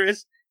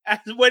mistress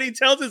when he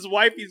tells his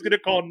wife he's going to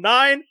call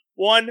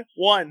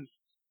 911.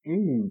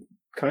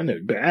 Kind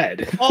of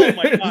bad. Oh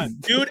my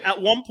God. Dude,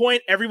 at one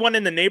point, everyone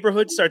in the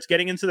neighborhood starts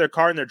getting into their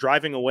car and they're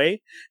driving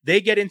away.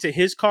 They get into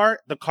his car.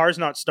 The car's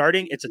not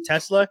starting. It's a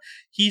Tesla.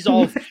 He's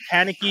all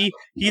panicky.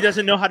 He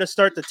doesn't know how to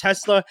start the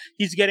Tesla.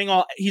 He's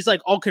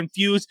like all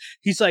confused.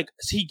 He's like,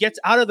 he gets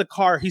out of the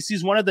car. He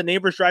sees one of the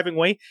neighbors driving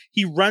away.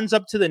 He runs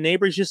up to the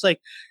neighbor. He's just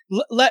like,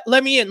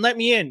 let me in. Let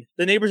me in.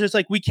 The neighbor's just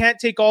like, "We can't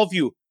take all of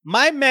you."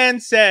 My man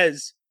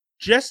says,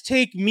 "Just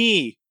take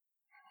me."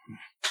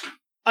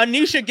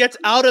 Anisha gets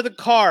out of the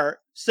car,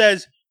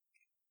 says,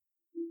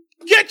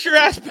 "Get your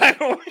ass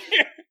back over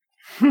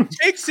here."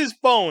 Takes his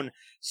phone,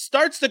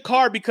 starts the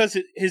car because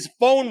his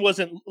phone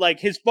wasn't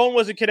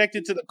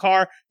connected to the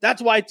car.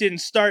 That's why it didn't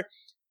start.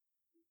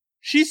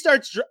 She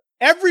starts.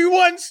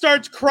 Everyone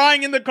starts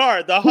crying in the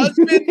car. The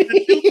husband,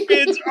 the two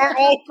kids are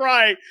all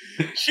crying.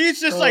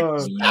 She's just like,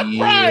 "Stop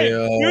crying,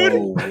 dude."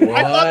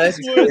 What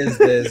is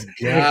this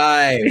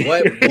guy?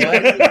 What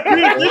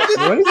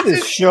is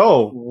this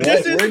show?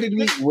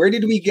 Where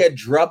did we get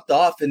dropped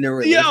off in the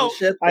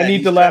relationship? I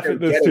need to laugh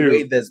at this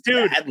too.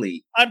 Dude,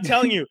 badly. I'm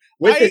telling you.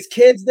 With his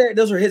kids there?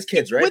 Those were his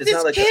kids, right? With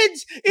his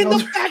kids in the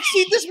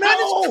backseat. This man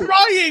is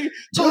crying,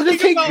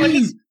 talking about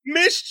his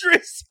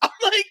mistress. I'm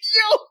like,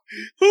 yo,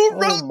 who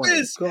wrote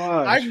this?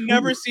 Gosh. I've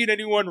never seen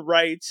anyone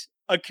write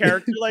a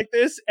character like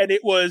this, and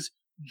it was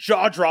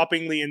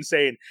jaw-droppingly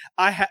insane.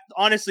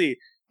 Honestly,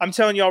 I'm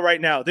telling y'all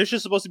right now, this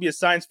is supposed to be a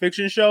science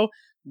fiction show.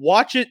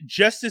 Watch it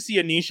just to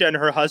see Anisha and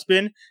her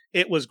husband.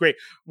 It was great.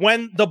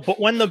 When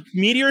the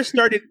meteor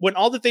started, when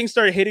all the things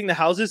started hitting the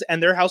houses,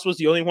 and their house was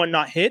the only one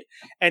not hit,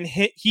 and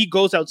he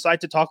goes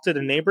outside to talk to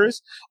the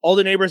neighbors. All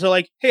the neighbors are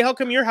like, "Hey, how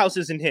come your house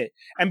isn't hit?"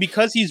 And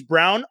because he's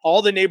brown,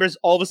 all the neighbors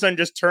all of a sudden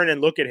just turn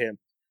and look at him.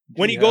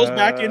 When he goes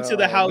back into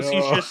the house,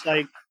 he's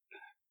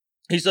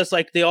just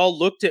like, "They all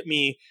looked at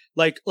me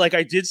like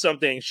I did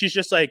something." She's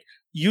just like,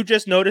 "You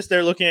just noticed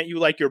they're looking at you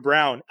like you're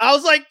brown." I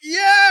was like,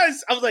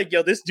 yes! I was like,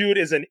 yo, this dude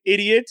is an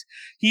idiot.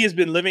 He has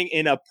been living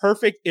in a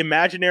perfect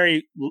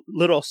imaginary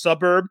little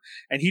suburb,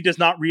 and he does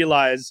not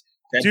realize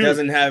he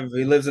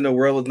lives in a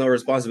world with no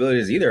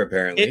responsibilities either,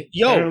 apparently.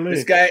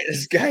 This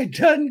guy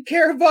doesn't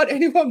care about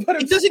anyone but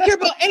himself. He doesn't care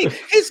about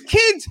his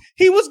kids.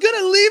 He was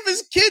gonna leave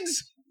his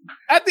kids.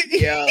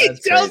 He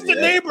tells the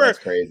neighbor. That's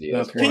crazy.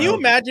 Can you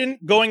imagine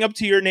going up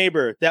to your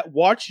neighbor that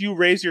watched you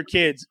raise your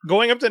kids,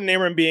 going up to the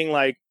neighbor and being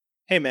like,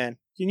 "Hey man,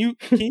 can you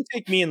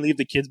take me and leave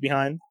the kids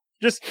behind?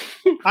 Just,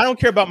 I don't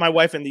care about my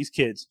wife and these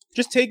kids.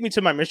 Just take me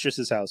to my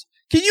mistress's house."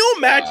 Can you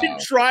imagine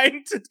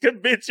trying to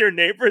convince your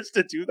neighbors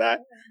to do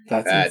that?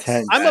 That's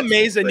intense. I'm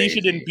amazed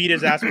Anisha didn't beat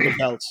his ass with the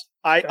belts.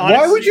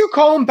 Why would you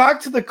call him back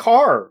to the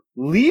car?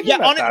 Leave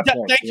him at that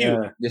point. Thank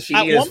you. Did she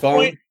eat his phone?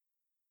 Point,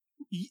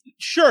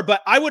 sure,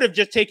 but I would have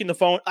just taken the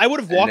phone. I would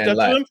have walked up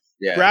to him,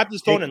 grabbed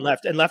his phone, and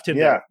left him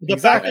there.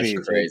 Exactly.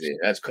 That's crazy.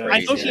 That's crazy. I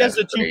know she has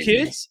the two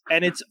kids,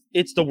 and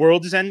it's the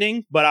world is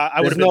ending, but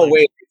I would have no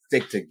way to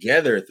stick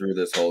together through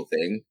this whole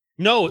thing.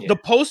 No, the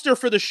poster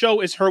for the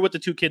show is her with the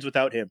two kids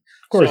without him.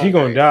 Of course, he's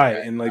gonna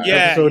die in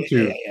episode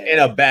 2 in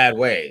a bad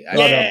way.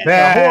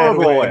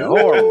 Horrible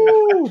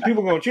way.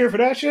 People gonna cheer for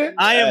that shit.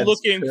 I am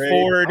looking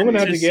forward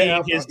to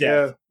seeing his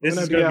death. This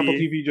is gonna be Apple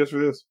TV just for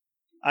this.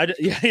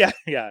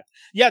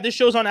 Yeah. This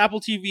show's on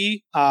Apple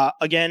TV.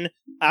 Again,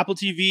 Apple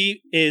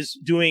TV is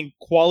doing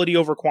quality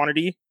over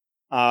quantity.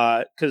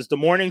 Because the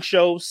morning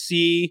show,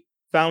 C,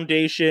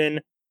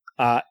 Foundation,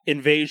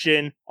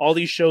 Invasion, all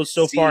these shows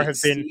so far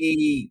have been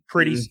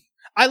pretty.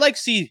 I like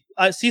C.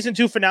 Season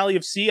 2 finale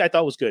of C, I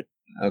thought was good.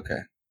 Okay.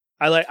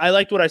 I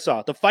liked what I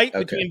saw. The fight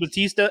between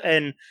Batista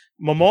and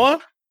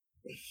Momoa,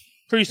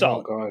 pretty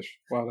solid. Oh gosh,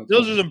 wow!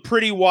 Those are some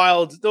pretty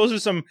wild. Those are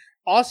some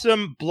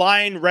awesome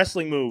blind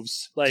wrestling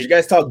moves. Like, did you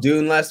guys talk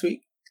Dune last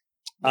week?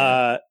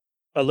 A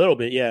little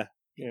bit, yeah.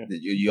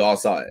 You all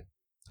saw it.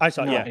 I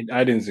saw it. Yeah,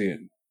 I didn't see it.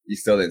 You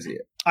still didn't see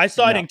it. I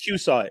saw it and Q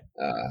saw it.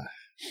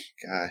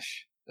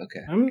 Gosh.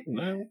 Okay.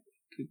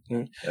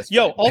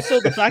 Yo, also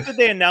the fact that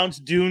they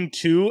announced Dune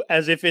 2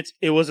 as if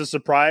it was a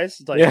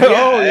surprise. Like,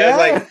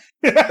 like,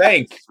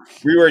 thanks.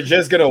 We were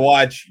just gonna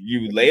watch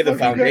you lay the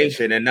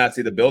foundation and not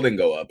see the building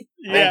go up.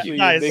 Yeah, actually,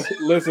 nice. They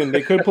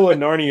could pull a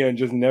Narnia and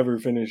just never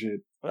finish it.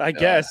 I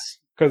guess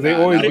because they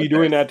always be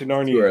doing that to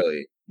Narnia. Too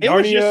early. It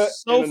was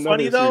just so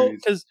funny though,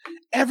 because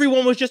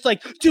everyone was just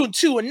like, Dune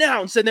 2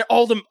 announced, and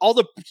all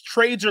the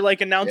trades are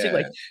like announcing,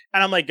 like,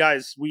 and I'm like,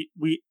 guys, we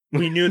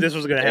knew this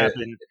was gonna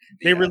happen.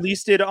 They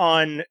released it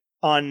on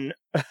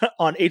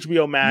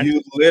HBO Max.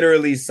 You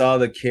literally saw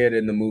the kid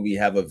in the movie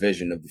have a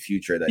vision of the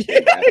future that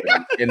didn't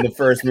happen in the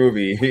first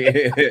movie.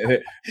 We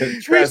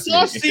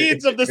saw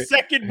scenes of the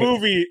second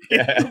movie in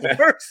the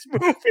first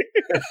movie.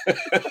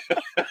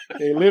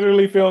 They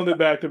literally filmed it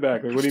back to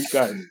back. Like, what do you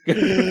guys?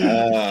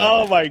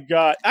 Oh my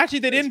god! Actually,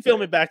 they didn't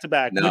film it back to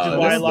back, which is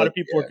why a lot of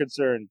people were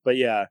concerned. But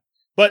yeah.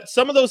 But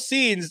some of those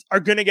scenes are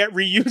going to get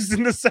reused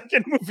in the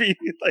second movie.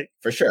 Like,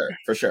 for sure.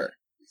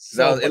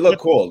 So it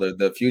looked cool.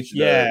 The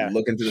future,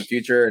 look into the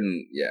future,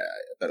 and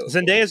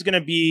Zendaya is going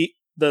to be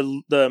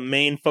the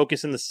main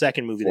focus in the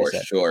second movie. For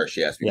sure,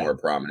 she has to be more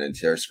prominent.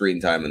 Her screen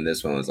time in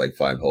this one was like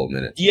 5 whole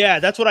minutes. Yeah,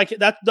 that's what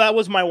that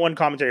was my one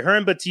commentary. Her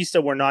and Batista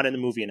were not in the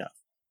movie enough.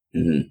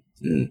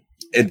 Mm-hmm.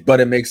 Mm-hmm. But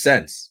it makes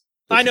sense.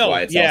 I know.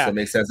 Why it also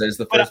makes sense that it's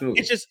the first movie.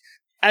 It's just,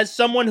 as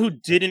someone who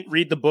didn't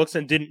read the books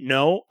and didn't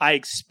know, I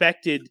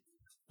expected.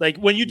 Like,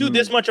 when you do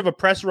this much of a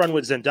press run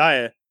with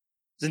Zendaya,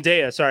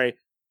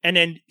 and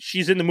then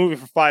she's in the movie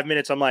for 5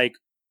 minutes, I'm like,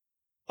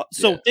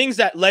 things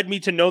that led me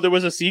to know there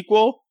was a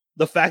sequel,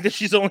 the fact that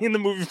she's only in the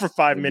movie for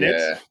 5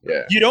 minutes,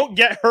 you don't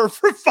get her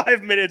for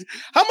 5 minutes.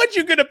 How much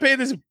you gonna pay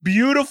this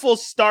beautiful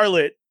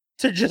starlet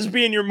to just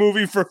be in your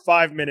movie for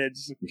 5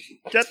 minutes?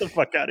 Get the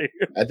fuck out of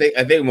here. I think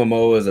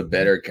Momoa was a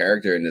better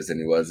character in this than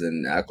he was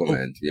in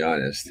Aquaman, to be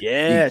honest.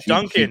 Yeah,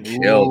 Duncan. He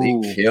killed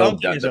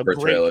the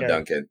portrayal of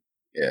Duncan.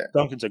 Yeah,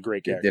 Duncan's a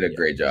great character. He did a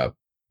great job.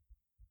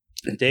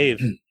 Dave,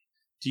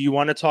 do you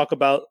want to talk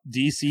about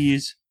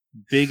DC's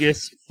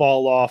biggest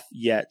fall off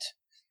yet?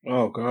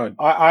 Oh God,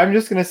 I'm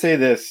just gonna say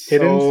this.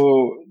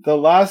 So the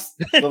last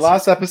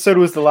episode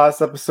was the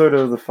last episode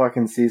of the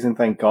fucking season.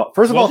 Thank God.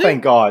 First of all,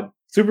 thank God.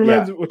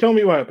 Superman. Well, tell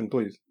me what happened,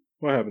 please.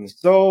 What happened?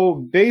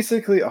 So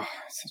basically, such a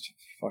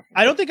fucking.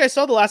 I don't think I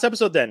saw the last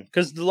episode then,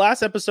 because the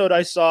last episode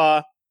I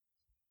saw.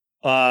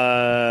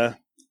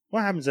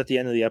 What happens at the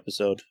end of the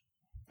episode?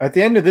 At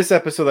the end of this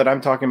episode that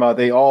I'm talking about,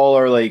 they all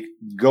are like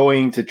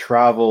going to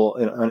travel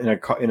in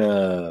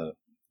a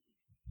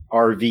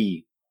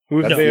RV.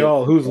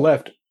 Who's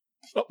left?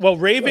 Well,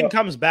 Raven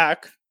comes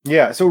back.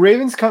 Yeah, so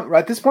Raven's come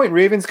at this point.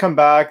 Raven's come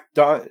back.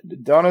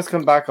 Donna's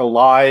come back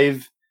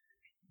alive.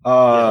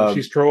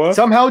 She's Troa.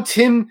 Somehow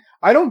Tim.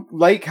 I don't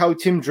like how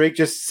Tim Drake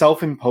just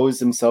self-imposed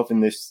himself in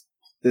this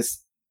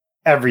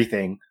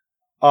everything.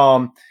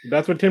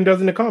 That's what Tim does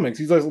in the comics.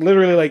 He's like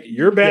literally like,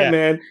 you're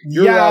Batman,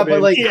 you're Robin.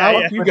 But like how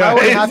it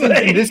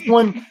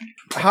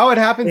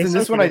happens in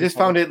this one, I just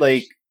found it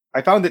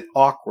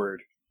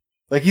awkward.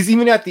 Like, he's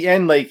even at the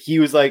end, like, he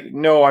was like,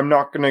 no, I'm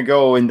not gonna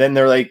go, and then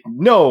they're like,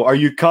 no, are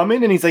you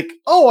coming? And he's like,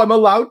 oh, I'm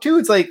allowed to.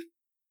 It's like,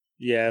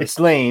 yeah, it's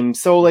lame.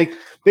 So like,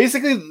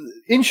 basically,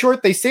 in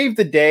short, they saved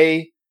the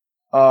day.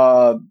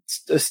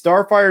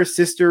 Starfire's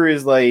sister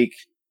is like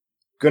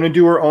gonna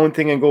do her own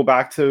thing and go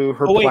back to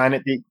her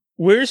planet.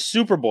 Where's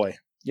Superboy?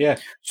 Yeah.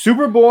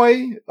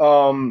 Superboy,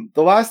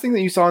 the last thing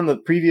that you saw in the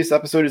previous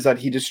episode is that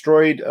he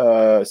destroyed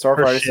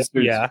Starfire's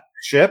sister's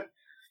ship.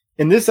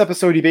 In this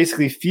episode, he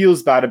basically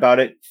feels bad about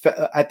it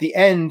at the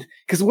end.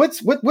 Because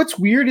what's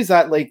weird is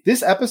that, like,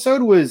 this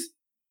episode was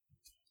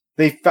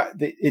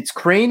it's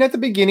Crane at the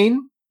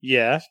beginning.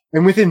 Yeah.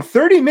 And within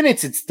 30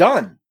 minutes, it's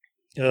done.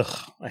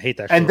 Ugh, I hate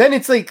that. And then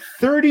it's like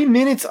 30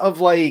 minutes of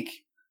like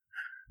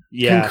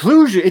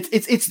conclusion.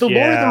 It's the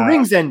Lord of the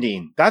Rings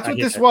ending. That's what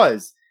this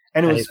was.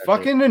 And it was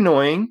fucking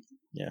annoying.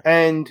 Yeah.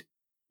 And,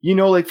 you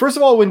know, like, first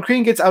of all, when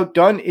Crane gets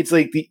outdone, it's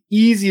like the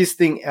easiest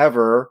thing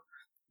ever.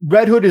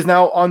 Red Hood is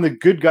now on the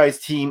good guys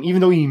team,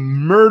 even though he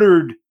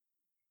murdered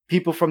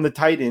people from the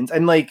Titans.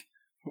 And like,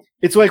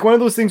 it's like one of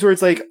those things where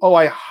it's like, oh,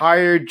 I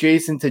hired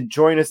Jason to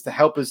join us to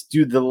help us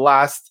do the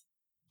last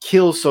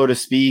kill, so to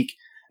speak.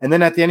 And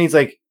then at the end, he's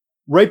like,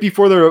 right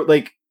before they're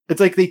like,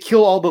 it's like they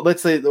kill all the,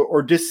 let's say,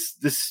 or beat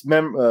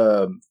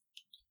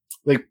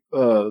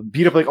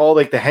up like all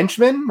like the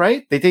henchmen,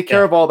 right? They take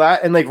care of all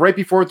that, and like right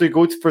before they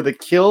go for the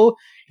kill,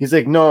 he's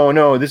like,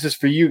 no, this is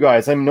for you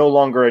guys. I'm no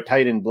longer a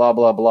Titan, blah,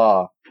 blah,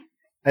 blah.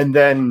 And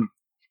then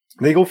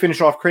they go finish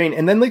off Crane.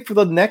 And then like for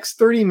the next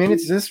 30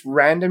 minutes, this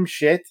random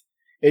shit.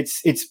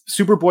 It's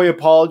Superboy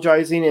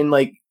apologizing and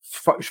like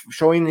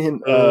showing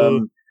him,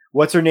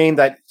 what's her name,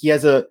 that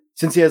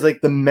since he has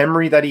like the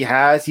memory that he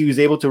has, he was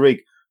able to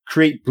like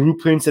create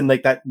blueprints, and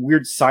like that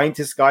weird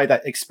scientist guy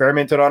that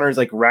experimented on her is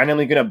like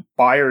randomly gonna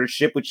buy her a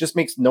ship, which just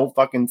makes no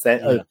fucking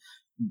sense.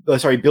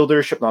 Build her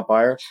a ship, not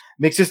buy her.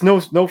 Makes just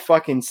no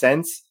fucking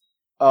sense.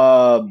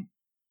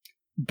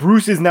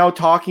 Bruce is now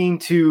talking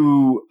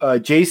to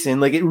Jason.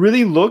 Like it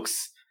really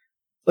looks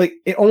like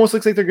it almost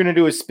looks like they're gonna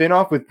do a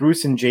spin-off with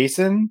Bruce and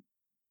Jason.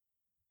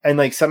 And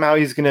like somehow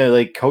he's gonna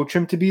like coach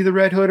him to be the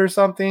Red Hood or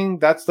something.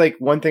 That's like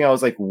one thing I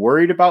was like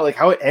worried about. Like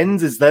how it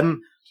ends is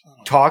them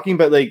talking,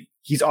 but like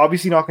he's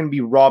obviously not gonna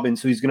be Robin,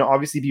 so he's gonna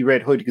obviously be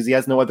Red Hood because he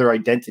has no other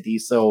identity.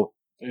 So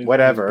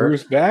whatever.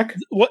 Bruce back?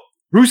 What?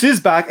 Bruce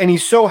is back, and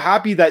he's so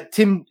happy that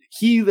Tim.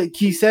 He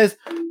says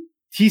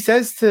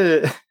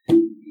to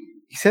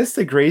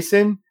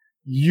Grayson,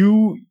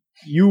 "You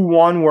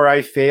won where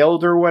I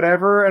failed," or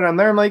whatever. And I'm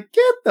there. I'm like,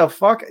 get the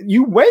fuck.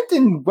 You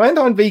went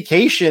on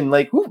vacation.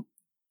 Like who?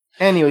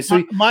 Anyway,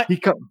 so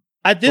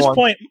at this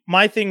point,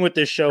 my thing with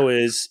this show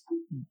is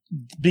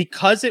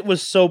because it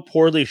was so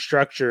poorly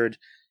structured,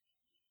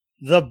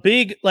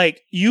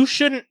 you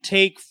shouldn't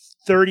take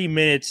 30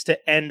 minutes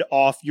to end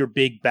off your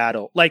big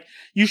battle. Like,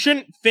 you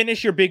shouldn't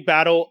finish your big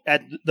battle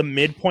at the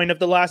midpoint of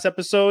the last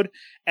episode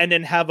and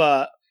then have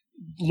a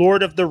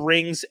Lord of the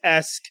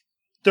Rings-esque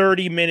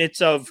 30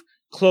 minutes of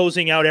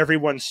closing out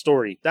everyone's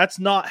story. That's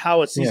not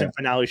how a season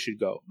finale should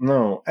go.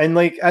 No. And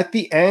like at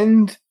the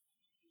end,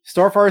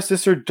 Starfire's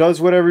sister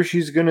does whatever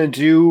she's gonna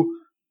do.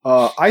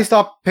 I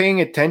stopped paying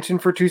attention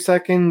for 2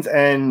 seconds,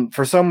 and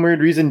for some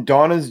weird reason,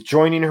 Donna's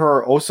joining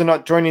her, also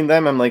not joining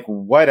them. I'm like,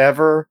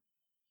 whatever.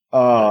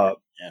 They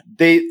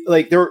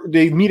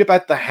meet up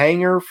at the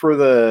hangar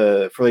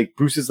for like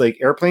Bruce's like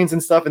airplanes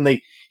and stuff, and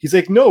he's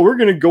like, no, we're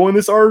gonna go in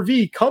this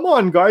RV. Come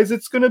on, guys,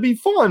 it's gonna be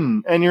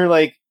fun. And you're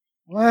like,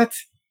 what?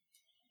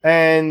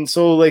 And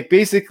so like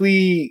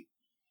basically,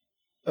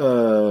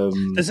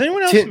 does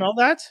anyone else smell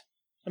that?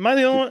 Am I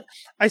the only one?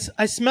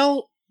 I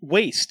smell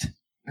waste.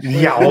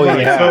 Yeah, oh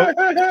yeah.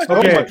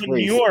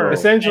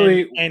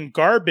 Essentially, and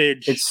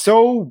garbage. It's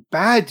so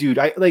bad, dude.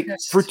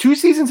 For 2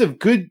 seasons of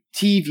good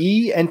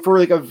TV and for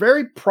like a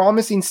very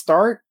promising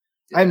start,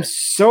 I'm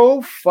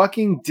so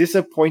fucking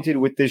disappointed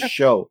with this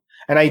show.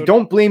 And I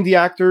don't blame the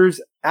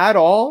actors at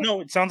all.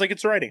 No, it sounds like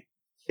it's writing.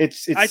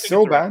 It's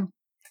so bad.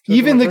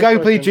 Even the guy who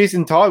played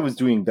Jason Todd was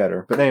doing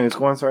better. But anyways,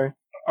 go on, sorry.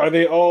 Are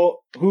they all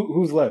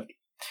who's left?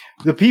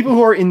 The people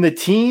who are in the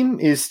team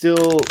is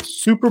still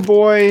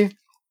Superboy,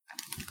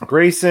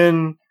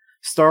 Grayson,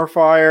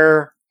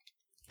 Starfire.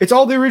 It's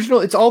all the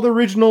original.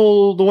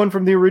 The one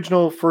from the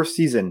original first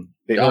season.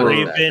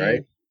 Raven,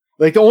 right?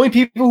 Like the only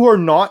people who are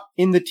not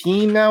in the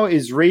team now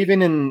is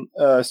Raven and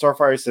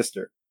Starfire's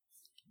sister.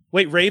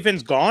 Wait,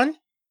 Raven's gone?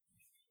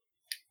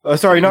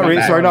 Sorry, not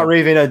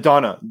Raven.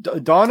 Donna.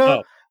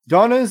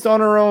 Donna's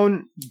on her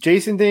own.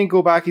 Jason didn't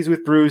go back. He's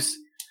with Bruce.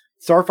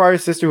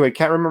 Starfire's sister, who I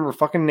can't remember her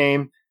fucking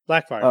name.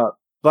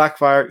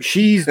 Blackfire.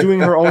 She's doing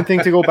her own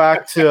thing to go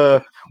back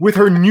to with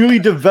her newly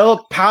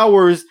developed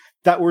powers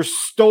that were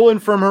stolen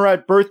from her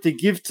at birth to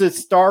give to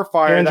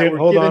Starfire.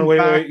 Hold on, wait.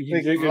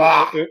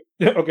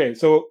 Okay,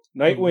 so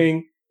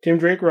Nightwing, Tim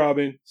Drake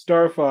Robin,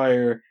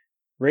 Starfire,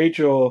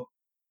 Rachel,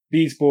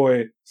 Beast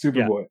Boy,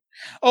 Superboy. Yeah.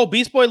 Oh,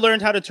 Beast Boy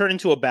learned how to turn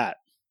into a bat.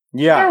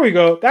 Yeah. There we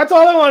go. That's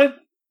all I wanted.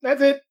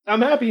 That's it.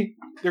 I'm happy.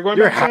 They're going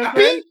back to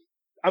happy?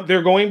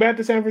 They're going back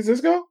to San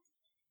Francisco?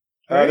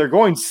 Right? They're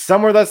going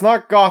somewhere that's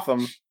not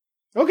Gotham.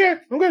 Okay,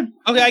 I'm good.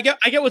 Okay, I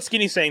get what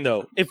Skinny's saying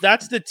though. If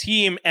that's the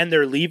team and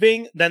they're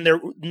leaving, then their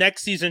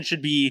next season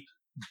should be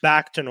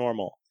back to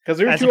normal. Because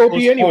they were too OP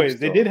anyways.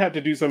 They did have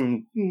to do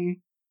some.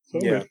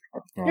 Yeah,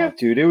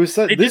 dude, it was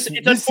this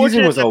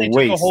season was a waste.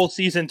 Took a whole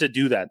season to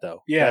do that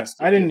though. Yeah,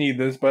 I didn't need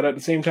this, but at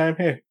the same time,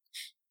 hey.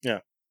 Yeah.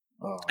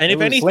 And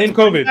if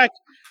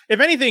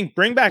anything,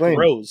 bring back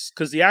Rose,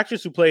 because the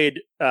actress who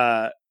played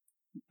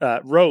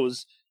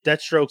Rose,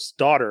 Deathstroke's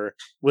daughter,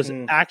 was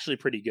actually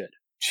pretty good.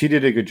 She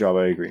did a good job.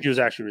 I agree. She was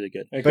actually really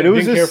good. But it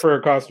was didn't care for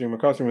her costume. Her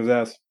costume was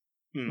ass.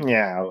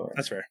 Yeah,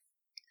 that's fair.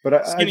 But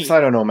I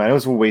don't know, man. It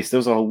was a waste. It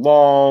was a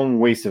long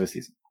waste of a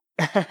season.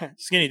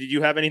 Skinny, did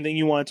you have anything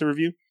you wanted to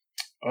review?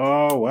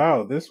 Oh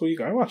wow! This week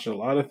I watched a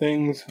lot of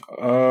things.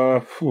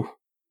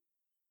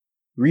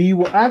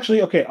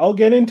 Actually, okay. I'll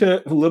get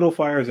into Little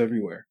Fires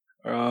Everywhere.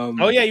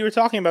 Oh yeah, you were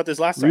talking about this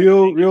last time.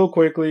 Real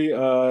quickly,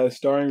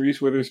 starring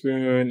Reese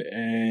Witherspoon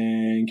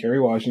and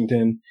Kerry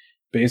Washington,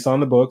 based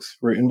on the books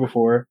written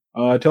before.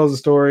 Tells the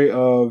story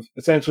of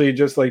essentially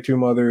just like two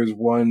mothers,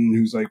 one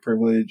who's like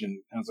privileged and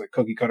has like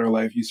cookie cutter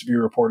life, used to be a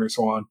reporter,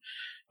 so on.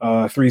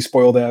 Four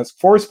spoiled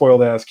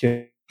ass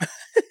kids.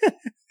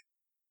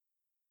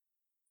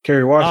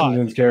 Kerry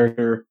Washington's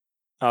character.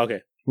 Oh,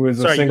 okay. Who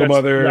is a single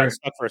mother. You got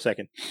stuck for a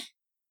second.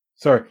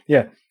 Sorry,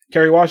 yeah.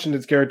 Kerry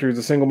Washington's character is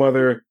a single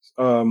mother,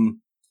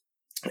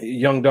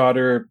 young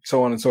daughter,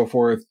 so on and so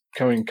forth,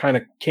 kind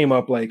of came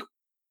up like,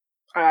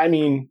 I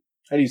mean,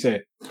 how do you say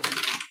it?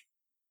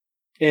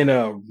 In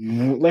a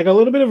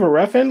little bit of a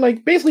rough end,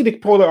 like basically the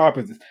polar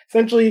opposites.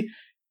 Essentially,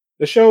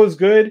 the show is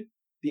good,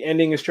 the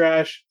ending is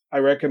trash. I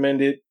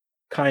recommend it,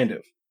 kind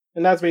of,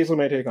 and that's basically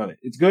my take on it.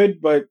 It's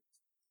good, but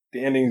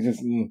the ending is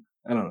just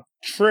I don't know.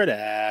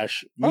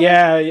 Trash.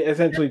 Yeah,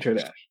 essentially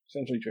trash.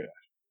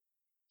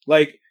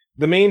 Like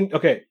the main.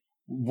 Okay,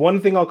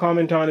 one thing I'll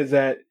comment on is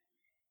that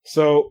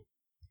so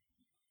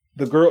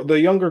the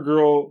younger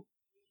girl,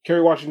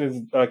 Kerry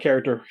Washington's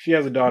character, she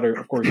has a daughter.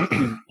 Of course,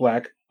 she's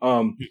black.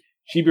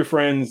 She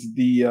befriends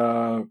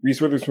the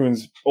Reese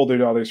Witherspoon's older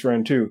daughter's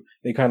friend too.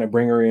 They kind of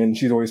bring her in.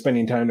 She's always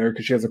spending time there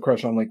because she has a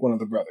crush on like one of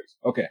the brothers.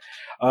 Okay.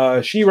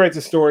 She writes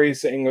a story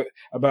saying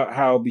about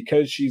how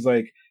because she's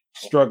like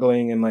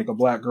struggling and like a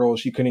black girl,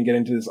 she couldn't get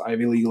into this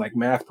Ivy League like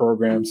math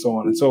program, so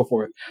on and so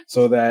forth.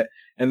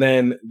 And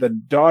then the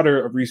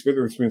daughter of Reese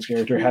Witherspoon's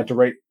character had to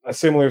write a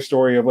similar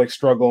story of like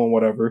struggle and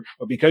whatever.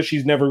 But because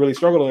she's never really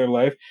struggled in her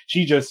life,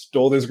 she just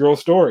stole this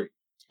girl's story.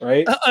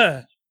 Right?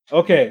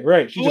 Okay,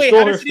 right. Wait,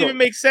 how does it even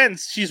make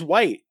sense? She's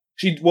white.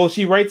 She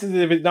writes as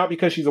if it's not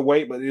because she's a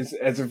white, but it's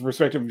as a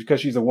perspective because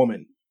she's a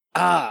woman.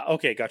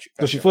 Okay, got you.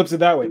 So she flips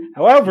it that way.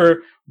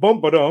 However,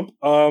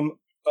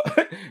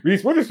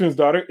 Reese Witherspoon's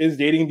daughter is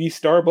dating the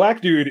star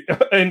black dude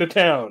in the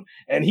town,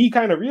 and he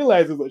kind of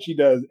realizes what she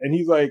does, and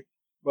he's like,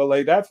 "Well,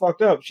 like that's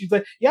fucked up." She's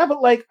like, "Yeah,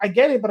 but like I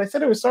get it, but I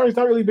said it was sorry. It's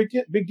not really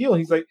a big deal."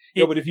 He's like,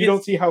 "Yo, but if you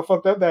don't see how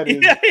fucked up that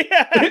is,"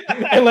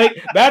 and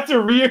like that's a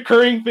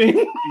reoccurring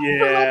thing.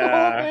 Yeah, the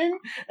whole thing.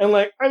 And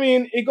like, I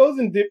mean, it goes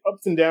in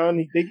ups and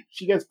downs.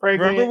 She gets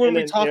pregnant. Remember when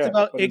we talked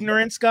about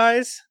ignorance,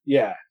 guys?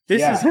 Yeah,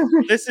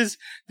 this is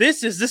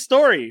the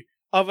story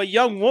of a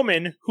young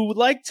woman who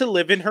liked to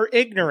live in her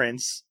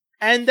ignorance,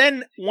 and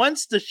then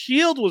once the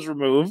shield was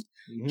removed,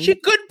 she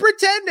couldn't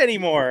pretend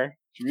anymore.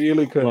 She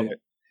really couldn't.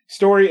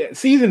 Story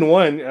season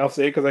 1, I'll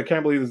say, because I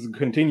can't believe this is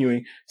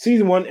continuing.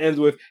 Season 1 ends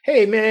with,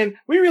 "Hey man,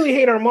 we really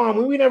hate our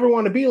mom. We never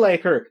want to be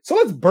like her. So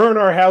let's burn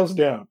our house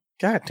down."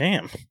 God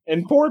damn.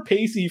 And poor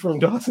Pacey from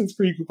Dawson's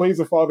Creek, who plays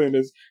the father in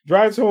this,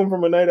 drives home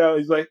from a night out.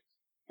 He's like,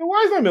 "Hey,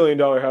 why is my $1 million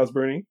house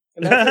burning?"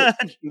 And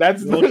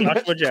that's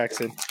Joshua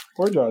Jackson.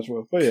 Poor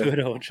Joshua. But yeah. Good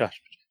old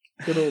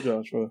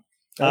Joshua.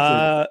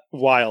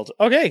 Wild.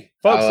 Okay,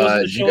 folks.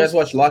 Did you guys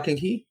watch Lock and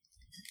Key?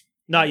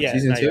 Not yet.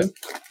 Season 2?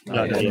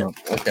 Not yet.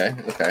 Okay.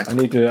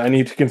 I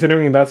need to,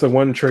 considering that's the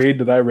one trade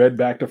that I read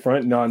back to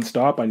front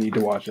nonstop, I need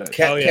to watch that.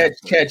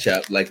 Catch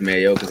up like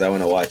Mayo, because I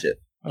want to watch it.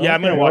 Yeah,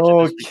 I'm going to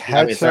watch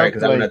it. Sorry,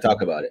 because I want to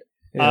talk about it.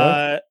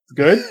 It's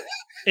good.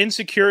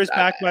 Insecure is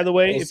back, by the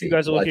way. If you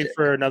guys are looking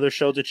for another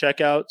show to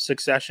check out,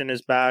 Succession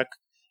is back.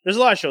 There's a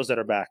lot of shows that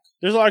are back.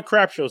 There's a lot of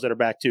crap shows that are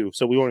back too,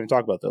 so we won't even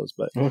talk about those.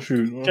 But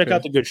check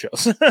out the good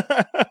shows.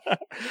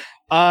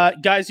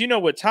 Guys, you know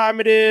what time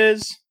it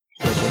is.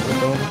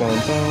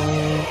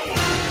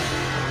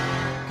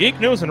 Geek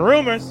News and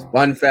Rumors.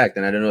 Fun fact,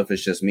 and I don't know if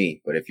it's just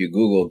me, but if you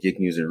Google Geek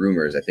News and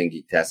Rumors, I think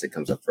Geektastic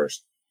comes up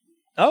first.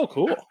 Oh,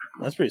 cool.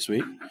 That's pretty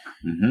sweet.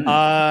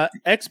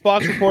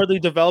 Xbox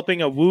reportedly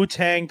developing a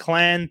Wu-Tang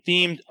Clan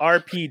themed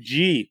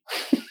RPG.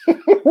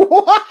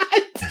 What?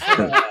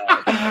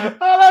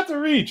 Oh, that's a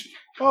reach.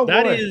 Oh,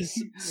 that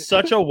is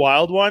such a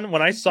wild one.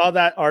 When I saw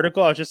that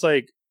article, I was just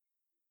like,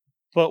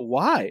 but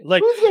why?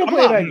 Like, I'm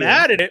not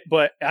mad at it,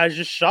 but I was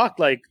just shocked.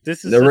 Like,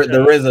 this is the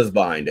RZA's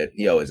behind it.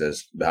 He always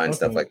is behind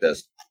stuff like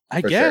this. I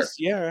guess,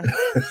 yeah.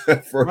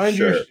 Mind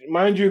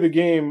you, the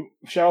game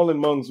Shaolin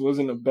Monks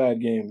wasn't a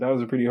bad game. That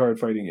was a pretty hard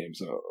fighting game.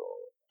 So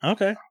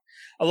okay.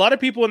 A lot of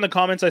people in the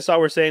comments I saw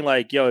were saying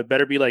like, "Yo, it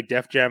better be like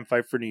Def Jam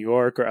Fight for New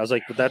York," or I was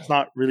like, "But that's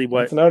not really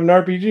what." It's not an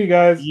RPG,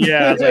 guys.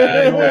 Yeah, I was like,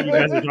 I don't know what you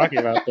guys are talking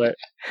about, but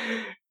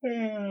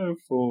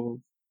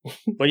fools.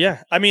 But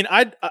yeah, I mean,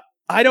 I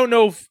don't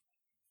know if.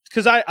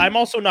 Because I'm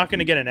also not going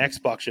to get an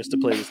Xbox just to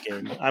play this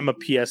game. I'm a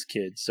PS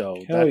kid, so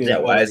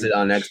why is it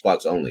on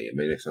Xbox only? It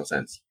makes no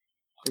sense.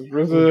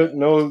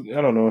 No,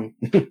 I don't know.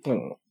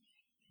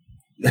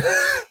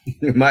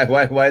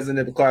 Why isn't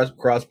it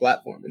cross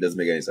platform? It doesn't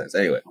make any sense.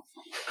 Anyway,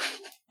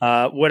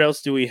 what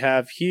else do we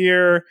have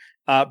here?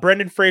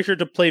 Brendan Fraser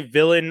to play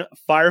villain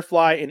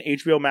Firefly in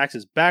HBO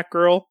Max's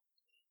Batgirl.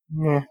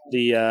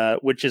 The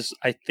which is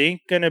I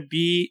think going to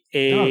be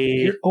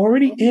you're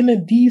already in a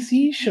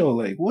DC show.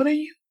 Like, what are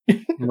you?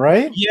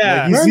 Right?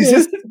 Yeah. Like he's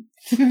just,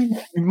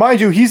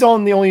 mind you, he's the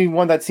only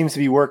one that seems to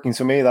be working,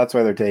 so maybe that's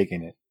why they're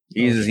taking it.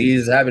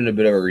 He's having a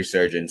bit of a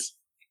resurgence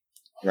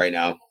right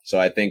now, so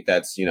I think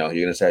that's you're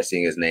gonna start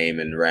seeing his name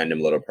in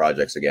random little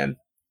projects again.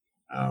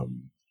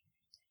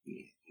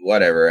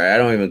 Whatever, I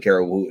don't even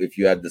care if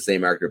you have the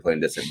same actor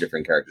playing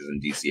different characters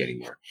in DC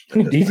anymore.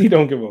 DC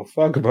don't give a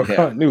fuck about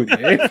continuity.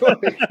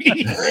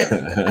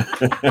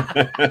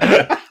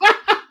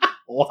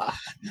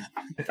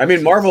 I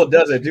mean, Marvel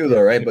does it too,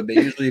 though, right? But they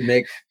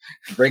usually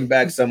bring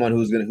back someone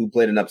who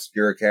played an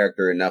obscure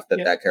character enough that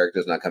that character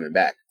is not coming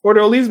back, or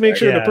they'll at least make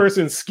sure the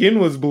person's skin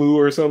was blue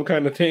or some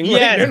kind of thing.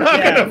 Yeah, they're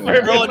not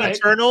gonna in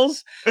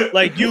Eternals.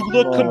 Like you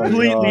look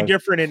completely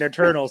different in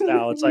Eternals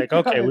now. It's like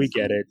okay, we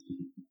get it.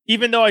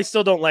 even though I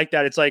still don't like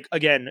that, it's like,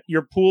 again,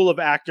 your pool of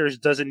actors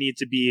doesn't need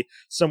to be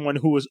someone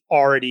who was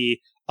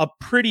already a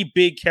pretty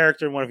big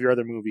character in one of your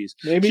other movies.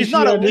 Maybe she's she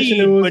not a auditioned lead,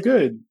 and was but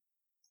good.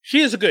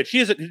 she is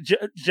a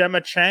Gemma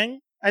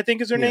Chang, I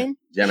think is her name.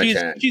 Gemma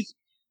Chan.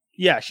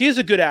 She is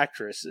a good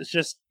actress. It's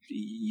just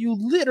you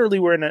literally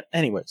were in it.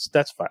 Anyways,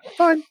 that's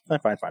fine.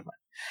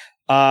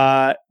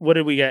 What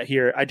did we get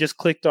here? I just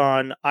clicked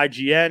on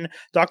IGN.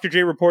 Dr. J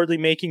reportedly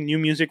making new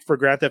music for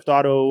Grand Theft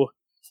Auto.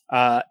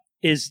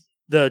 Is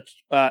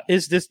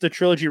this the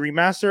trilogy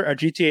remaster, a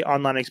GTA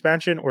Online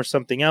expansion, or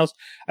something else?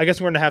 I guess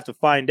we're going to have to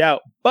find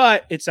out.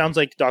 But it sounds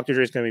like Dr.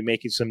 J is going to be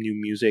making some new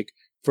music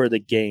for the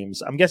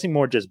games. I'm guessing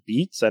more just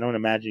beats. I don't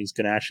imagine he's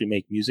going to actually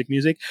make music.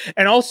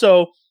 And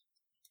also,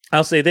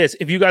 I'll say this.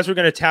 If you guys were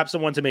going to tap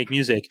someone to make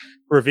music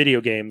for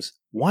video games,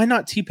 why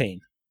not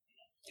T-Pain?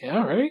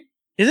 Yeah, right?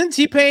 Isn't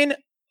T-Pain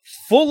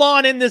full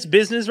on in this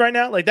business right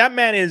now? Like, that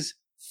man is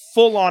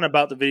full on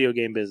about the video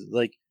game business.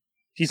 Like,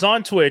 he's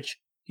on Twitch.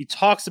 He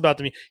talks about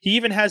them. He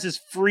even has his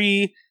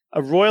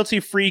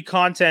royalty-free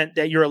content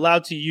that you're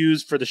allowed to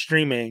use for the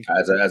streaming.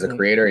 As a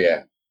creator,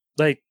 yeah.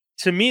 Like,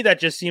 to me,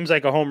 that just seems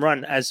like a home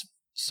run as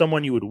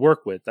someone you would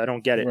work with. I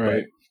don't get it.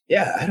 Right.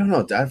 Yeah, I don't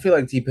know. I feel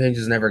like T-Pain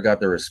just never got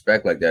the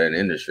respect like that in the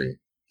industry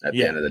at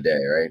the end of the day,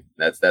 right?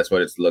 That's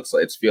what it looks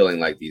like. It's feeling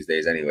like these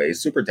days anyway.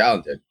 He's super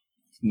talented.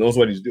 Knows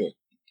what he's doing.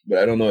 But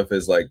I don't know if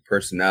his like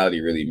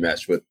personality really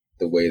meshed with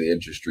the way the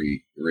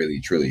industry really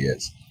truly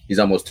is. He's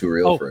almost too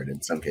real for it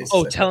in some cases.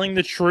 Oh, telling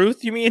the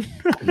truth, you mean?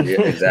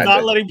 Yeah, exactly.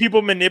 Not letting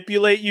people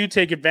manipulate you,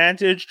 take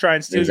advantage, try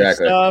and steal your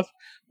stuff.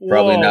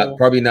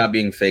 Probably not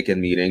being fake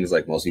in meetings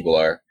like most people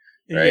are.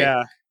 Right?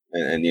 Yeah.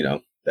 And you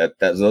know, that's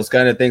those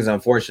kind of things,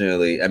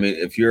 unfortunately. I mean,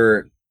 if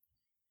you're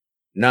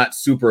not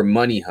super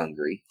money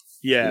hungry,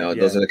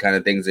 those are the kind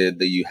of things that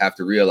you have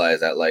to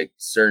realize that like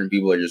certain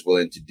people are just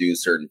willing to do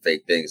certain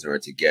fake things in order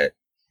to get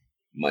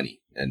money.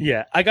 And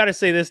I gotta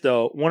say this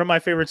though, one of my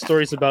favorite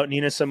stories about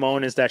Nina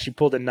Simone is that she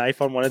pulled a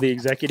knife on one of the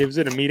executives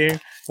in a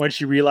meeting when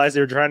she realized they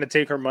were trying to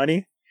take her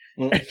money.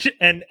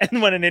 And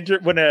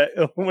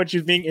when she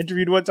was being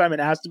interviewed one time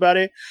and asked about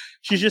it,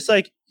 she's just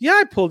like, "Yeah,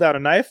 I pulled out a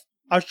knife.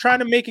 I was trying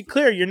to make it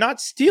clear you're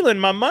not stealing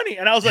my money."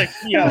 And I was like,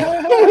 "Yeah,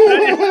 that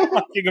is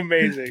fucking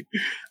amazing.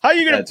 How are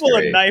you gonna pull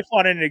a knife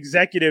on an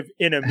executive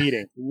in a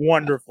meeting?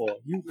 Wonderful.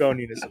 You go,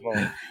 Nina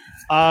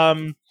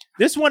Simone."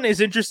 This one is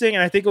interesting,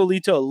 and I think it will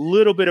lead to a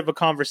little bit of a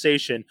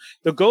conversation.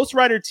 The Ghost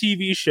Rider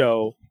TV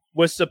show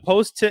was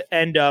supposed to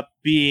end up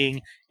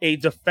being a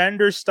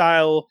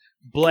Defender-style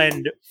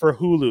blend for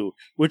Hulu,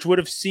 which would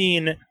have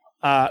seen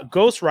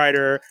Ghost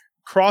Rider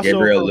crossover.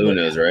 Gabriel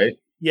Luna's, right?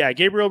 Yeah,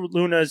 Gabriel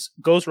Luna's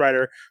Ghost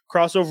Rider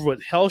crossover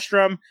with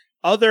Hellstrom,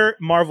 other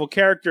Marvel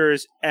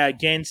characters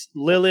against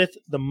Lilith,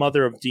 the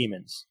Mother of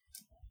Demons.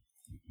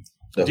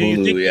 Do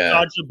you think you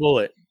dodged a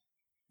bullet?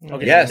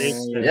 Okay,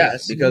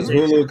 yes, because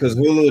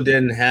Hulu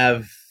didn't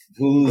have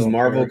Hulu's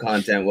Marvel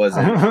content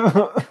wasn't.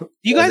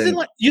 You guys didn't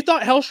like? You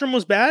thought Hellstrom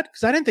was bad?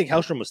 Because I didn't think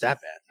Hellstrom was that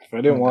bad. I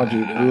didn't watch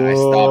it. I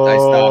stopped.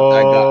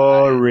 I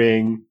got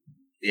ring.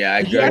 Yeah,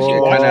 I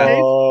kind of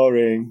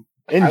boring.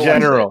 In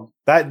general,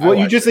 what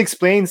you just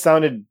explained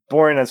sounded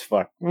boring as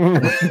fuck. Well, you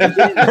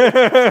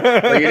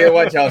didn't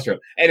watch Hellstrom.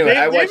 Anyway,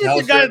 I watched Hellstrom.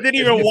 The guys didn't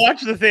even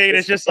watch the thing. And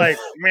it's just like,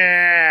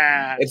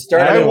 man. It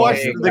started. I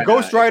watched the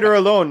Ghost Rider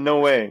alone.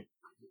 No way.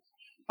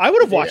 I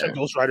would have watched a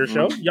Ghost Rider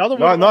show. Y'all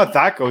not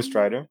that Ghost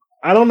Rider.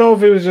 I don't know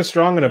if it was just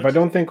strong enough. I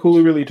don't think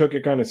Hulu really took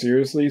it kind of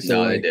seriously.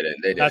 So no, they didn't.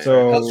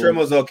 Hellstrom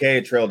was okay.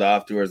 It trailed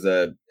off towards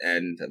the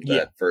end of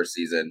that first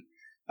season.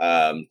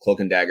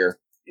 Cloak and Dagger.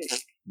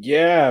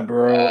 Yeah,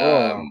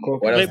 bro.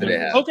 What else did they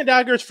have? Cloak and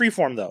Dagger is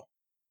Freeform, though.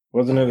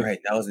 Wasn't it? Right,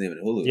 that wasn't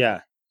even Hulu. Yeah.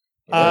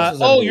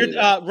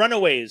 Hulu?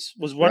 Runaways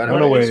was what?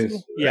 Runaways.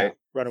 Right? Yeah,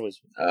 Runaways.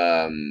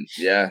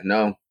 Yeah,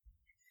 no.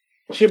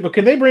 Shit, but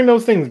can they bring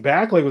those things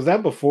back? Like, was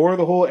that before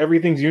the whole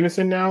everything's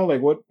unison now?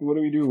 Like, what do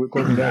we do with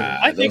Cloak and Dagger?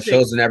 I think those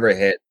shows never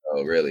hit.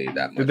 Oh, really?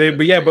 That much? Did they?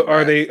 But yeah, but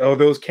are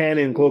those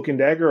canon Cloak and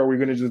Dagger? Or are we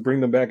going to just bring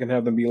them back and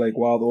have them be like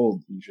wild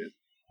old and shit?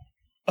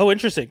 Oh,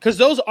 interesting. Because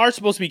those are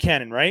supposed to be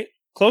canon, right?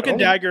 Cloak and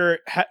Dagger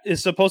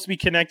is supposed to be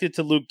connected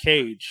to Luke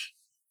Cage,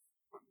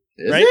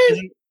 right?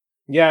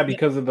 Yeah,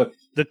 because of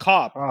the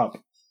cop.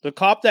 The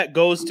cop that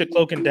goes to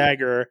Cloak and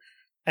Dagger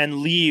and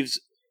leaves.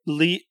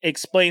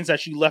 Explains that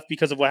she left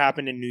because of what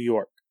happened in New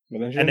York,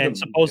 and then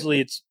supposedly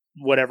it's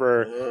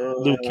whatever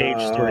Luke Cage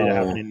story that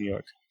happened in New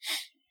York.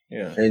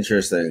 Yeah,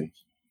 interesting.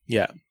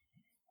 Yeah.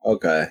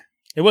 Okay.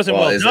 It wasn't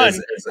done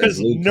because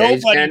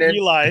nobody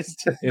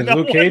realized. Is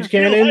Luke Cage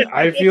canon?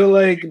 I feel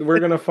like we're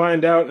gonna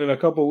find out in a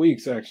couple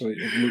weeks. Actually,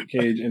 if Luke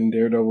Cage and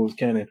Daredevil is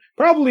canon,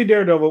 probably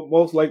Daredevil,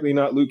 most likely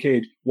not Luke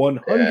Cage.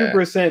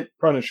 100%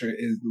 Punisher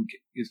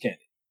is canon.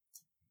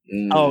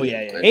 Oh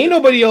yeah. Ain't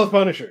nobody else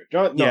Punisher.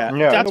 That's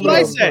what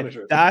I said.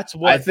 Punisher. That's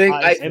what I think.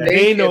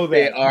 They know that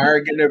they are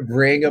gonna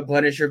bring a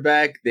Punisher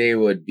back. They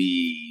would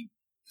be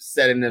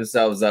setting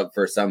themselves up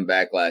for some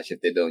backlash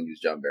if they don't use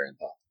John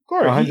Barenthal.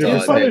 course,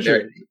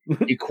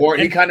 100%.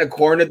 He kind of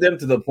cornered them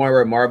to the point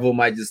where Marvel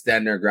might just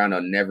stand their ground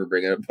on never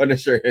bringing a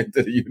Punisher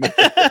into the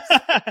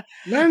universe.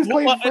 Man's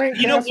playing Frank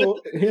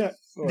Castle. Yeah.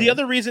 The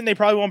other reason they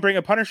probably won't bring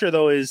a Punisher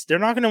though is they're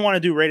not going to want to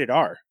do rated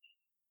R.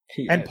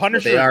 Yeah, and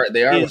Punisher,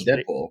 they are with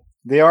Deadpool.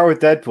 They are with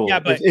Deadpool.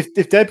 Yeah, but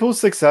if Deadpool's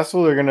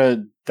successful, they're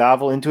gonna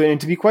dabble into it. And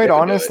to be quite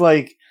honest,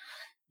 like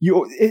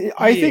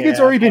I think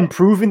it's already been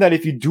proven that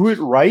if you do it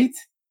right,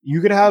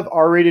 you could have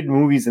R-rated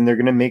movies and they're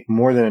gonna make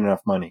more than enough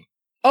money.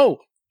 Oh,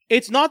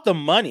 it's not the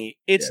money;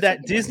 it's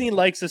that Disney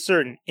likes a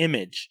certain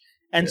image,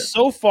 and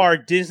so far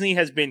Disney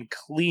has been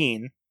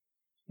clean.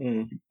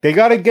 They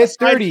gotta get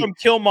dirty. From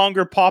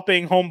Killmonger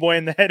popping Homeboy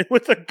in the head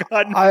with a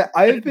gun.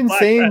 I've been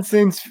saying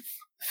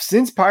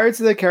since Pirates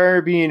of the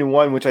Caribbean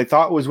 1, which I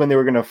thought was when they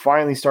were going to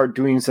finally start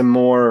doing some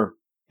more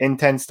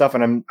intense stuff,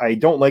 and I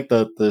don't like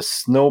the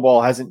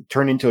snowball hasn't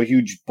turned into a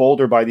huge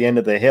boulder by the end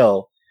of the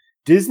hill.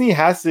 Disney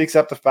has to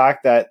accept the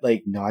fact that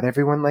like not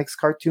everyone likes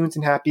cartoons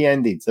and happy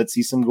endings. Let's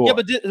see some gore.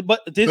 Yeah,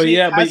 but Disney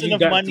has enough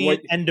money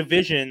and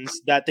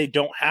divisions that they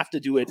don't have to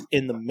do it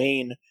in the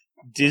main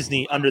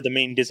Disney under the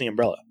main Disney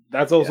umbrella.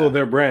 That's also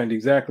their brand,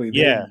 exactly. They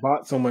Yeah.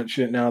 bought so much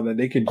shit now that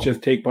they could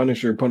just take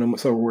Punisher, put him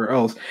somewhere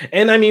else.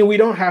 And I mean, we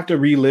don't have to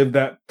relive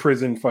that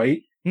prison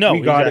fight. No,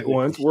 we got it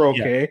once. We're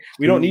okay.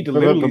 We don't need to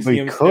literally see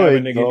him stab a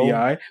nigga in the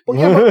eye. But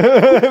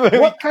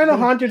what kind of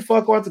haunted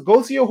fuck wants to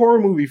go see a horror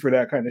movie for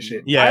that kind of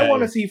shit? Yeah, I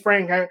want to see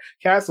Frank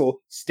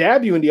Castle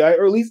stab you in the eye,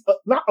 or at least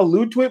not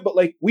allude to it, but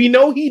like we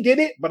know he did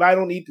it, but I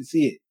don't need to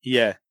see it.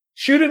 Yeah,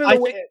 shoot it in a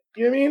way.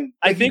 You know what I mean?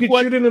 I like think you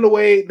could shoot it in a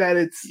way that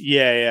it's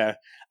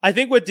I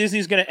think what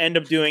Disney's going to end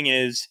up doing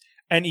is,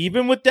 and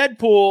even with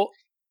Deadpool,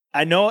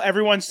 I know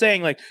everyone's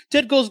saying like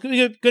Deadpool's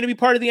going to be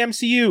part of the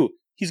MCU.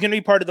 He's going to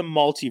be part of the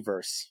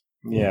multiverse.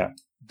 Yeah,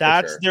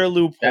 that's their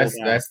loophole.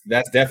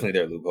 That's definitely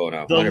their loophole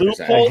now. The 100%.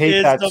 loophole I hate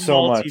is that the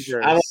so much.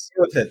 multiverse. I'm okay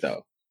with it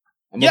though.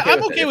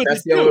 I'm okay with it.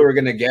 That's the only way we're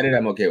gonna get it.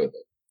 I'm okay with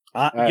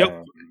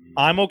it.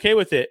 I'm okay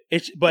with it.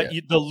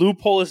 The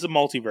loophole is the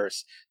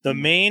multiverse. The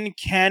main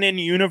canon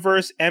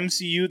universe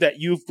MCU that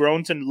you've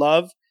grown to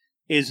love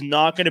is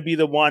not going to be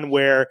the one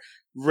where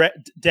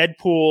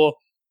Deadpool.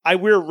 I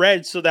wear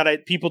red so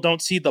that people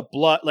don't see the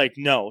blood. Like,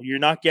 no, you're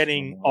not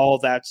getting all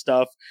that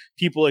stuff.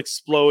 People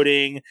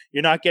exploding.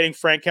 You're not getting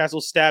Frank Castle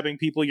stabbing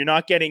people. You're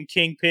not getting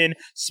Kingpin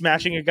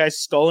smashing a guy's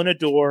skull in a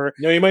door.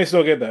 No, you might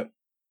still get that.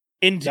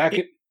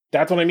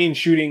 That's what I mean.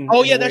 Shooting.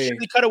 Oh yeah, that's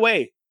really cut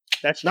away.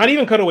 That's not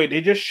even cut away. They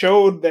just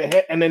showed the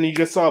head, and then you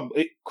just saw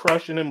it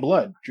crushing in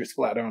blood, just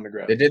splatter on the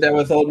ground. They did that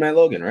with Old Man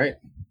Logan, right?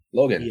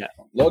 Logan. Yeah.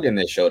 Logan.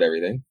 They showed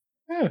everything.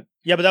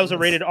 Yeah, but that was a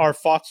rated R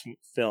Fox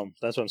film.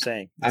 That's what I'm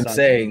saying. I'm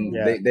saying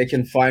they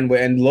can find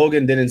way, and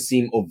Logan didn't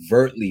seem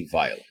overtly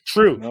violent.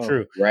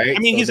 True. Right? I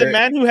mean, he's a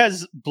man who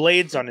has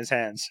blades on his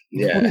hands.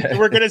 Yeah.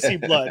 We're going to see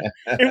blood.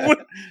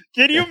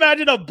 Can you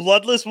imagine a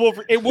bloodless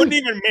Wolverine? It wouldn't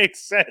even make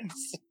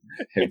sense.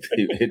 It'd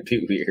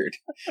be weird.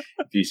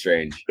 It'd be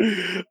strange.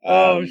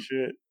 Oh,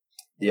 shit.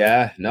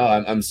 Yeah, no,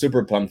 I'm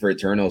super pumped for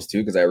Eternals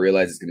too, because I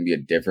realize it's going to be a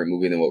different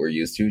movie than what we're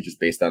used to, just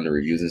based on the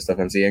reviews and stuff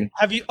I'm seeing.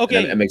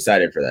 I'm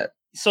excited for that.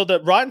 So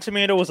the Rotten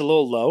Tomato was a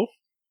little low.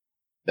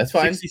 That's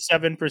fine.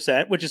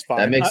 67%, which is fine.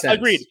 That makes sense.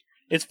 Agreed.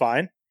 It's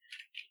fine.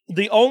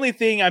 The only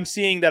thing I'm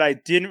seeing that I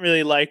didn't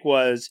really like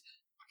was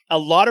a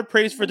lot of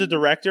praise for the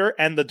director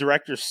and the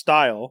director's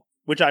style,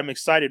 which I'm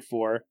excited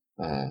for.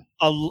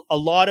 A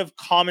lot of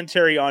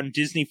commentary on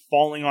Disney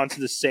falling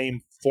onto the same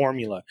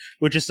formula,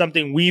 which is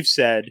something we've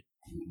said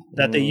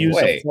that they use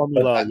a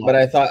formula. But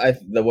I thought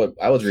what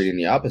I was reading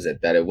the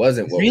opposite, that it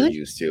wasn't what we're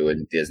used to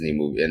in Disney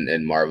movie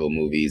and Marvel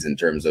movies in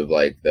terms of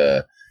like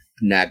the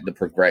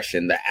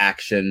progression, the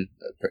action.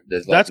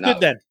 That's good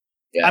then.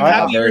 Yeah, I'm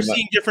happy you're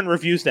seeing different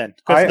reviews then.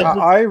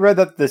 I read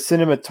that the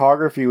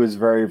cinematography was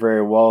very,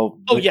 very well.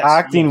 The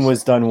acting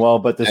was done well,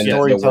 but the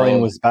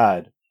storytelling was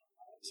bad.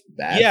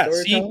 Bad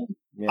storytelling?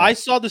 I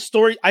saw the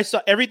story. I saw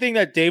everything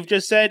that Dave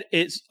just said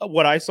is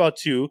what I saw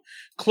too.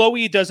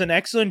 Chloe does an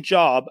excellent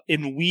job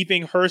in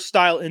weaving her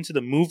style into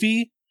the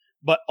movie,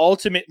 but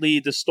ultimately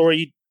the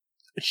story,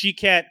 she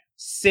can't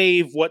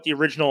save what the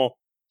original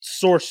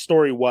source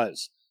story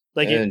was.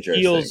 Like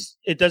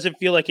it doesn't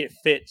feel like it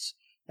fits.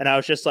 And I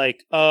was just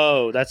like,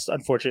 oh, that's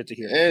unfortunate to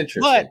hear.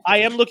 Interesting. But I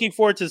am looking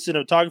forward to the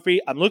cinematography.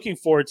 I'm looking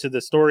forward to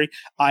the story.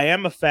 I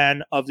am a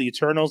fan of the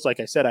Eternals.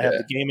 Like I said, I have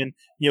the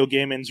Neil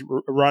Gaiman's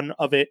run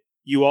of it.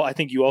 I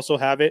think you also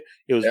have it.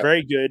 It was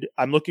very good.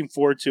 I'm looking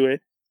forward to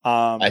it.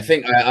 I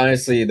think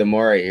honestly, the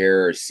more I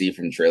hear or see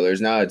from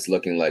trailers now, it's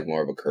looking like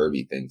more of a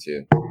Kirby thing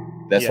too.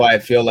 That's why I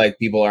feel like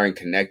people aren't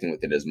connecting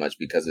with it as much,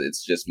 because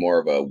it's just more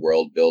of a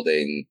world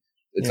building.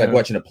 It's like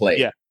watching a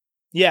play.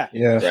 Yeah.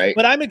 Right.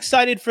 But I'm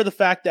excited for the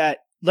fact that,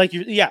 like,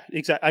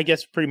 exactly. I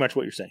guess pretty much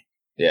what you're saying.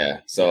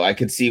 Yeah. So I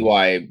could see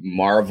why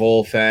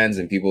Marvel fans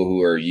and people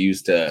who are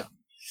used to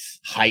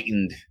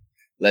heightened,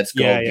 let's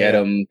go get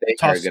them, they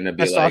are going to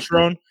be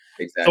testosterone.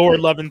 Exactly. Thor: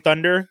 Love and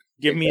Thunder.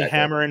 Give me a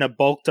hammer and a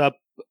bulked up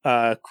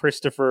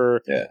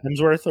Christopher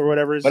Hemsworth or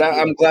whatever. But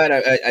I'm glad.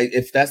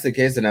 If that's the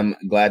case, then I'm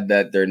glad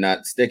that they're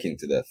not sticking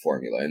to the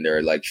formula and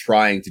they're like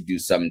trying to do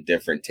something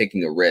different,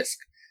 taking a risk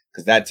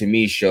because that to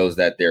me shows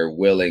that they're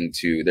willing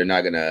to. They're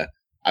not gonna.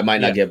 I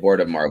might not get bored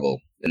of Marvel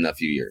in a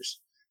few years.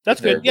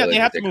 That's good. Yeah, they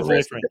have to move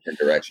away from different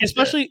directions.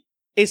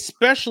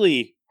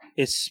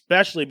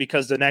 Especially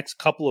because the next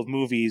couple of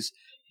movies,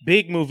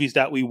 big movies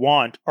that we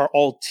want, are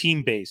all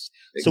team based.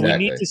 So we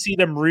need to see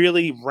them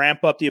really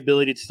ramp up the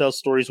ability to tell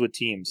stories with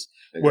teams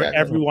where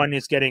everyone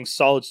is getting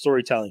solid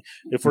storytelling.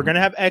 If we're going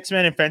to have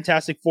X-Men and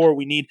Fantastic Four,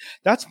 we need.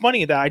 That's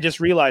funny that I just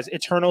realized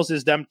Eternals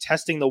is them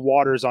testing the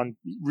waters on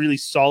really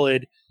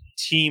solid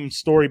team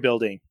story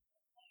building.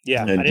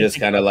 Yeah, and just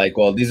kind of like,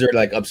 well, these are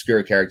like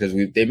obscure characters.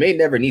 They may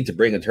never need to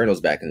bring Eternals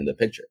back into the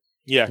picture.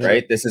 Yeah,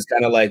 right. This is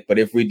kind of like, but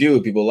if we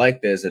do, people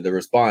like this and the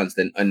response,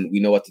 then and we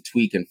know what to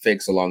tweak and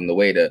fix along the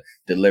way to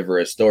deliver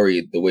a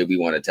story the way we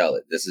want to tell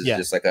it. This is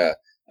just like a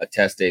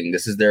testing.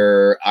 This is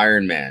their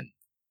Iron Man.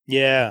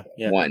 Yeah.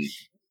 One.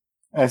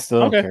 I still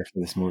don't care for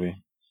this movie.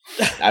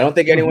 I don't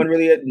think anyone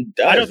really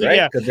does. I don't think,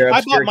 right? Because they're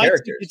obscure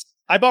characters.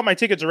 I bought my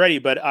tickets already,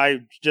 but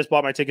I just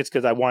bought my tickets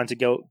because I wanted to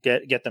go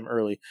get them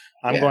early.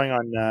 I'm going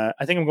on.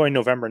 I think I'm going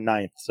November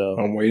 9th. So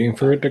I'm waiting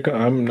for it to come.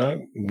 I'm not.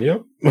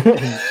 Yep,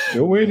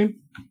 still waiting.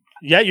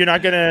 Yeah, you're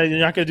not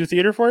gonna do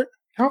theater for it?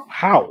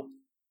 How?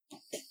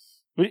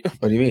 What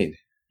do you mean?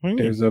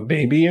 There's a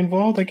baby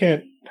involved. I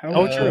can't.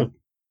 True.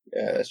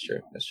 Yeah, that's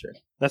true.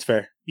 That's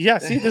fair. Yeah,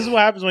 see, this is what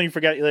happens when you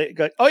forget.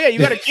 Like, oh yeah, you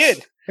got a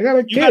kid. I got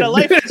a kid. You got a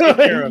life to take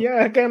care of.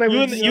 Yeah, kind of.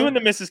 You and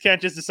the missus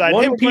can't just decide.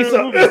 One piece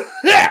of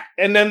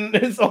and then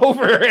it's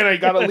over, and I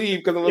gotta leave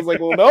because I was like,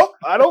 well, nope,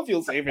 I don't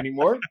feel safe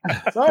anymore.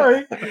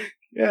 Sorry.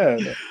 Yeah,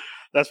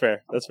 that's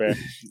fair.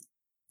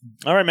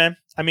 All right, man.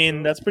 I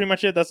mean, that's pretty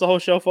much it. That's the whole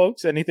show,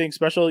 folks. Anything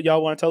special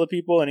y'all want to tell the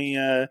people?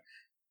 I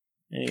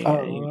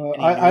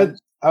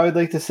would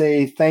like to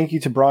say thank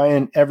you to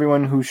Brian,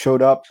 everyone who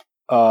showed up.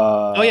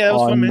 That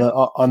was fun, man.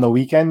 On the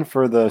weekend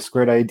for the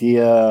Squared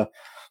Idea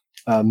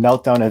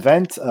Meltdown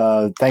event.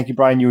 Thank you,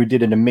 Brian. You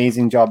did an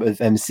amazing job of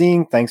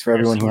emceeing. Thanks for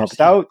everyone who helped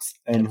out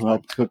and who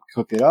helped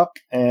cook it up.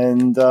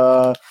 And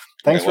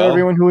thanks for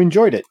everyone who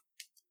enjoyed it.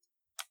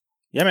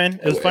 Yeah,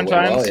 man. It was fun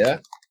times. Yeah,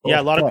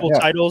 a lot of cool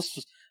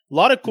titles. A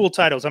lot of cool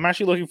titles. I'm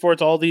actually looking forward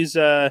to all these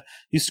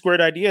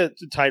Squared Idea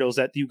titles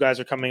that you guys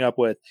are coming up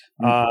with.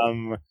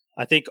 Mm-hmm.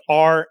 I think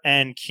R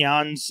and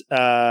Kian's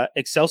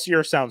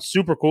Excelsior sounds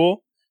super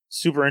cool.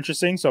 Super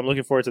interesting, so I'm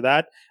looking forward to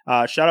that.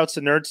 Shout out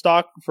to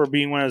Nerdstock for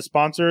being one of the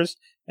sponsors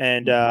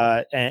and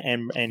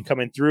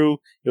coming through.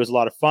 It was a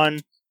lot of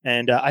fun,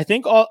 and I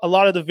think a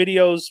lot of the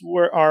videos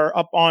are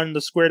up on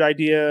the Squared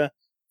Idea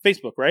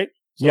Facebook, right?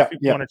 So if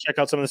people want to check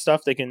out some of the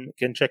stuff, they can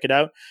check it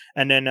out.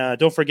 And then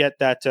don't forget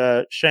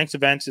that Shanks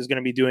Events is going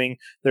to be doing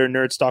their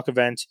Nerdstock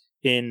event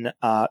in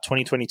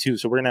 2022.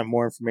 So we're going to have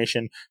more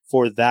information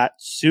for that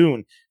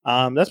soon.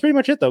 That's pretty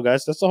much it, though,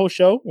 guys. That's the whole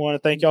show. We want to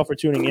thank y'all for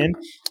tuning in.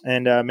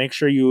 And make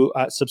sure you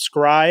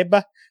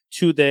subscribe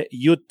to the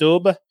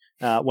YouTube.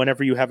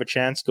 Whenever you have a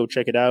chance, go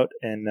check it out,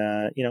 and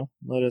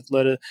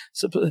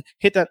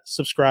hit that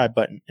subscribe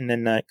button, and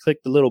then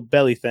click the little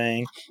belly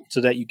thing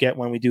so that you get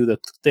when we do the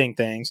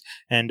things.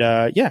 And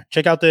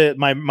check out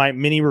my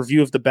mini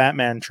review of the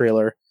Batman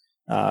trailer.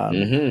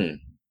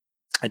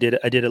 I did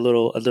a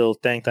little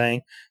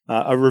thing,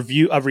 a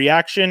review, a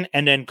reaction,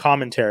 and then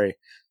commentary.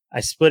 I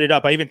split it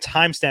up. I even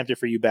timestamped it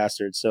for you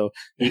bastards. So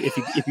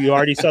if you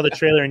already saw the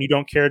trailer and you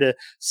don't care to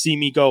see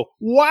me go,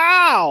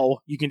 wow,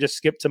 you can just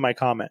skip to my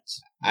comments.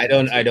 I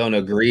don't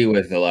agree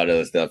with a lot of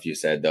the stuff you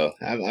said, though.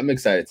 I'm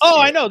excited.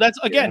 I know. That's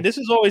this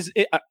is always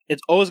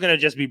it's always going to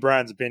just be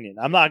Brian's opinion.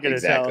 I'm not going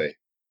to tell.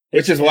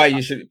 Which is why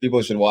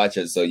people should watch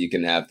it so you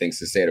can have things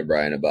to say to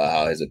Brian about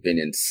how his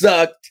opinion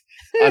sucked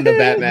on the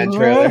Batman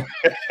trailer.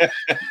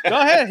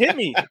 Go ahead, hit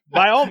me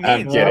by all means.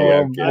 I'm kidding.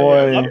 Oh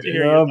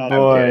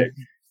boy!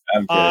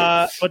 Oh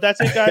boy! But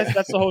that's it, guys.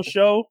 That's the whole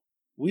show.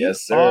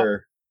 Yes,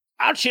 sir.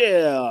 Out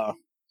here.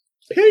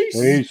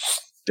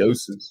 Peace.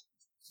 Doses.